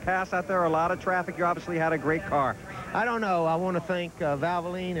much room to pass out there, a lot of traffic. You obviously had a great car. I don't know. I want to thank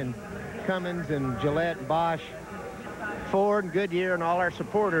Valvoline and Cummins and Gillette and Bosch, Ford and Goodyear and all our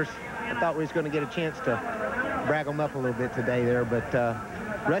supporters. I thought we was going to get a chance to brag them up a little bit today there, but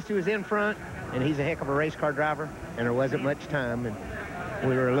Rusty was in front, and he's a heck of a race car driver, and there wasn't much time, and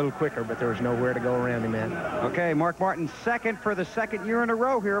we were a little quicker, but there was nowhere to go around him, man. Okay, Mark Martin 2nd for the 2nd year in a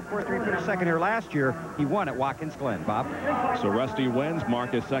row here. Of course, he finished 2nd here last year. He won at Watkins Glen. Bob? So Rusty wins.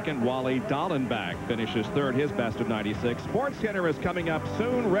 Mark is 2nd. Wally Dallenbach finishes 3rd, his best of 96. Sports Center is coming up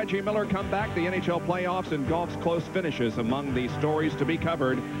soon. Reggie Miller comeback, the NHL playoffs, and golf's close finishes among the stories to be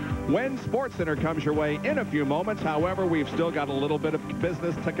covered when Sports Center comes your way in a few moments. However, we've still got a little bit of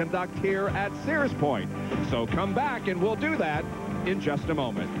business to conduct here at Sears Point. So come back, and we'll do that in just a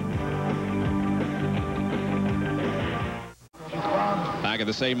moment. Back at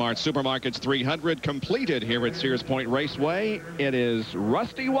the Save Mart Supermarkets 300 completed here at Sears Point Raceway. It is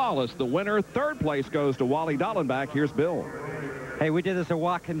Rusty Wallace, the winner. 3rd place goes to Wally Dallenbach. Here's Bill. Hey, we did this at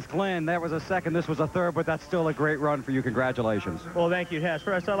Watkins Glen. That was a 2nd. This was a 3rd, but that's still a great run for you. Congratulations. Well, thank you, Hess.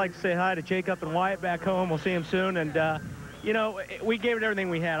 First, I'd like to say hi to Jacob and Wyatt back home. We'll see them soon. And, you know, we gave it everything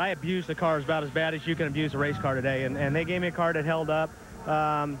we had. I abused the cars about as bad as you can abuse a race car today, and they gave me a car that held up.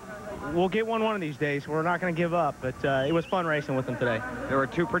 We'll get one of these days. We're not going to give up, but it was fun racing with them today. There were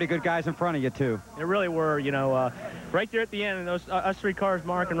 2 pretty good guys in front of you, too. There really were, you know, right there at the end, and those us 3 cars,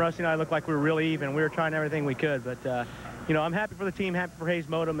 Mark and Rusty and I, looked like we were really even. We were trying everything we could, but, you know, I'm happy for the team, happy for Hayes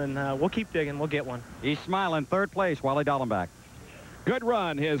Modem, and we'll keep digging. We'll get one. He's smiling. 3rd place, Wally Dallenbach. Good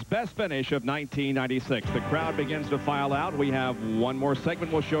run, his best finish of 1996. The crowd begins to file out. We have one more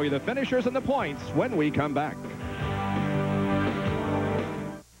segment. We'll show you the finishers and the points when we come back.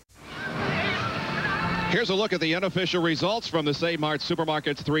 Here's a look at the unofficial results from the Save Mart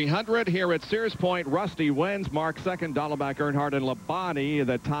Supermarkets 300. Here at Sears Point, Rusty wins. Mark 2nd, Dallenbach, Earnhardt, and Labonte,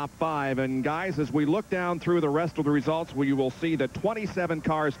 the top 5. And guys, as we look down through the rest of the results, you will see that 27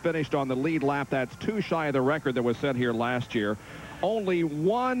 cars finished on the lead lap. That's 2 shy of the record that was set here last year. Only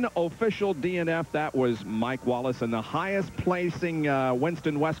 1 official DNF. That was Mike Wallace, and the highest placing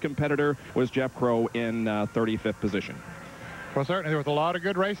Winston West competitor was Jeff Crow in 35th position. Well, certainly there was a lot of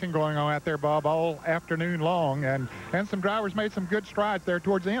good racing going on out there, Bob, all afternoon long, and some drivers made some good strides there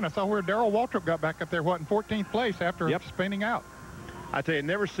towards the end. I saw where Darrell Waltrip got back up there, what, in 14th place after spinning out. I tell you, it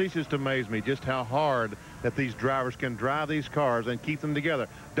never ceases to amaze me just how hard that these drivers can drive these cars and keep them together.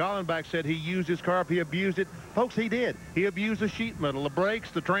 Dallenbach said he used his car. If he abused it, folks, he did. He abused the sheet metal, the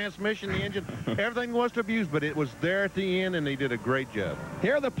brakes, the transmission, the engine. Everything was to abuse, but it was there at the end, and he did a great job.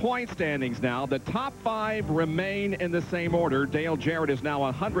 Here are the point standings now. The top 5 remain in the same order. Dale Jarrett is now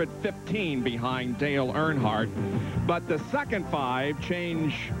 115 behind Dale Earnhardt, but the second 5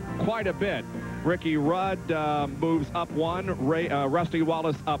 change quite a bit. Ricky Rudd moves up 1. Rusty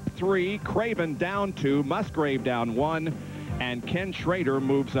Wallace up 3. Craven down 2. Musgrave down 1. And Ken Schrader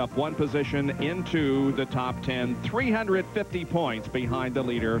moves up 1 position into the top 10. 350 points behind the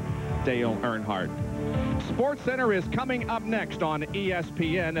leader, Dale Earnhardt. Sports Center is coming up next on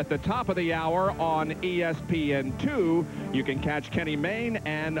ESPN at the top of the hour on ESPN2. You can catch Kenny Mayne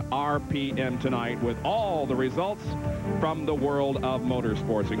and RPM tonight with all the results from the world of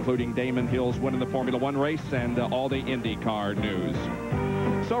motorsports, including Damon Hill's winning the Formula One race and all the IndyCar news.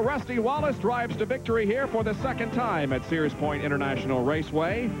 So Rusty Wallace drives to victory here for the second time at Sears Point International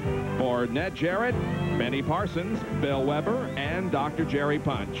Raceway. For Ned Jarrett, Benny Parsons, Bill Weber, and Dr. Jerry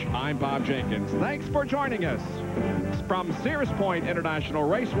Punch, I'm Bob Jenkins. Thanks for joining us from Sears Point International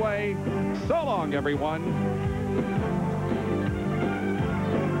Raceway. So long, everyone.